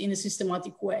applied in a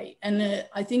systematic way. And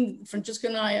I think Francesco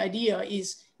and I idea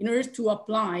is, in order to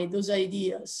apply those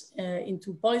ideas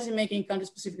into policymaking,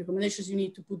 country-specific recommendations, you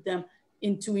need to put them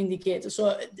into indicators.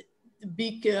 So the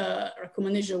big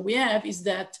recommendation we have is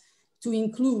that to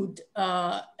include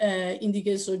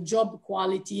indicators of job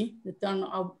quality that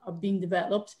are being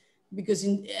developed, because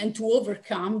and to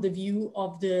overcome the view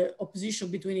of the opposition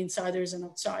between insiders and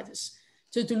outsiders.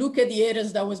 So to look at the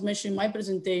areas that was mentioned in my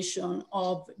presentation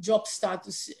of job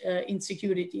status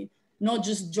insecurity, not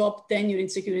just job tenure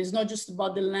insecurity. It's not just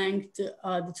about the length,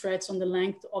 the threats on the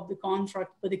length of the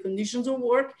contract, but the conditions of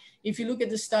work. If you look at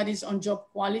the studies on job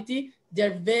quality,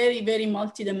 they're very, very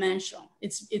multidimensional.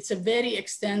 It's a very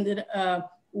extended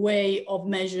way of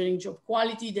measuring job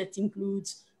quality that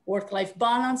includes work-life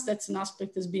balance. That's an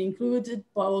aspect that's been included,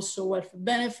 but also welfare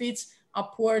benefits,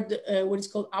 upward, what is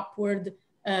called upward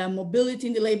mobility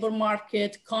in the labor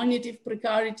market, cognitive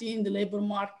precarity in the labor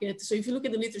market. So if you look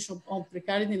at the literature on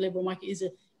precarity in the labor market,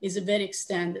 is a very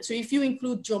extended. So if you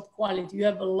include job quality, you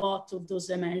have a lot of those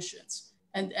dimensions.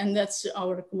 And that's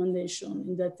our recommendation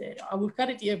in that area. I will cut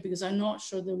it here because I'm not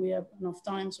sure that we have enough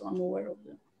time, so I'm aware of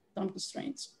the time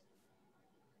constraints.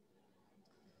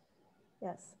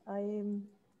 Yes,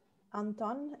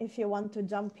 Anton, if you want to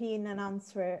jump in and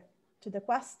answer to the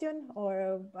question,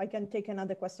 or I can take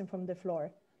another question from the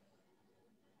floor.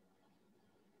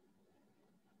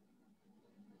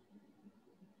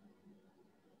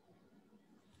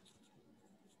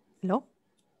 Hello?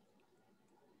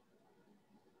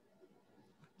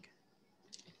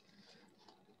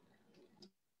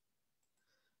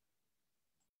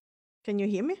 Can you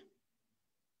hear me?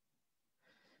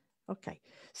 Okay,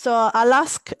 so I'll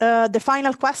ask the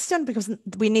final question because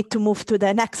we need to move to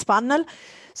the next panel.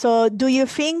 So do you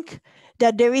think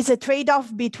that there is a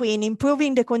trade-off between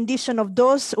improving the condition of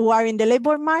those who are in the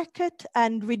labor market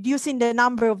and reducing the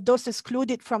number of those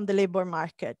excluded from the labor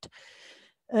market?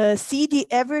 See the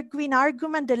evergreen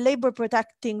argument that labor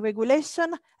protecting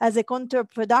regulation has a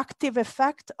counterproductive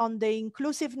effect on the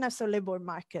inclusiveness of labor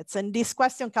markets. And this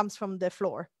question comes from the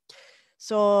floor.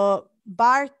 So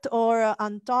Bart or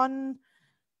Anton,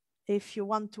 if you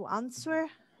want to answer,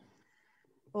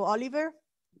 or Oliver?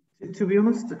 To be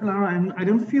honest, Lara, I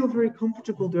don't feel very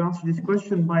comfortable to answer this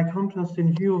question. By contrast,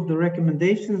 in view of the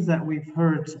recommendations that we've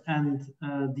heard and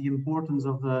the importance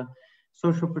of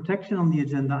social protection on the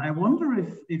agenda, I wonder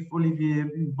if Olivier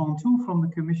Bontou from the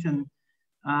Commission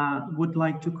would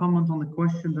like to comment on the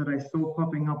question that I saw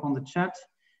popping up on the chat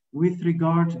with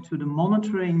regard to the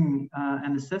monitoring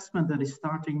and assessment that is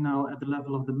starting now at the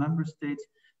level of the member states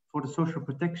for the social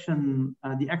protection,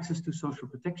 the access to social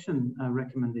protection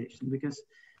recommendation, because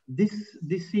this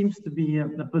seems to be a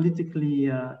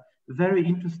politically very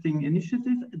interesting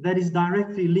initiative that is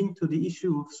directly linked to the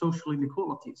issue of social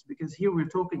inequalities, because here we're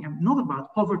talking not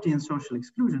about poverty and social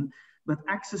exclusion, but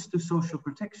access to social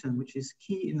protection, which is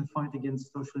key in the fight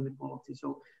against social inequality.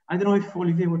 So I don't know if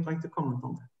Olivier would like to comment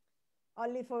on that.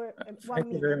 Only for 1 minute.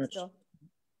 Thank you very much.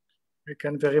 We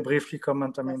can very briefly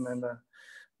comment. I mean, and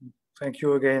thank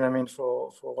you again. I mean,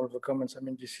 for all the comments. I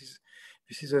mean, this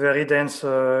is a very dense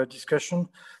discussion.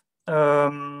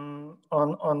 On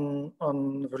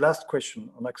the last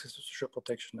question on access to social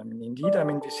protection. I mean, indeed. I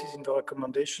mean, this is in the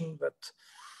recommendation that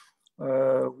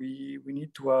we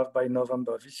need to have by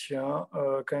November this year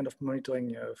a kind of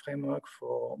monitoring framework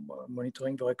for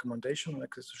monitoring the recommendation on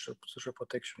access to social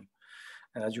protection.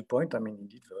 And as you point, I mean,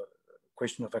 indeed, the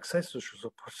question of access to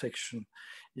social protection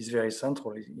is very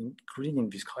central, including in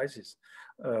this crisis.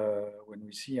 When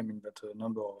we see, I mean, that a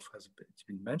number of, as it's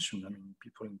been mentioned, I mean,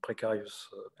 people in precarious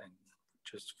and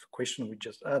just the question we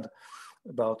just had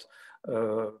about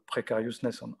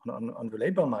precariousness on the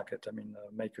labor market, I mean,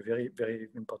 make a very, very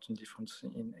important difference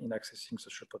in accessing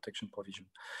social protection provision.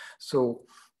 So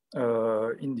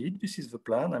indeed, this is the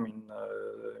plan. I mean,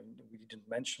 we didn't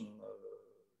mention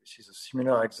this is a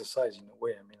similar exercise in a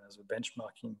way, I mean, as a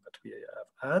benchmarking that we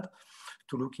have had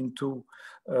to look into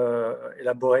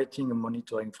elaborating a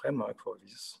monitoring framework for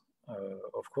this.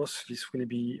 Of course, this will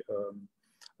be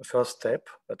a first step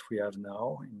that we have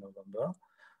now in November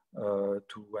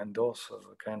to endorse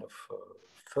a kind of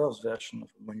first version of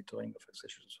monitoring of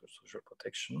access to social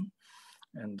protection.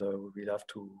 And we will have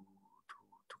to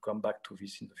come back to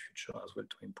this in the future as well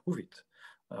to improve it,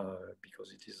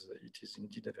 because it is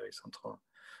indeed a very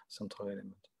central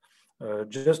element.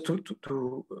 Just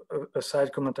to a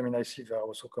side comment, I mean, I see there are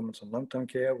also comments on long-term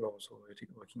care. We're also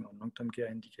working on long-term care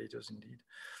indicators indeed.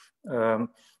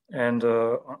 And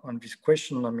on this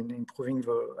question, I mean, improving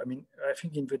the, I mean, I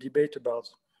think in the debate about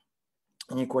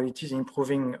inequalities,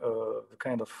 improving the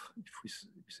kind of, if we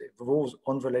say, those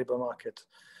on the labor market,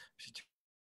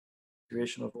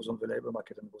 situation of those on the labor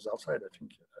market and those outside, I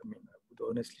think, I mean, I would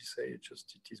honestly say it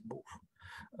is both.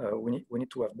 We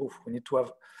need to have both. We need to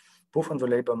have both on the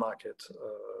labor market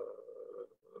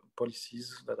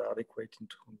policies that are adequate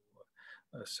into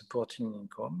supporting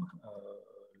income,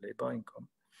 labor income.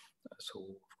 So,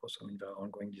 of course, I mean, there are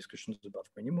ongoing discussions about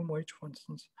minimum wage, for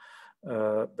instance,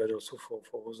 but also for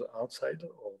those outside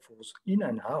or for those in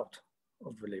and out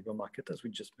of the labor market, as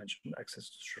we just mentioned, access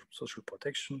to social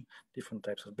protection, different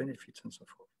types of benefits, and so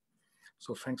forth.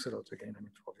 So thanks a lot again, I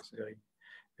mean, for this very,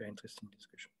 very interesting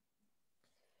discussion.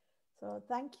 So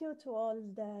thank you to all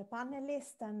the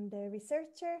panelists and the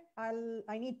researcher.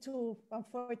 I need to,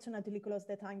 unfortunately, close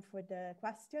the time for the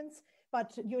questions,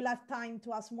 but you'll have time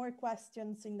to ask more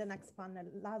questions in the next panel.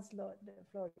 Laszlo, the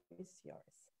floor is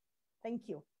yours. Thank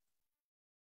you.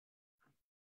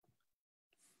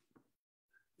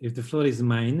 If the floor is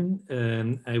mine,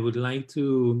 I would like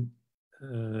to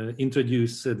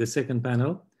introduce the second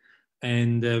panel.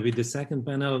 And with the second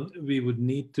panel, we would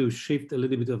need to shift a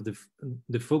little bit of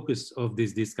the focus of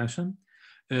this discussion.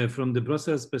 From the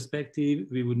Brussels perspective,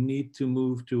 we would need to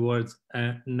move towards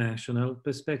a national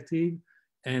perspective.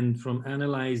 And from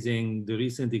analyzing the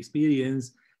recent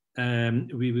experience,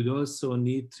 we would also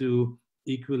need to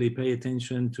equally pay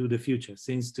attention to the future.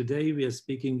 Since today we are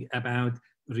speaking about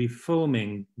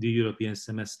reforming the European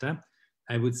semester,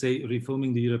 I would say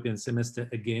reforming the European semester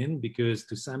again, because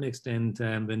to some extent,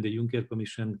 when the Juncker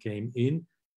Commission came in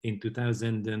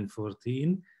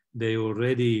 2014, they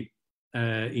already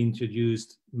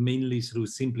introduced, mainly through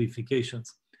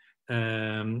simplifications,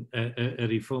 a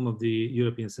reform of the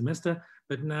European semester.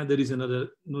 But now there is another,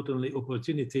 not only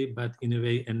opportunity, but in a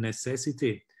way a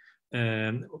necessity,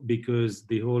 because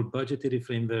the whole budgetary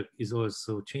framework is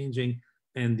also changing,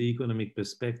 and the economic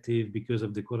perspective, because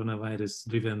of the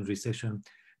coronavirus-driven recession,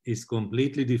 is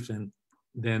completely different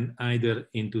than either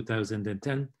in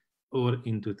 2010 or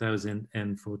in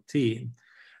 2014.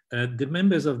 The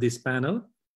members of this panel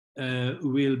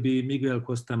will be Miguel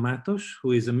Costa Matos,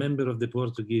 who is a member of the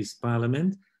Portuguese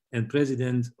Parliament and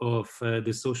president of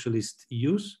the Socialist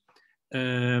Youth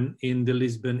in the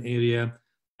Lisbon area,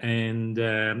 and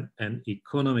an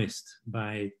economist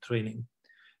by training.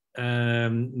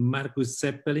 Markus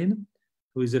Seppelin,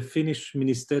 who is a Finnish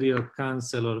ministerial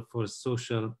counselor for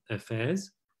social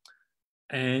affairs.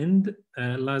 And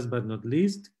last but not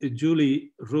least,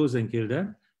 Julie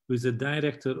Rosenkilde, who is a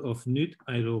director of Nyt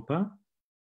Europa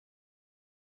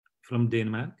from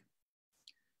Denmark.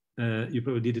 You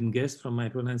probably didn't guess from my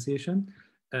pronunciation,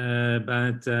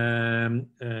 but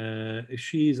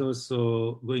she is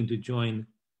also going to join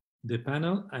the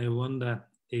panel. I wonder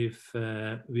if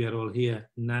we are all here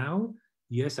now.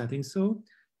 Yes, I think so.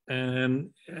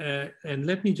 And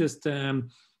let me just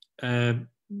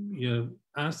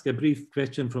ask a brief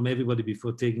question from everybody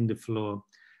before taking the floor.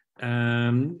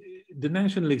 The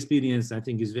national experience, I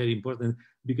think, is very important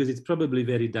because it's probably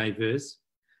very diverse.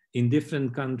 In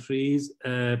different countries,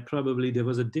 probably there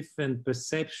was a different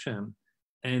perception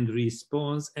and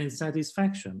response and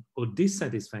satisfaction or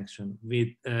dissatisfaction with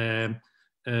the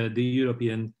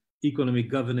European economic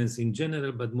governance in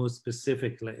general, but more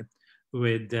specifically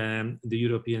with the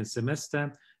European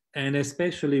semester. and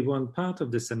especially one part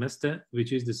of the semester,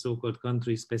 which is the so-called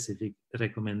country-specific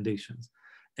recommendations.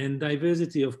 And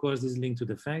diversity, of course, is linked to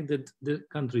the fact that the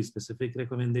country-specific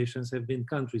recommendations have been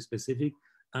country-specific,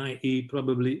 i.e.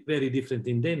 probably very different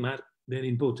in Denmark than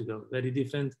in Portugal, very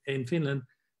different in Finland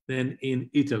than in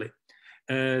Italy.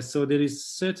 So there is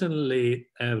certainly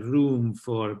room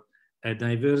for a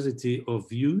diversity of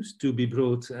views to be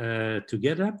brought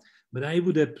together, but I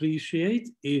would appreciate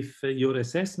if your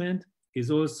assessment is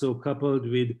also coupled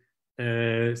with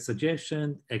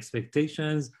suggestions,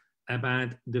 expectations about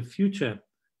the future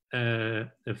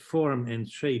form and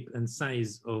shape and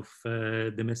size of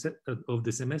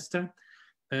the semester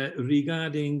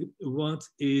regarding what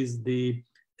is the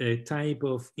type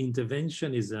of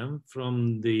interventionism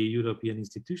from the European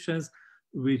institutions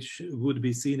which would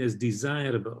be seen as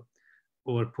desirable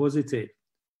or positive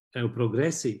or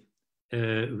progressive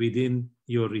within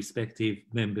your respective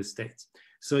member states.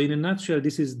 So in a nutshell,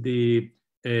 this is the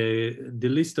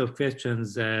list of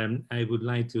questions I would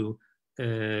like to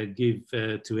give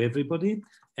to everybody,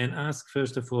 and ask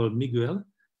first of all Miguel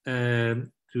to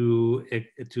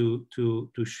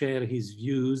share his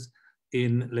views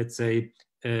in, let's say,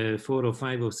 4 or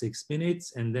 5 or 6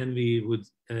 minutes, and then we would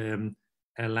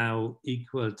allow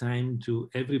equal time to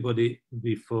everybody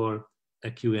before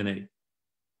a Q&A.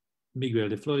 Miguel,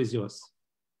 the floor is yours.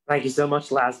 Thank you so much,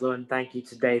 Laszlo, and thank you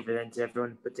to David and to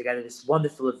everyone who put together this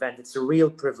wonderful event. It's a real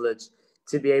privilege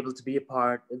to be able to be a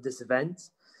part of this event.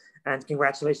 And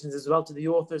congratulations as well to the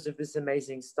authors of this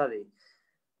amazing study.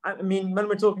 I mean, when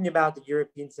we're talking about the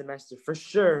European semester, for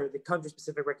sure, the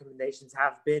country-specific recommendations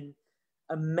have been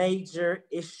a major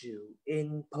issue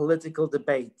in political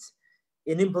debate,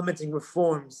 in implementing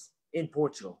reforms in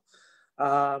Portugal.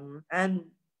 And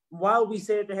while we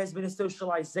say that there has been a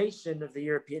socialization of the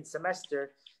European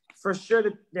semester, for sure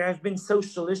that there have been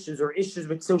social issues or issues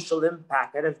with social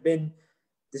impact that have been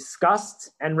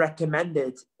discussed and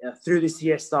recommended through the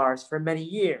CSRs for many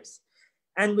years,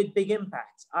 and with big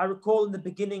impact. I recall in the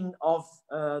beginning of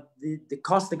the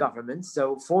Costa government,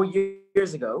 so 4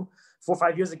 years ago, 4 or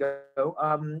 5 years ago,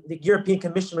 the European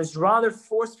Commission was rather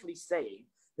forcefully saying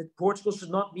that Portugal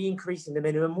should not be increasing the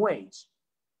minimum wage,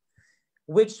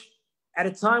 which at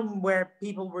a time where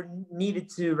people were needed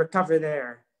to recover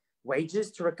their wages,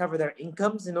 to recover their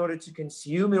incomes in order to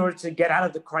consume, in order to get out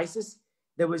of the crisis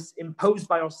that was imposed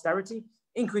by austerity,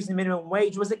 increasing the minimum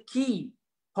wage was a key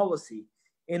policy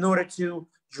in order to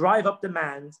drive up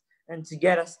demand and to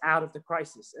get us out of the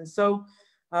crisis. And so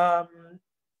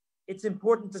it's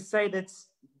important to say that,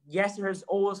 yes, there has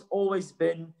always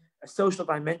been a social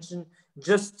dimension,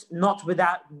 just not with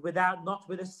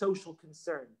a social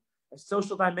concern. A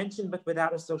social dimension, but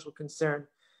without a social concern.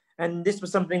 And this was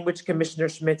something which Commissioner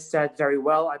Schmit said very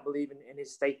well, I believe, in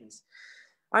his statements.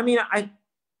 I mean,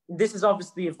 this has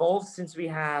obviously evolved since we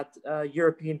had a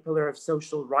European Pillar of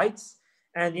Social Rights,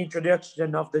 and the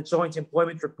introduction of the Joint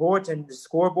Employment Report and the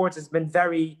scoreboards has been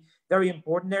very, very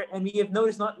important there. And we have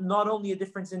noticed not only a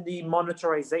difference in the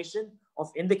monetarization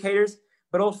of indicators,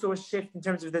 but also a shift in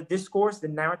terms of the discourse, the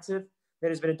narrative that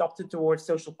has been adopted towards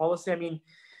social policy. I mean,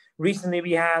 recently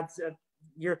we had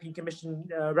European Commission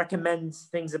recommends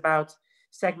things about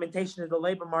segmentation of the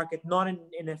labor market, not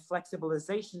in a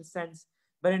flexibilization sense,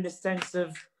 but in the sense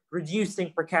of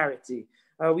reducing precarity.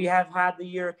 We have had the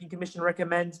European Commission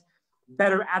recommend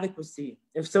better adequacy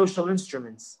of social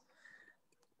instruments.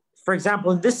 For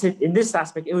example, in this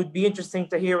aspect, it would be interesting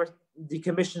to hear the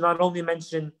Commission not only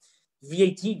mention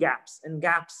VAT gaps and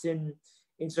gaps in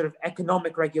sort of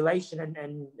economic regulation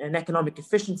and economic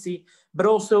efficiency, but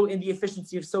also in the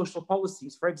efficiency of social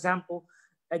policies. For example,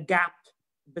 a gap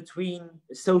between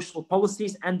social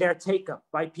policies and their take-up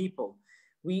by people.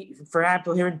 For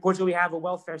example, here in Portugal, we have a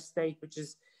welfare state, which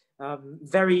is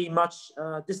very much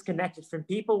disconnected from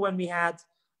people. When we had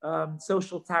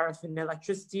social tariff in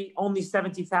electricity, only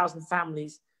 70,000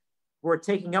 families were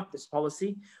taking up this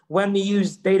policy. When we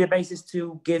used databases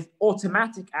to give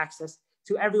automatic access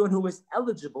to everyone who was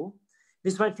eligible,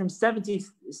 this went from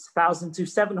 70,000 to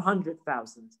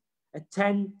 700,000, a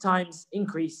 10 times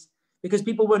increase, because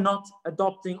people were not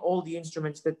adopting all the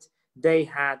instruments that they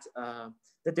had,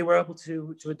 that they were able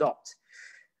to adopt.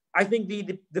 I think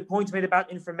the points made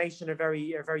about information are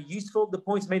very useful. The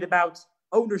points made about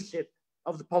ownership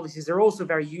of the policies are also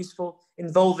very useful.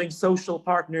 Involving social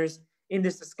partners in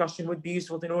this discussion would be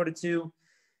useful in order to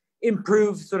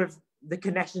improve sort of the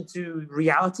connection to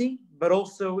reality, but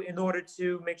also in order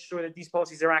to make sure that these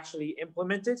policies are actually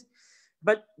implemented.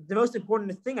 But the most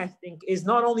important thing, I think, is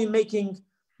not only making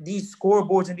these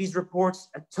scoreboards and these reports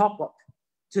a top-up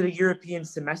to the European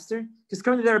semester, because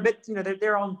currently they're a bit,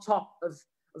 they're on top of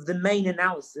the main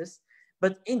analysis,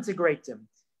 but integrate them,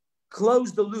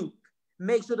 close the loop,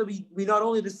 make sure that we not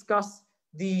only discuss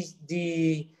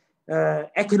the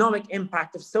economic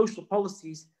impact of social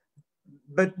policies,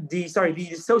 but the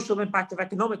social impact of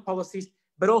economic policies,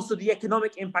 but also the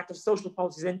economic impact of social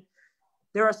policies. And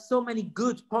there are so many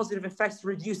good positive effects to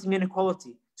reducing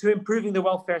inequality, to improving the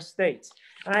welfare state.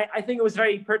 And I think it was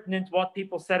very pertinent what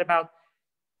people said about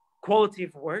quality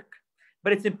of work,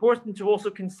 but it's important to also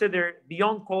consider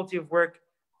beyond quality of work,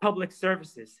 public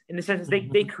services, in the sense that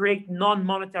they create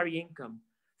non-monetary income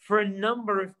for a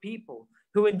number of people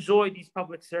who enjoy these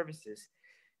public services.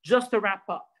 Just to wrap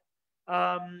up,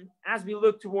 as we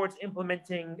look towards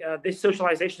implementing this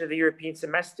socialization of the European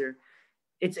semester,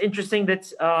 it's interesting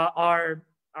that our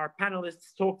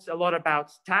panelists talked a lot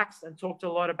about tax and talked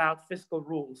a lot about fiscal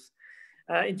rules.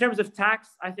 In terms of tax,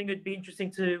 I think it'd be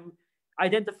interesting to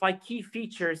identify key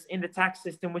features in the tax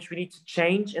system which we need to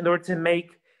change in order to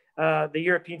make the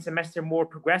European semester more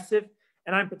progressive.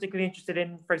 And I'm particularly interested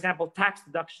in, for example, tax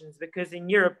deductions, because in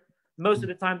Europe, most of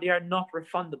the time they are not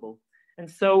refundable. And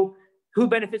so who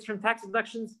benefits from tax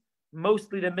deductions?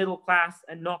 Mostly the middle class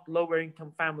and not lower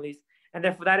income families. And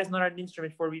therefore that is not an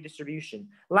instrument for redistribution.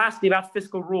 Lastly, about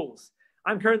fiscal rules.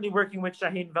 I'm currently working with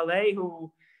Shaheen Valeh,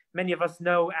 who many of us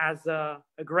know as a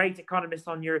great economist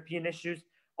on European issues,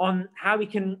 on how we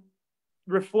can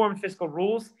reform fiscal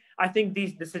rules. I think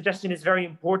the suggestion is very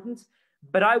important,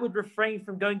 but I would refrain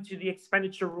from going to the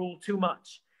expenditure rule too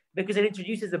much, because it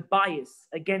introduces a bias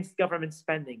against government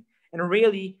spending. And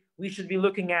really, we should be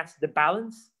looking at the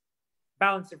balance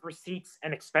of receipts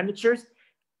and expenditures.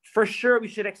 For sure, we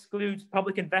should exclude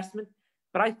public investment,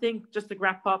 but I think, just to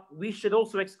wrap up, we should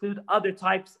also exclude other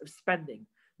types of spending,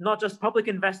 not just public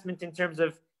investment in terms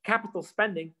of capital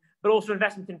spending, but also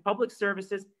investment in public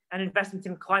services and investment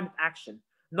in climate action.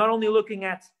 Not only looking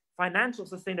at financial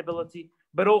sustainability,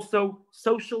 but also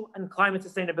social and climate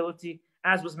sustainability,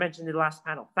 as was mentioned in the last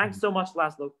panel. Thanks so much,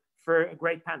 Laszlo, for a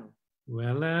great panel.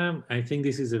 Well, I think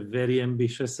this is a very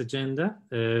ambitious agenda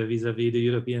vis-a-vis the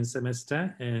European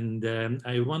semester. And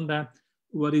I wonder,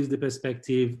 what is the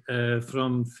perspective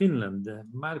from Finland?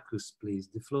 Markus, please,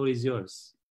 the floor is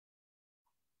yours.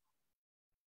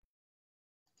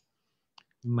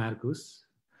 Markus.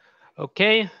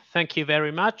 Okay, thank you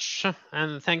very much.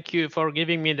 And thank you for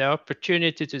giving me the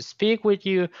opportunity to speak with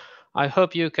you. I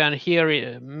hope you can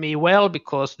hear me well,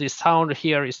 because the sound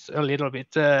here is a little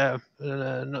bit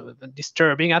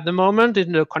disturbing at the moment,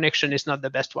 and the connection is not the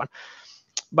best one.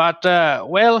 But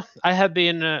well, I have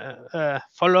been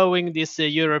following this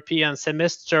European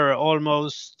semester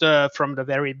almost from the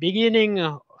very beginning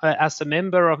as a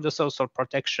member of the Social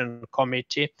Protection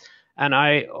Committee. And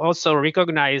I also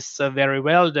recognize very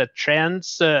well the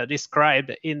trends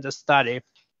described in the study.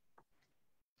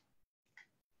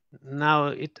 Now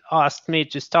it asked me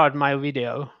to start my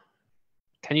video.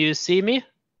 Can you see me?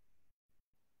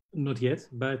 Not yet,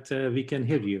 but we can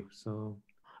hear you. So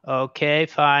okay,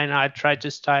 fine. I tried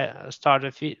to start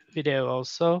a video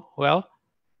also. Well,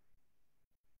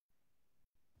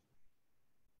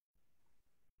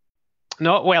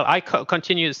 no. Well, I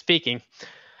continue speaking.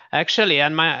 Actually,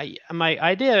 and my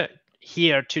idea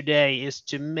here today is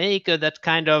to make that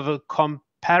kind of a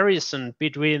comparison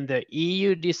between the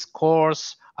EU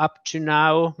discourse up to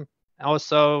now,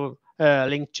 also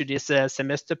linked to this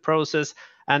semester process,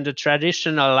 and the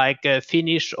traditional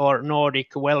Finnish or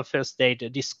Nordic welfare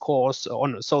state discourse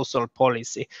on social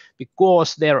policy,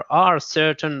 because there are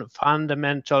certain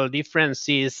fundamental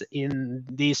differences in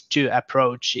these two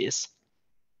approaches.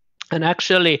 And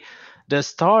actually, the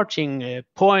starting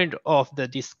point of the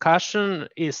discussion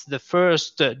is the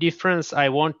first difference I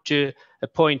want to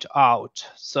point out.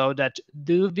 So that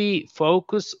do we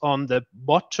focus on the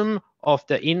bottom of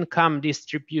the income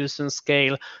distribution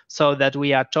scale, so that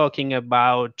we are talking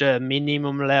about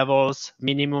minimum levels,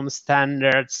 minimum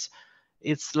standards?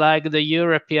 It's like the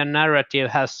European narrative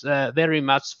has very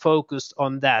much focused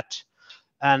on that.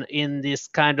 And in this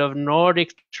kind of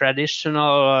Nordic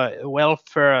traditional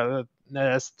welfare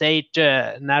state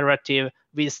narrative,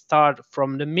 we start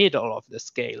from the middle of the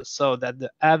scale, so that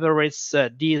the average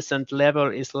decent level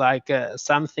is like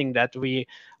something that we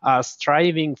are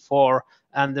striving for,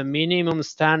 and the minimum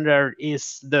standard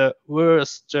is the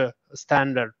worst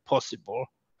standard possible,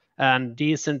 and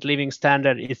decent living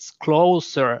standard is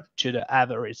closer to the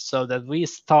average, so that we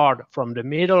start from the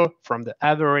middle, from the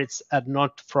average, and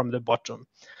not from the bottom.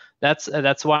 That's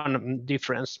one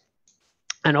difference.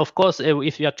 And of course,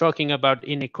 if you are talking about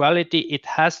inequality, it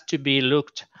has to be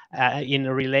looked in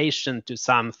relation to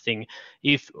something.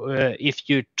 If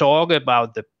you talk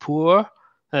about the poor,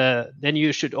 then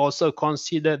you should also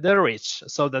consider the rich,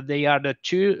 so that they are the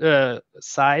two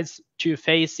sides, two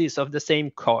faces of the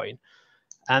same coin.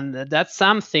 And that's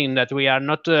something that we are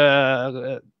not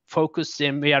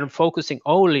focusing. We are focusing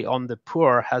only on the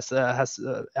poor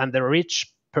and the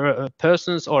rich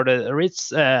persons, or the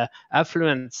rich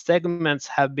affluent segments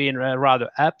have been rather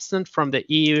absent from the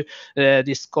EU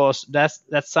discourse. That's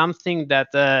something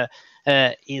that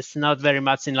is not very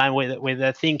much in line with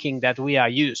the thinking that we are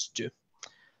used to.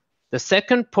 The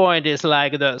second point is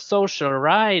like the social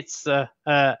rights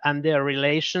and their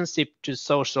relationship to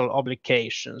social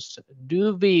obligations.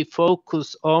 Do we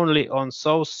focus only on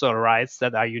social rights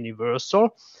that are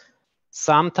universal?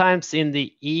 Sometimes in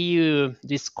the EU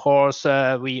discourse,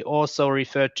 we also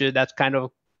refer to that kind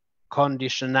of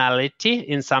conditionality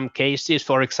in some cases.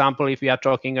 For example, if we are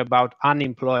talking about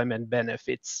unemployment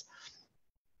benefits,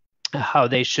 how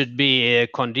they should be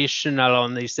conditional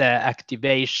on these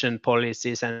activation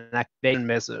policies and activation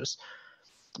measures.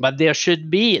 But there should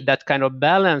be that kind of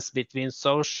balance between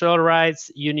social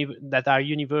rights that are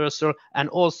universal and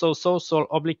also social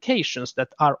obligations that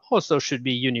are also should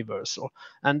be universal.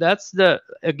 And that's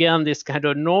again this kind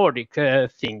of Nordic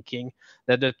thinking,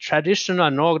 that the traditional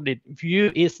Nordic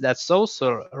view is that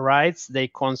social rights, they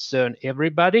concern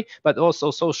everybody, but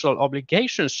also social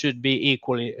obligations should be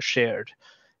equally shared.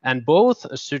 And both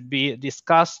should be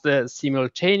discussed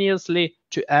simultaneously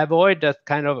to avoid that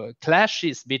kind of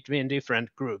clashes between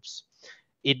different groups.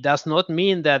 It does not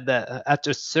mean that at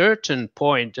a certain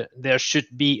point there should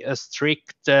be a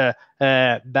strict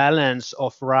balance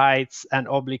of rights and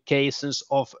obligations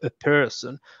of a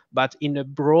person, but in a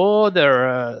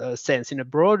broader sense, in a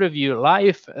broader view,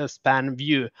 lifespan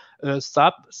view,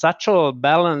 such a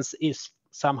balance is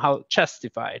somehow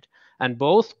justified. And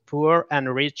both poor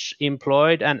and rich,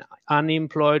 employed and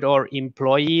unemployed, or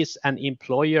employees and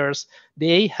employers,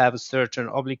 they have certain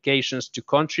obligations to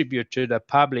contribute to the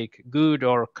public good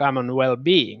or common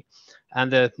well-being.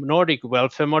 And the Nordic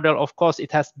welfare model, of course,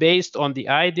 it has based on the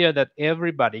idea that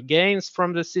everybody gains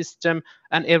from the system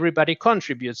and everybody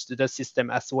contributes to the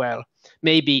system as well,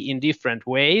 maybe in different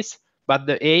ways, but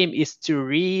the aim is to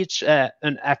reach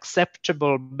an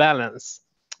acceptable balance.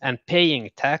 And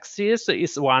paying taxes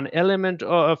is one element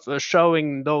of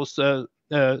showing those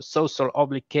social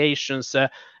obligations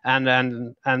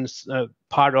and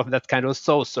part of that kind of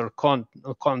social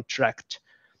contract.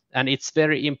 And it's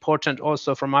very important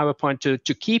also from our point to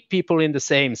keep people in the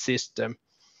same system.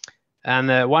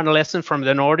 And one lesson from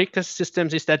the Nordic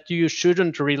systems is that you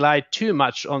shouldn't rely too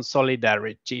much on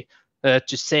solidarity,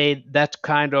 to say that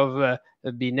kind of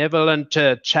benevolent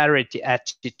charity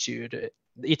attitude.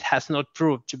 It has not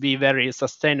proved to be very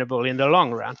sustainable in the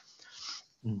long run.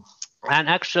 And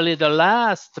actually the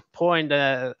last point,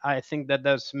 I think that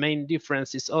the main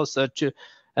difference is also to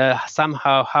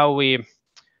somehow how we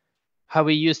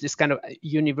use this kind of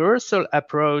universal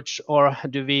approach, or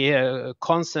do we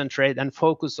concentrate and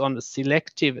focus on the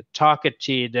selective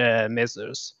targeted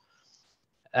measures.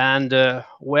 And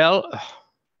well,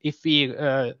 if we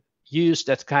use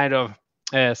that kind of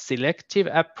selective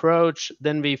approach,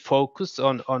 then we focus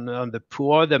on the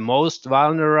poor, the most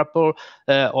vulnerable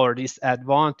or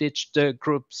disadvantaged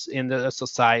groups in the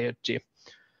society.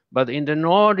 But in the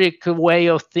Nordic way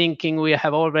of thinking, we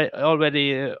have always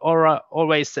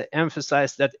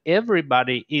emphasized that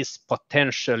everybody is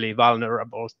potentially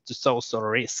vulnerable to social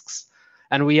risks,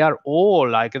 and we are all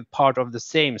like a part of the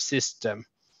same system.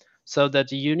 So that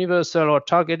the universal or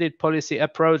targeted policy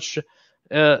approach,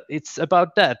 it's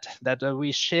about that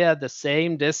we share the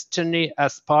same destiny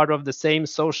as part of the same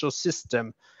social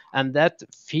system. And that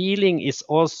feeling is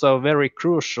also very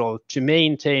crucial to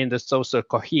maintain the social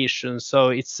cohesion. So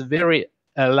it's very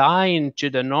aligned to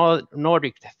the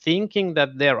Nordic thinking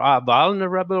that there are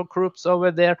vulnerable groups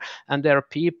over there and there are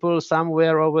people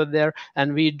somewhere over there,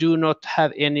 and we do not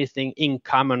have anything in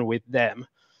common with them.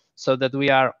 So that we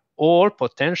are all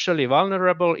potentially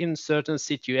vulnerable in certain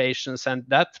situations, and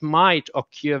that might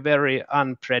occur very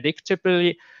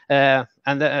unpredictably,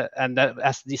 and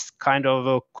as this kind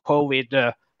of COVID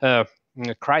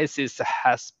crisis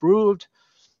has proved.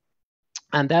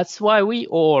 And that's why we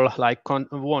all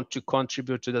want to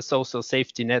contribute to the social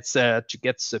safety nets to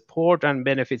get support and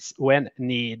benefits when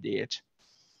needed.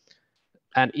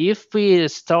 And if we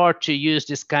start to use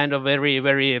this kind of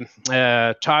very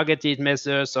targeted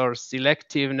measures or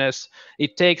selectiveness,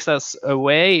 it takes us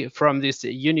away from this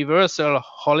universal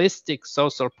holistic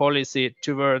social policy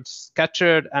towards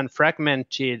scattered and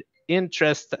fragmented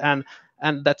interest and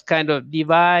that kind of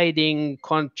dividing,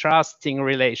 contrasting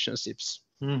relationships.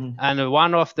 Mm-hmm. And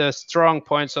one of the strong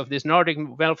points of this Nordic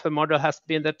welfare model has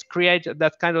been that create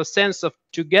that kind of sense of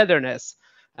togetherness,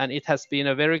 and it has been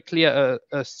a very clear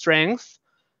strength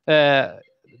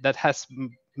that has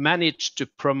managed to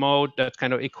promote that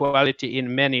kind of equality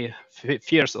in many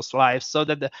spheres of life. So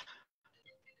that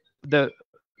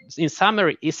in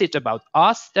summary, is it about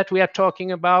us that we are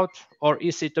talking about, or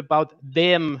is it about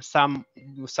them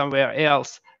somewhere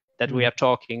else that we are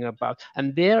talking about?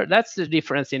 And that's the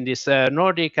difference in this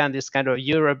Nordic and this kind of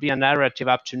European narrative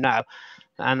up to now.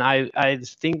 And I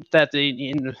think that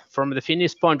from the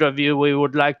Finnish point of view, we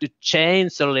would like to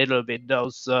change a little bit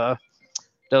those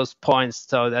points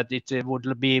so that it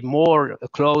would be more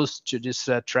close to this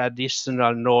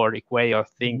traditional Nordic way of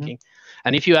thinking.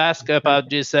 And if you ask about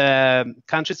these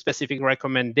country-specific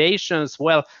recommendations,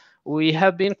 well, we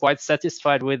have been quite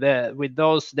satisfied with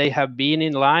those. They have been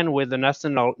in line with the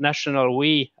national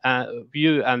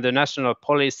view and the national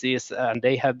policies, and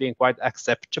they have been quite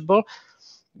acceptable.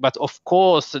 But of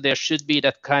course, there should be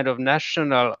that kind of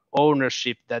national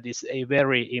ownership that is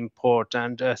very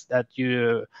important, that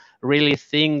you really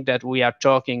think that we are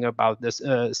talking about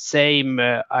the same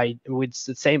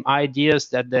ideas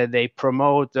that they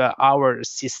promote our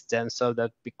system, so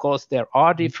that because there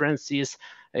are differences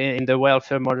in the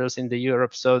welfare models in the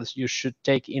Europe, so you should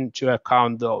take into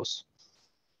account those.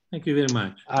 Thank you very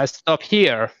much. I stop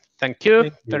here. Thank you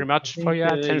very much for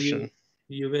your attention.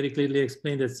 You very clearly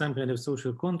explained that some kind of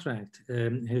social contract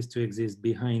has to exist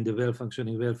behind the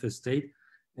well-functioning welfare state,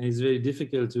 and it's very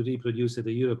difficult to reproduce at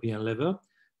the European level.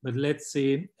 But let's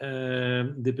see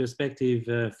the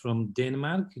perspective from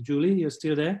Denmark. Julie, you're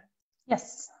still there?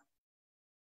 Yes.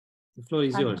 The floor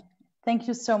is yours. Thank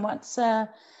you so much,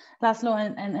 Laszlo,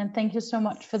 and thank you so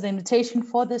much for the invitation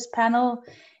for this panel.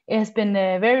 It has been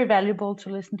very valuable to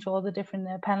listen to all the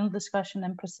different panel discussion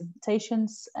and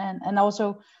presentations, and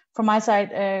also from my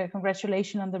side,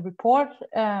 congratulations on the report.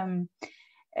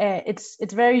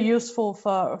 It's very useful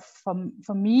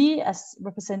for me as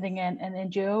representing an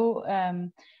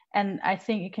NGO, and I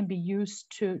think it can be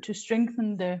used to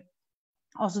strengthen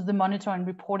also the monitoring and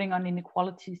reporting on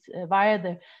inequalities via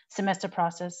the semester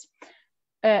process.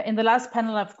 In the last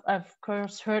panel, I've of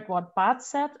course heard what Bart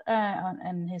said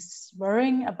and his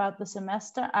worrying about the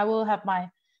semester. I will have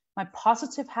my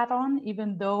positive hat on,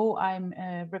 even though I'm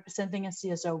representing a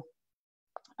CSO.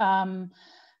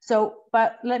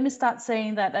 But let me start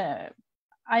saying that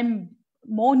I'm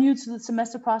more new to the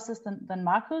semester process than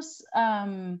Marcus.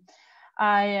 I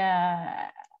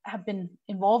have been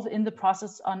involved in the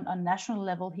process on national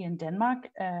level here in Denmark.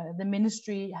 The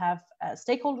ministry have a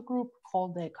stakeholder group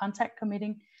called the Contact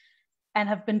Committee, and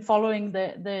have been following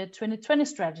the 2020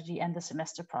 strategy and the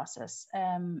semester process.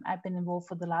 I've been involved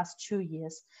for the last 2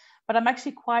 years, but I'm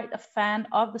actually quite a fan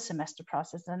of the semester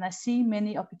process, and I see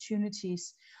many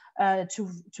opportunities to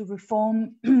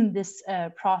reform this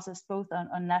process both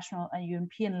on national and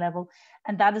European level,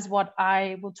 and that is what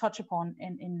I will touch upon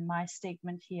in my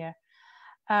statement here.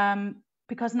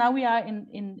 Because now we are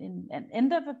in an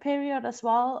end of a period as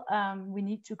well. We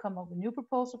need to come up with a new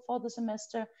proposal for the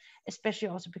semester, especially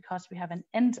also because we have an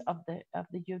end of the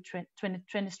year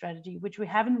 2020 strategy, which we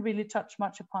haven't really touched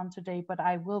much upon today, but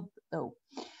I will though.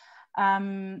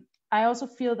 I also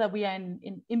feel that we are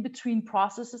in between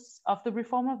processes of the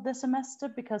reform of the semester,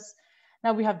 because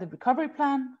now we have the recovery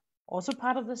plan, also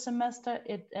part of the semester.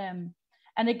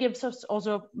 And it gives us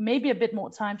also maybe a bit more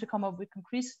time to come up with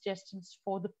concrete suggestions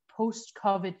for the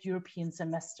post-COVID European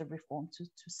semester reform,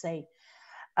 to say.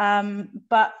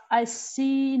 But I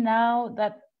see now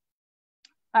that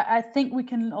I think we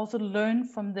can also learn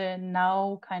from the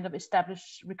now kind of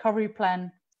established recovery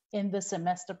plan in the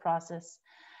semester process,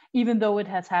 even though it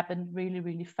has happened really,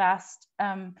 really fast.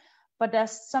 But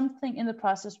there's something in the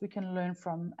process we can learn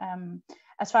from.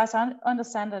 As far as I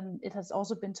understand, and it has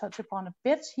also been touched upon a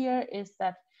bit here, is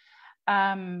that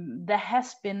there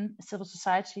has been civil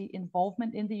society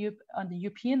involvement on the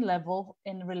European level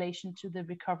in relation to the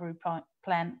recovery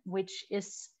plan, which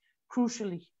is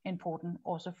crucially important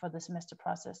also for the semester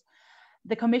process.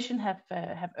 The Commission have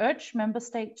urged member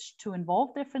states to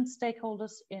involve different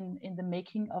stakeholders in the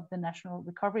making of the national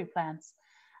recovery plans.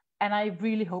 And I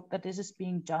really hope that this is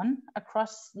being done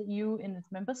across the EU in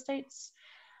its member states.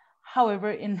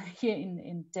 However, here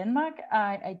in Denmark,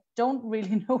 I don't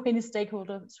really know any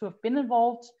stakeholders who have been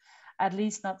involved, at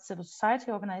least not civil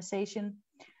society organization,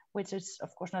 which is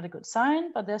of course not a good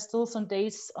sign, but there's still some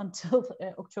days until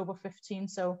October 15,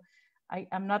 so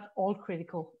I'm not all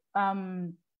critical.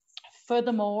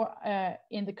 Furthermore,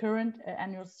 in the current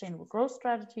annual sustainable growth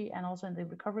strategy and also in the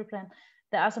recovery plan,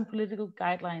 there are some political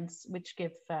guidelines which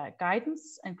give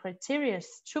guidance and criteria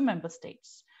to member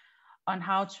states on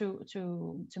how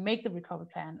to make the recovery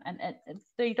plan, and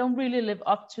they don't really live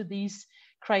up to these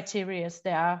criteria,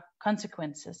 there are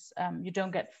consequences. You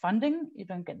don't get funding, you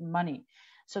don't get money.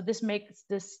 So this makes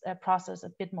this process a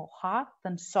bit more hard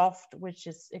than soft, which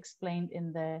is explained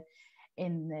in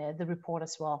the report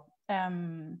as well.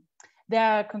 There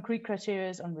are concrete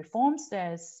criteria on reforms.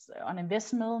 There's on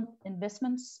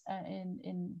investments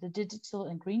in the digital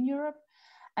and green Europe.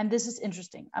 And this is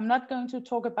interesting. I'm not going to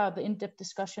talk about the in-depth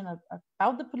discussion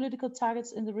about the political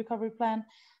targets in the recovery plan.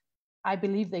 I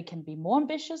believe they can be more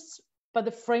ambitious, but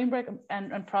the framework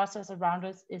and process around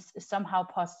it is somehow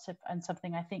positive and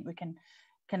something I think we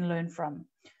can learn from.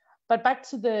 But back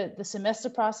to the semester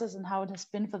process and how it has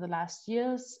been for the last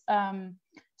years.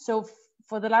 So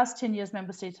for the last 10 years,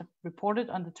 member states have reported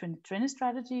on the 2020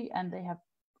 strategy, and they have,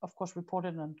 of course,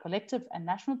 reported on collective and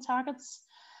national targets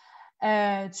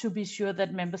to be sure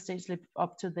that member states live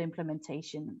up to the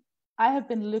implementation. I have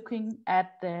been looking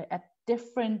at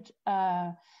different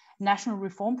national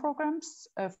reform programs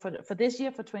for this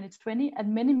year, for 2020,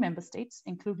 and many member states,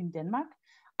 including Denmark,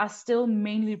 are still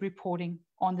mainly reporting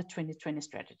on the 2020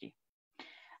 strategy.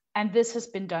 And this has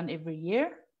been done every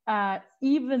year,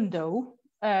 even though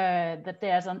that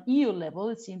there's on EU level,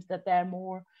 it seems that there are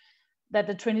more, that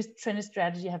the 2020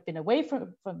 strategy have been away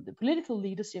from the political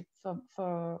leadership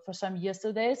for some years.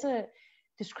 So there is a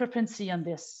discrepancy on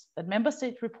this, that member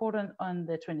states report on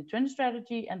the 2020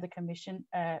 strategy and the Commission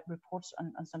reports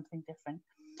on something different.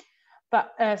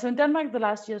 But so in Denmark, the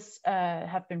last years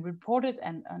have been reported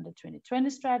on the 2020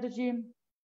 strategy.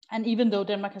 And even though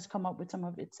Denmark has come up with some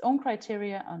of its own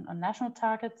criteria on national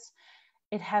targets,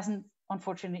 it hasn't,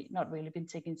 unfortunately, not really been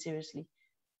taken seriously.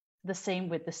 The same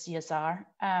with the CSR.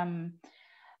 And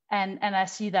I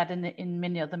see that in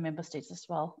many other member states as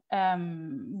well.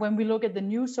 When we look at the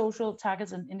new social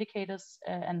targets and indicators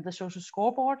and the social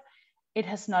scoreboard, it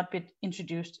has not been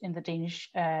introduced in the Danish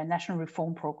National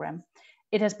Reform Program.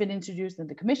 It has been introduced in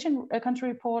the Commission country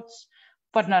reports,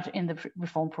 but not in the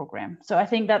reform program. So I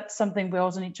think that's something we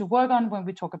also need to work on when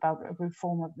we talk about a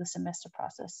reform of the semester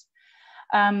process.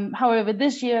 However,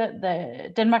 this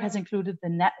year, Denmark has included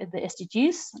the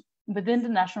SDGs within the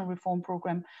National Reform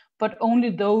Program, but only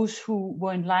those who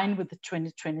were in line with the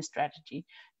 2020 strategy.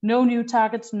 No new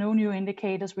targets, no new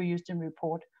indicators were used in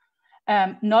report.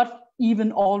 Not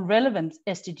even all relevant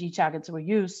SDG targets were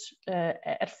used.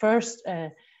 At first,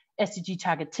 SDG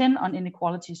target 10 on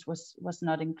inequalities was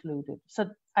not included. So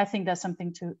I think that's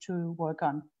something to work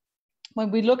on.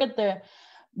 When we look at the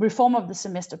reform of the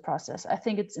semester process, I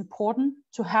think it's important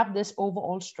to have this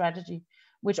overall strategy,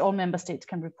 which all member states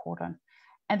can report on.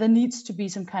 And there needs to be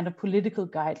some kind of political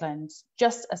guidelines,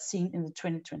 just as seen in the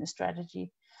 2020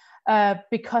 strategy,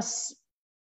 because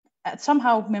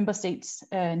somehow member states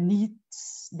need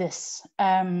this.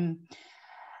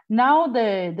 Now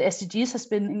the SDGs has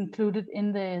been included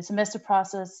in the semester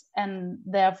process, and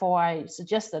therefore I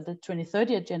suggest that the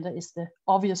 2030 agenda is the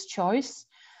obvious choice.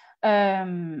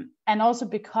 And also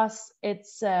because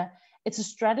it's a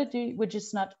strategy which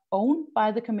is not owned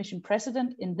by the Commission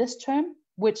President in this term,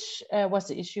 which was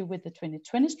the issue with the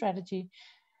 2020 strategy.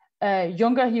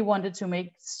 Juncker, he wanted to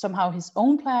make somehow his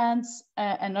own plans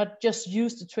and not just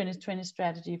use the 2020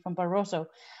 strategy from Barroso.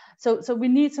 So we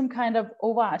need some kind of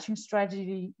overarching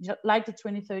strategy like the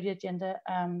 2030 agenda,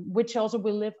 which also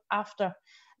will live after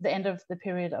the end of the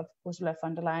period of Ursula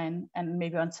von der Leyen and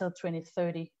maybe until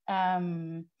 2030.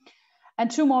 And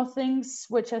two more things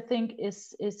which I think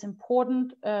is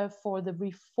important for the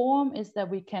reform is that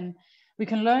we can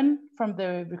learn from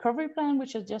the recovery plan,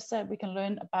 which I just said. We can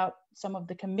learn about some of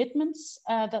the commitments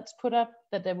that's put up,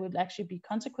 that there would actually be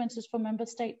consequences for member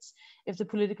states if the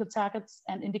political targets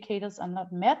and indicators are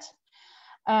not met.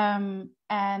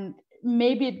 And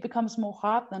maybe it becomes more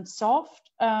hard than soft.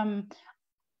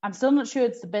 I'm still not sure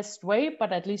it's the best way,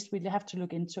 but at least we have to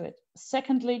look into it.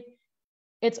 Secondly,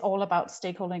 it's all about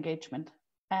stakeholder engagement.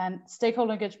 And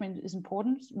stakeholder engagement is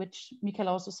important, which Michael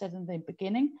also said in the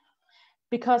beginning,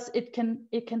 because it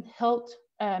can help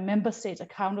member states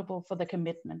accountable for the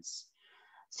commitments.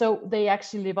 So they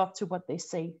actually live up to what they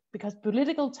say, because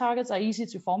political targets are easy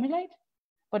to formulate,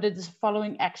 but it is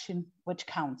following action which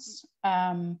counts.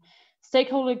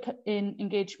 Stakeholder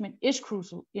engagement is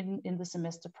crucial in the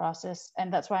semester process.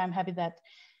 And that's why I'm happy that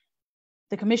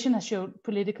the Commission has showed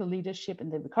political leadership in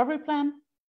the recovery plan.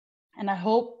 And I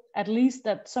hope at least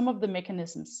that some of the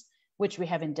mechanisms which we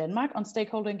have in Denmark on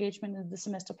stakeholder engagement in the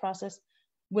semester process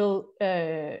will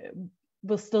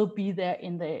still be there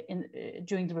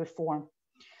during the reform.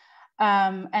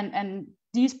 And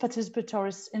these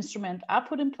participatory instruments are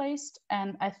put in place,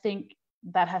 and I think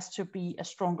that has to be a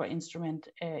stronger instrument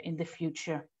in the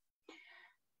future.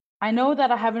 I know that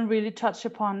I haven't really touched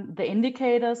upon the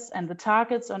indicators and the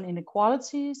targets on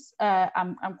inequalities.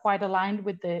 I'm quite aligned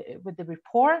with the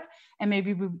report, and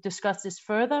maybe we'll discuss this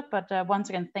further. But once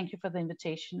again, thank you for the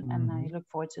invitation, and I look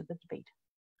forward to the debate.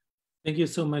 Thank you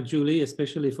so much, Julie,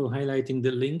 especially for highlighting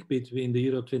the link between the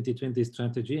Europe 2020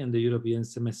 strategy and the European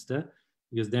semester,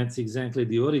 because that's exactly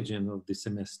the origin of the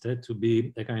semester, to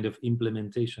be a kind of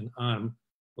implementation arm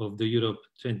of the Europe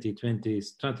 2020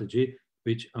 strategy,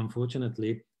 which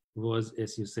unfortunately was,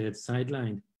 as you said,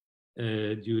 sidelined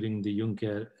during the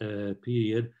Juncker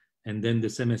period, and then the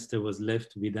semester was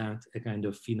left without a kind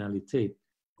of finalité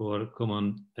or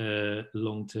common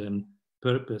long-term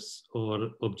purpose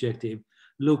or objective.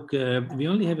 Look, we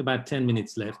only have about 10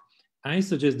 minutes left. I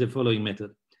suggest the following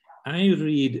method. I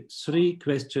read 3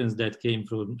 questions that came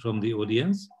from the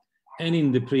audience, and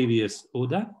in the previous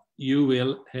order, you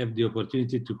will have the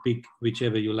opportunity to pick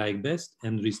whichever you like best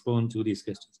and respond to these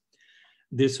questions.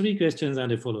 The 3 questions are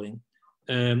the following.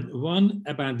 One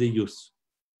about the youth,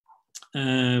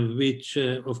 which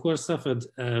of course suffered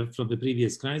from the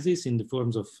previous crisis in the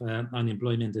forms of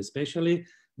unemployment especially,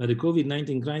 but the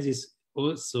COVID-19 crisis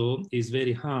also is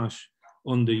very harsh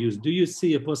on the youth. Do you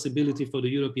see a possibility for the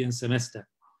European semester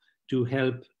to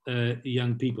help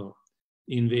young people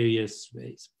in various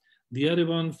ways? The other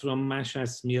one from Masha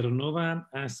Smirnova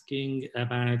asking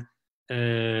about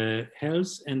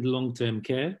health and long-term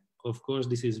care. Of course,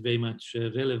 this is very much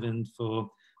relevant for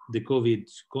the COVID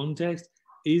context.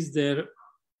 Is there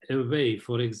a way,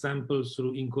 for example,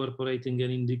 through incorporating an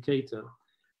indicator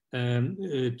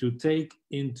to take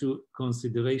into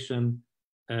consideration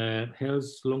health,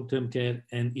 long-term care,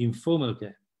 and informal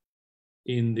care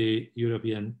in the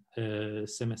European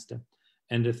semester?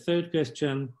 And the third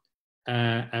question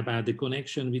about the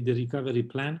connection with the recovery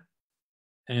plan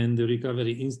and the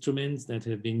recovery instruments that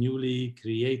have been newly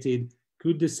created.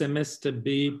 Could the semester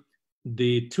be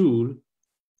the tool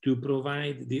to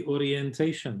provide the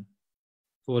orientation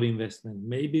for investment,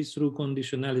 maybe through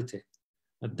conditionality?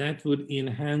 But that would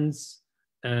enhance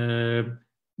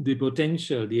the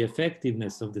potential, the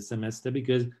effectiveness of the semester,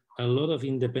 because a lot of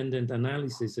independent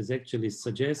analysis is actually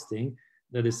suggesting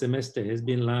that the semester has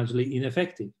been largely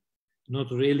ineffective, not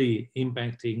really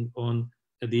impacting on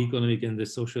the economic and the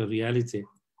social reality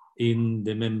in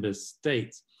the member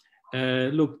states.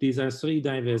 Look, these are 3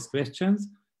 diverse questions.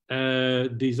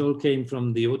 These all came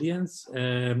from the audience.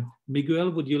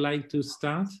 Miguel, would you like to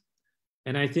start?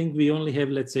 And I think we only have,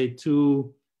 let's say,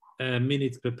 2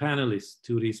 minutes per panelist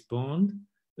to respond.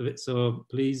 So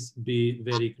please be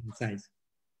very concise.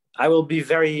 I will be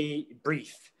very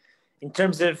brief. In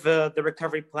terms of the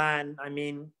recovery plan, I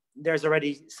mean, there's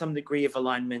already some degree of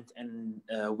alignment and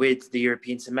with the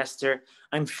European semester.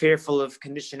 I'm fearful of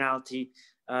conditionality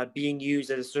being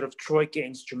used as a sort of troika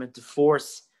instrument to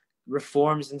force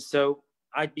reforms. And so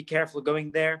I'd be careful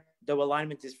going there, though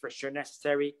alignment is for sure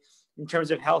necessary. In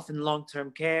terms of health and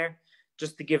long-term care,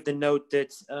 just to give the note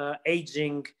that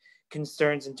aging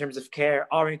concerns in terms of care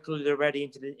are included already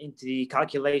into the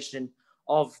calculation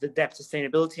of the debt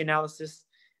sustainability analysis,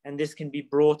 and this can be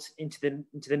brought into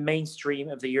the mainstream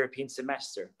of the European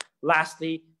semester.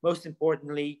 Lastly, most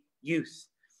importantly, youth.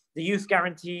 The youth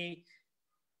guarantee,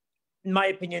 in my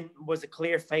opinion, was a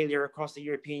clear failure across the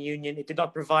European Union. It did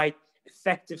not provide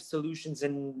effective solutions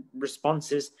and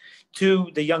responses to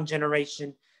the young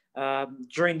generation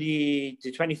during the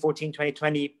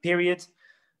 2014-2020 period.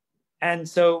 And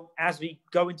so as we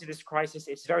go into this crisis,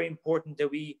 it's very important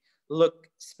that we look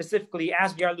specifically,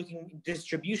 as we are looking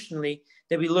distributionally,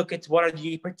 that we look at what are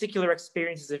the particular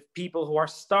experiences of people who are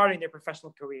starting their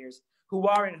professional careers, who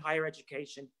are in higher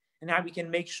education, and how we can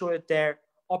make sure that their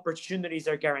opportunities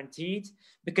are guaranteed.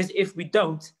 Because if we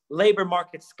don't, labor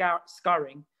market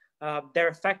scarring, their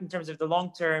effect in terms of the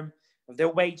long term, of their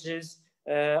wages,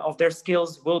 of their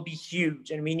skills will be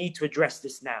huge. And we need to address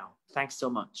this now. Thanks so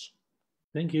much.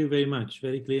 Thank you very much.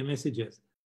 Very clear messages.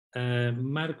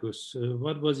 Marcus,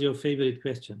 what was your favorite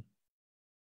question?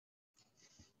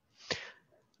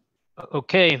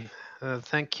 Okay,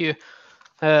 thank you.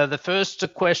 The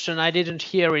first question, I didn't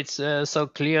hear it so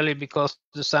clearly because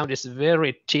the sound is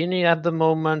very teeny at the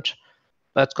moment.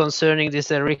 But concerning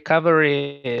this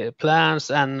recovery plans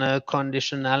and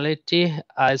conditionality,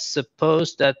 I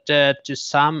suppose that to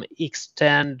some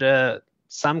extent,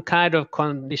 some kind of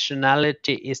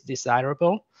conditionality is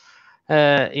desirable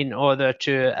in order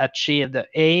to achieve the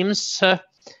aims.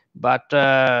 But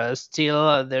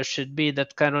still, there should be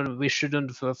that kind of, we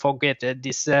shouldn't forget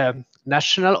this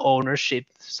national ownership,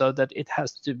 so that it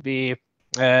has to be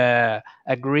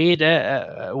agreed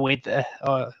with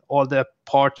all the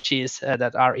parties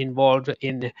that are involved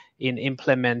in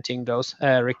implementing those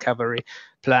recovery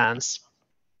plans.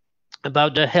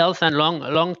 About the health and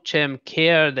long-term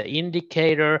care, the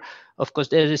indicator, of course,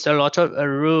 there is a lot of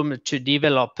room to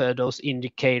develop those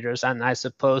indicators, and I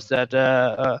suppose that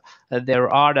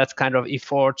there are that kind of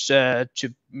efforts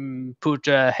to put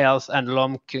health and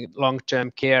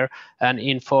long-term care and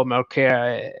informal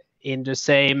care in the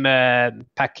same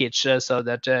package, so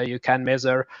that you can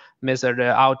measure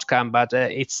the outcome. But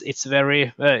it's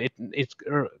very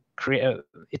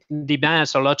it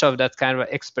demands a lot of that kind of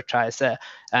expertise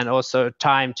and also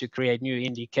time to create new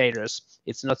indicators.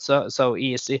 It's not so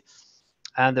easy.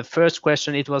 And the first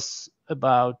question, it was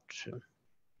about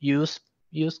youth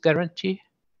guarantee.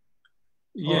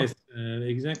 Yes,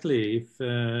 exactly.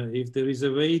 If there is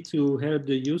a way to help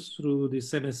the youth through the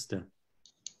semester.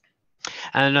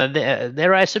 And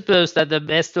there I suppose that the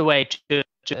best way to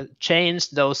change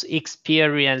those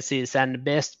experiences and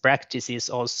best practices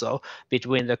also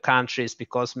between the countries,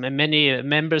 because many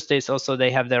member states also,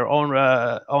 they have their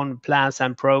own plans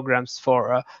and programs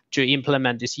for to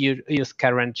implement this youth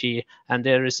guarantee, and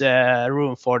there is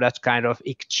room for that kind of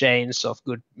exchange of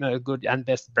good and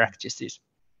best practices.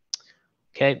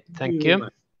 Okay, thank you.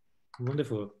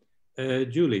 Wonderful.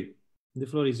 Julie, the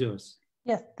floor is yours.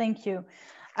 Yes, thank you.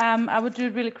 I would do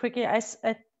it really quickly. I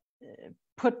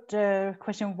put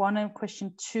question 1 and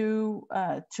question 2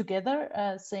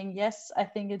 together, saying yes, I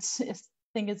think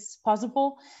it's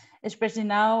possible, especially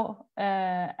now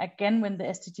again when the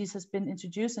SDGs has been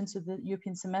introduced into the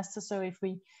European semester. So if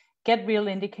we get real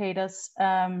indicators,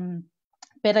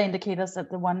 better indicators than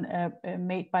the one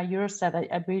made by Eurostat,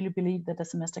 I really believe that the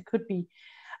semester could be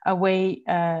a way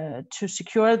to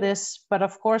secure this. But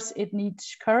of course, it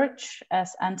needs courage,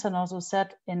 as Anton also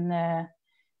said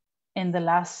in the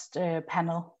last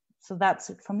panel. So that's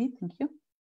it for me. Thank you.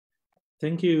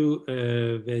 Thank you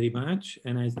very much.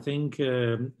 And I think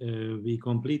we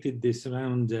completed this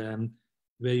round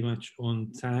very much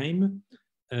on time.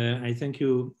 I thank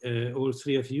you, all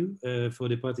three of you, for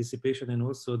the participation, and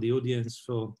also the audience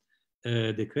for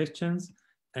the questions.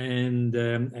 And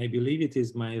I believe it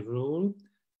is my role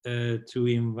to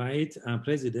invite our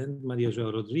president, Maria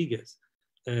João Rodrigues,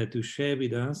 to share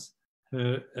with us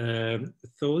her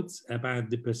thoughts about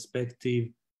the perspective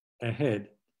ahead,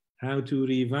 how to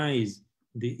revise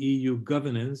the EU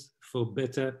governance for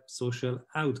better social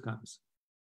outcomes.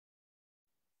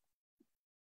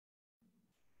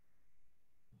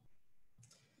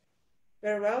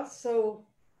 Very well. So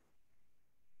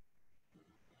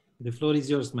the floor is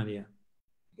yours, Maria.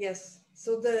 Yes.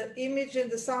 So the image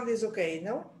and the sound is okay,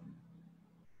 no?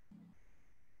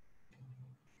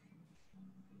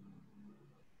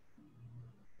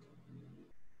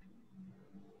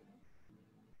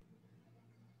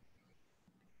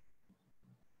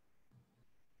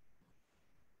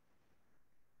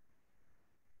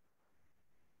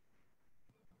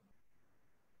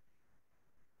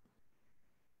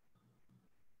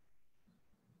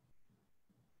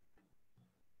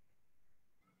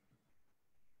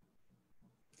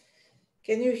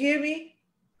 Can you hear me?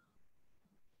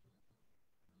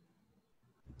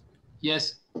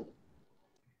 Yes.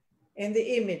 And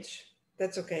the image,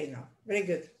 that's okay now. Very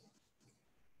good.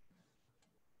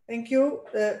 Thank you,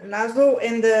 Laszlo,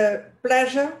 and a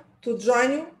pleasure to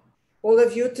join you, all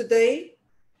of you today.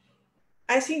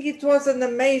 I think it was an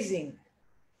amazing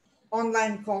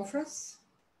online conference.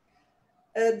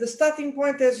 The starting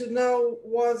point, as you know,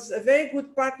 was a very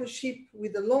good partnership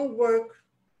with the long work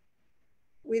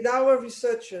with our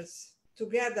researchers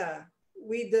together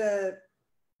with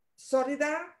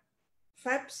Solidar,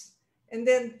 FAPS, and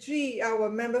then 3 our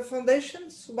member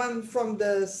foundations, one from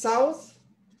the South,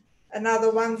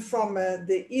 another one from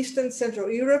the Eastern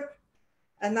Central Europe,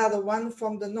 another one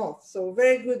from the North. So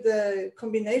very good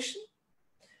combination.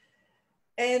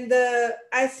 And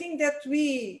I think that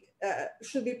we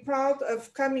should be proud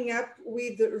of coming up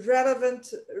with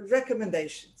relevant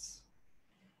recommendations.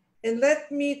 And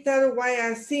let me tell you why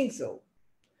I think so.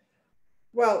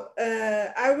 Well,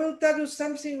 I will tell you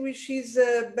something which is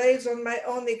based on my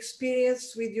own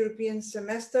experience with European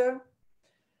semester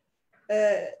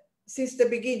since the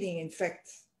beginning, in fact.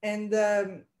 And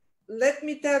let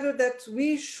me tell you that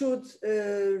we should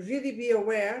really be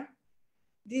aware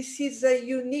this is a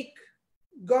unique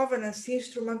governance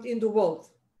instrument in the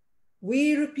world.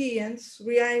 We Europeans,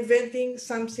 we are inventing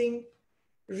something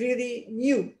really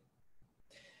new.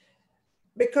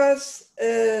 Because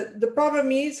the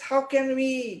problem is, how can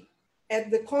we,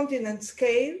 at the continent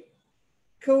scale,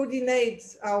 coordinate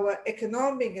our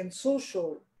economic and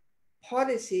social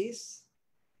policies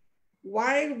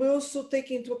while we also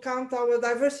take into account our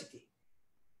diversity.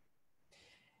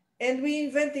 And we're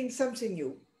inventing something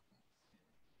new.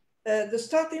 The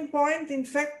starting point, in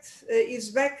fact, is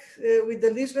back with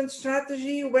the Lisbon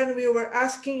strategy, when we were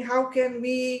asking how can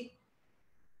we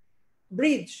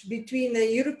bridge between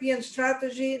a European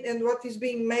strategy and what is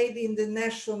being made in the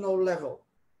national level.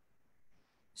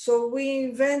 So we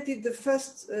invented the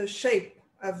first shape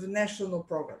of national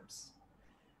programs.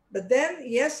 But then,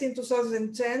 yes, in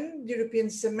 2010, the European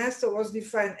semester was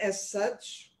defined as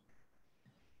such.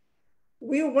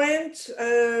 We went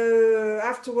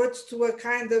afterwards to a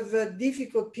kind of a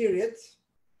difficult period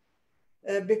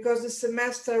because the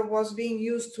semester was being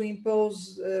used to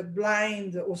impose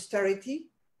blind austerity.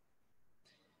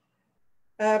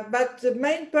 But the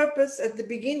main purpose at the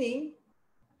beginning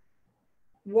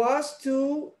was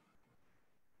to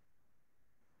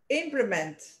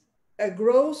implement a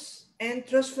growth and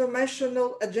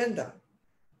transformational agenda,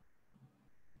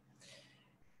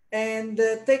 and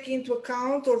take into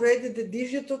account already the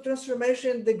digital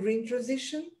transformation, the green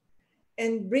transition,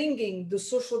 and bringing the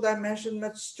social dimension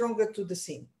much stronger to the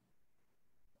scene.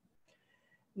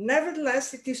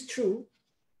 Nevertheless, it is true,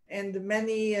 and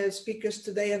many speakers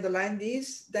today underlined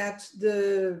this, that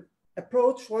the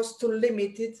approach was too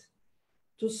limited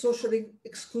to social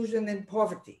exclusion and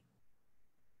poverty.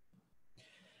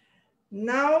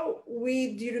 Now,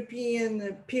 with the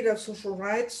European Pillar of Social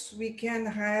Rights, we can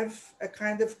have a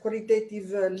kind of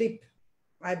qualitative leap,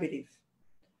 I believe,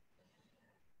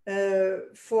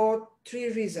 for three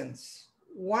reasons.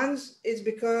 One is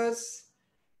because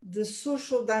the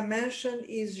social dimension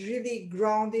is really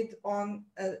grounded on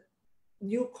a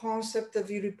new concept of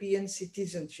European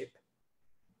citizenship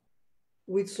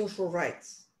with social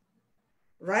rights,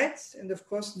 and of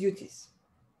course, duties.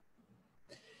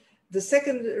 The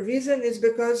second reason is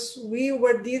because we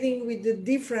were dealing with the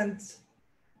different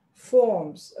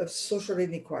forms of social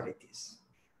inequalities,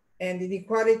 and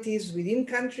inequalities within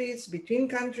countries, between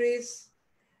countries,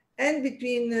 and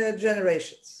between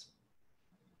generations.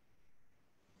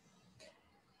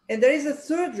 And there is a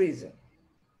third reason,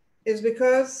 is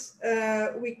because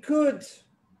we could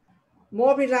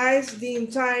mobilize the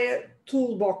entire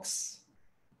toolbox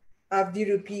of the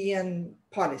European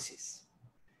policies.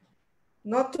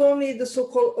 Not only the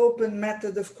so-called open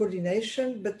method of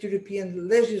coordination, but European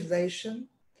legislation,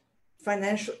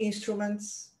 financial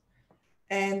instruments,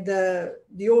 and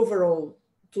the overall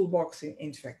toolbox,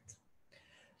 in fact.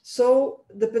 So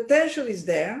the potential is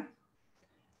there.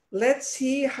 Let's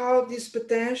see how this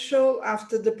potential,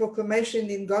 after the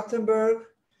proclamation in Gothenburg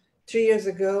 3 years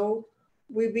ago,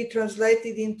 will be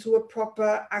translated into a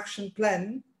proper action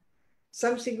plan,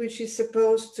 something which is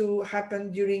supposed to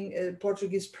happen during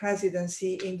Portuguese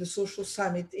presidency in the Social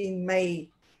Summit in May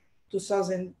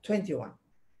 2021.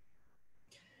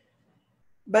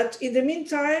 But in the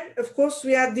meantime, of course,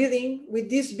 we are dealing with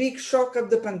this big shock of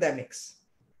the pandemics.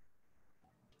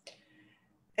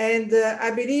 And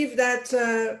I believe that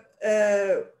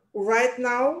right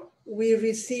now we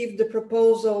received the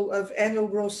proposal of annual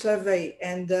growth survey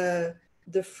and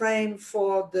the frame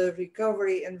for the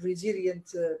recovery and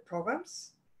resilient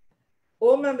programs.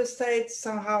 All member states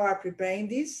somehow are preparing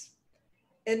this,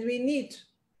 and we need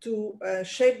to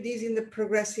shape this in a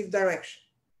progressive direction.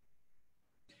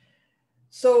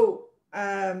 So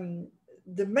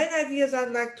the main ideas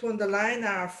I'd like to underline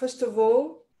are, first of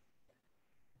all,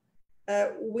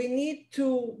 we need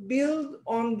to build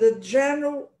on the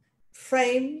general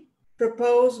frame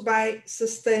proposed by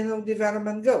Sustainable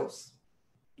Development Goals.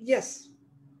 Yes,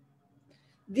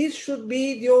 this should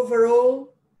be the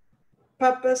overall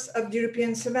purpose of the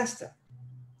European semester.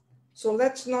 So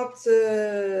let's not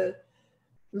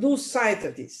lose sight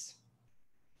of this.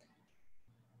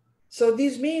 So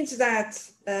this means that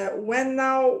when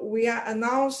now we are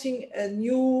announcing a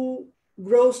new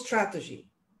growth strategy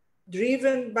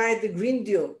driven by the Green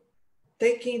Deal,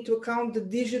 taking into account the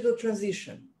digital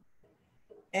transition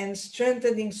and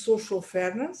strengthening social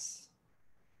fairness,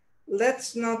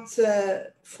 let's not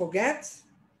forget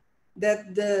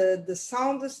that the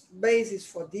soundest basis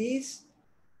for this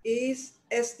is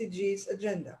SDGs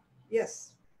agenda.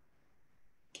 Yes.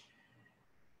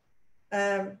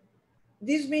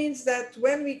 This means that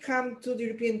when we come to the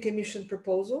European Commission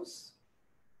proposals,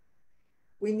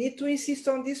 we need to insist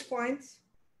on this point,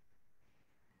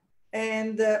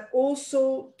 and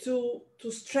also to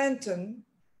strengthen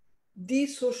the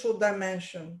social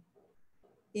dimension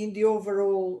in the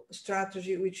overall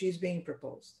strategy which is being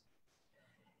proposed.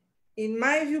 In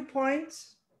my viewpoint,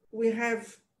 we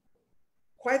have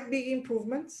quite big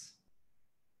improvements,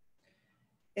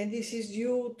 And this is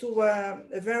due to a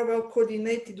very well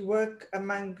coordinated work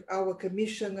among our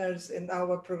commissioners and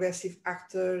our progressive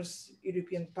actors,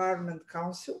 European Parliament,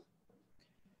 Council.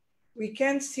 We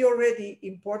can see already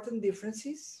important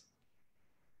differences.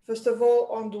 First of all,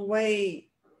 on the way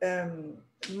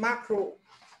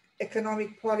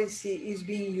macroeconomic policy is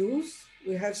being used.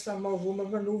 We have some more room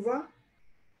of maneuver.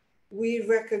 We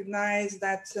recognize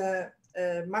that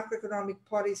macroeconomic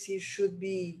policy should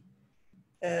be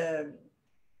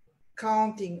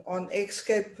counting on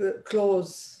escape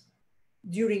clause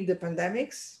during the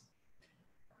pandemics.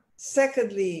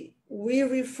 Secondly, we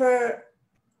refer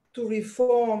to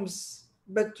reforms,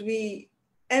 but we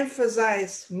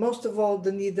emphasize most of all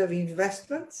the need of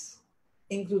investments,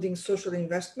 including social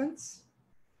investments.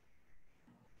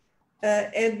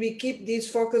 And we keep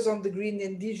this focus on the green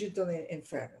and digital and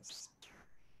fairness.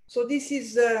 So this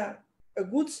is a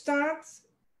good start,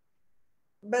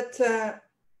 but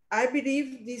I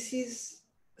believe this is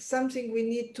something we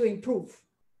need to improve.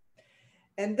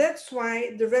 And that's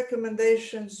why the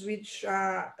recommendations which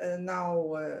are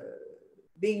now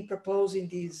being proposed in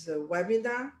this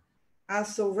webinar are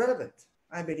so relevant,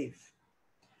 I believe.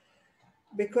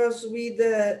 Because with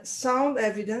the sound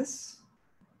evidence,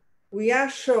 we are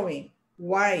showing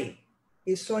why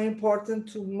it's so important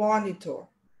to monitor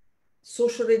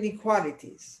social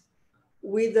inequalities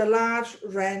with a large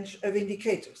range of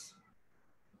indicators.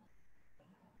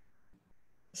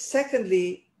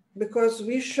 Secondly, because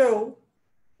we show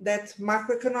that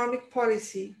macroeconomic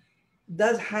policy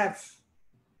does have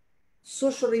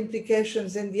social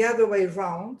implications and the other way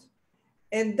around,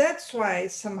 and that's why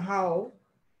somehow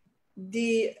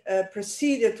the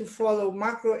procedure to follow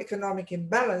macroeconomic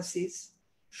imbalances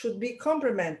should be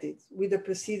complemented with a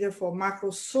procedure for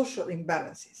macro-social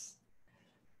imbalances.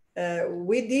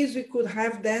 With this, we could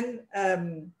have then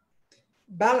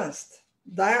balanced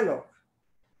dialogue,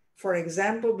 for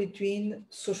example, between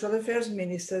social affairs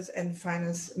ministers and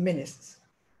finance ministers.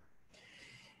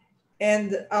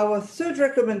 And our third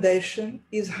recommendation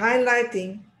is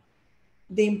highlighting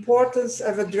the importance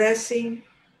of addressing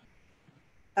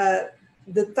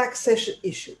the taxation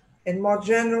issue, and more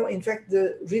general, in fact,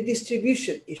 the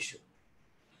redistribution issue.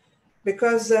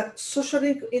 Because social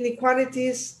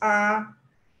inequalities are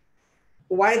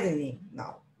widening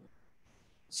now.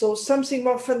 So something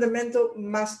more fundamental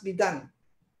must be done.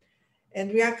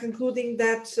 And we are concluding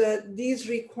that this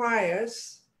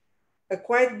requires a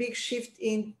quite big shift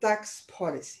in tax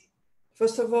policy.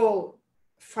 First of all,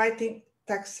 fighting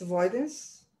tax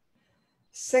avoidance.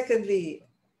 Secondly,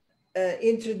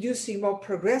 introducing more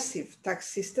progressive tax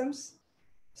systems.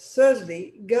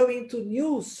 Thirdly, going to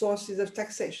new sources of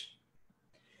taxation.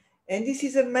 And this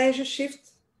is a major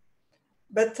shift,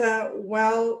 but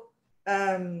well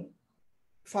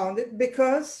founded,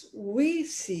 because we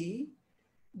see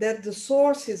that the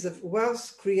sources of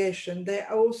wealth creation, they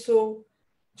are also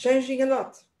changing a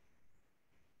lot.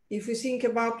 If you think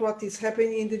about what is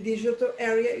happening in the digital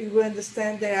area, you will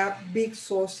understand there are big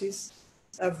sources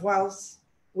of wealth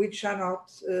which are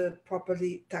not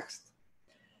properly taxed.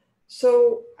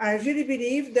 So I really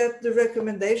believe that the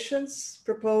recommendations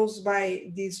proposed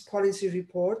by these policy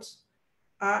reports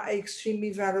are an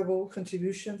extremely valuable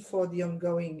contribution for the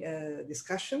ongoing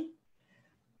discussion.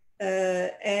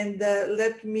 And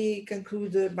let me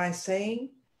conclude by saying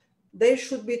they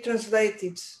should be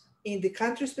translated in the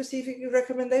country-specific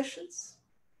recommendations,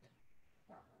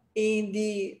 in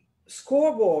the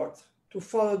scoreboard to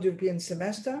follow the European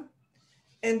semester,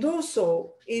 and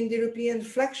also in the European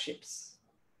flagships,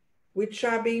 which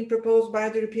are being proposed by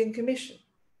the European Commission.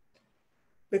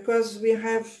 Because we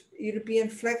have European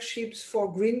flagships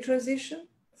for green transition,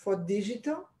 for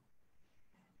digital,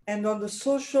 and on the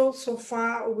social, so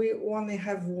far, we only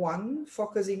have one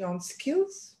focusing on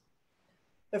skills.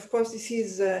 Of course, this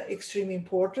is extremely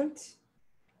important,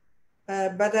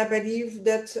 but I believe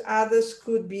that others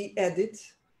could be added.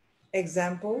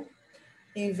 Example,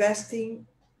 investing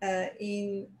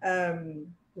in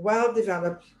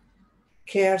well-developed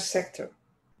care sector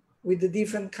with the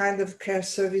different kind of care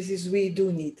services we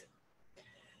do need.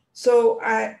 So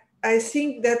I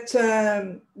think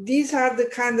that these are the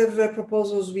kind of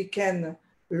proposals we can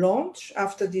launch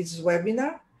after this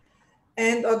webinar.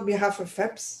 And on behalf of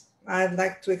FEPS, I'd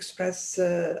like to express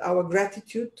our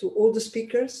gratitude to all the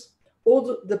speakers,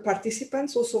 all the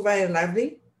participants, also very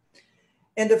lively,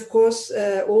 and of course,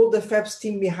 all the FEPS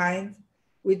team behind,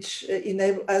 which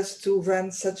enable us to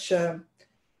run such a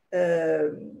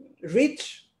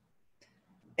rich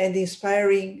and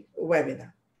inspiring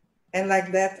webinar. And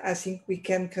like that, I think we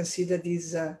can consider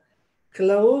this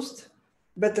closed,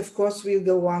 but of course, we'll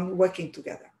go on working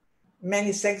together.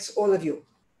 Many thanks, all of you.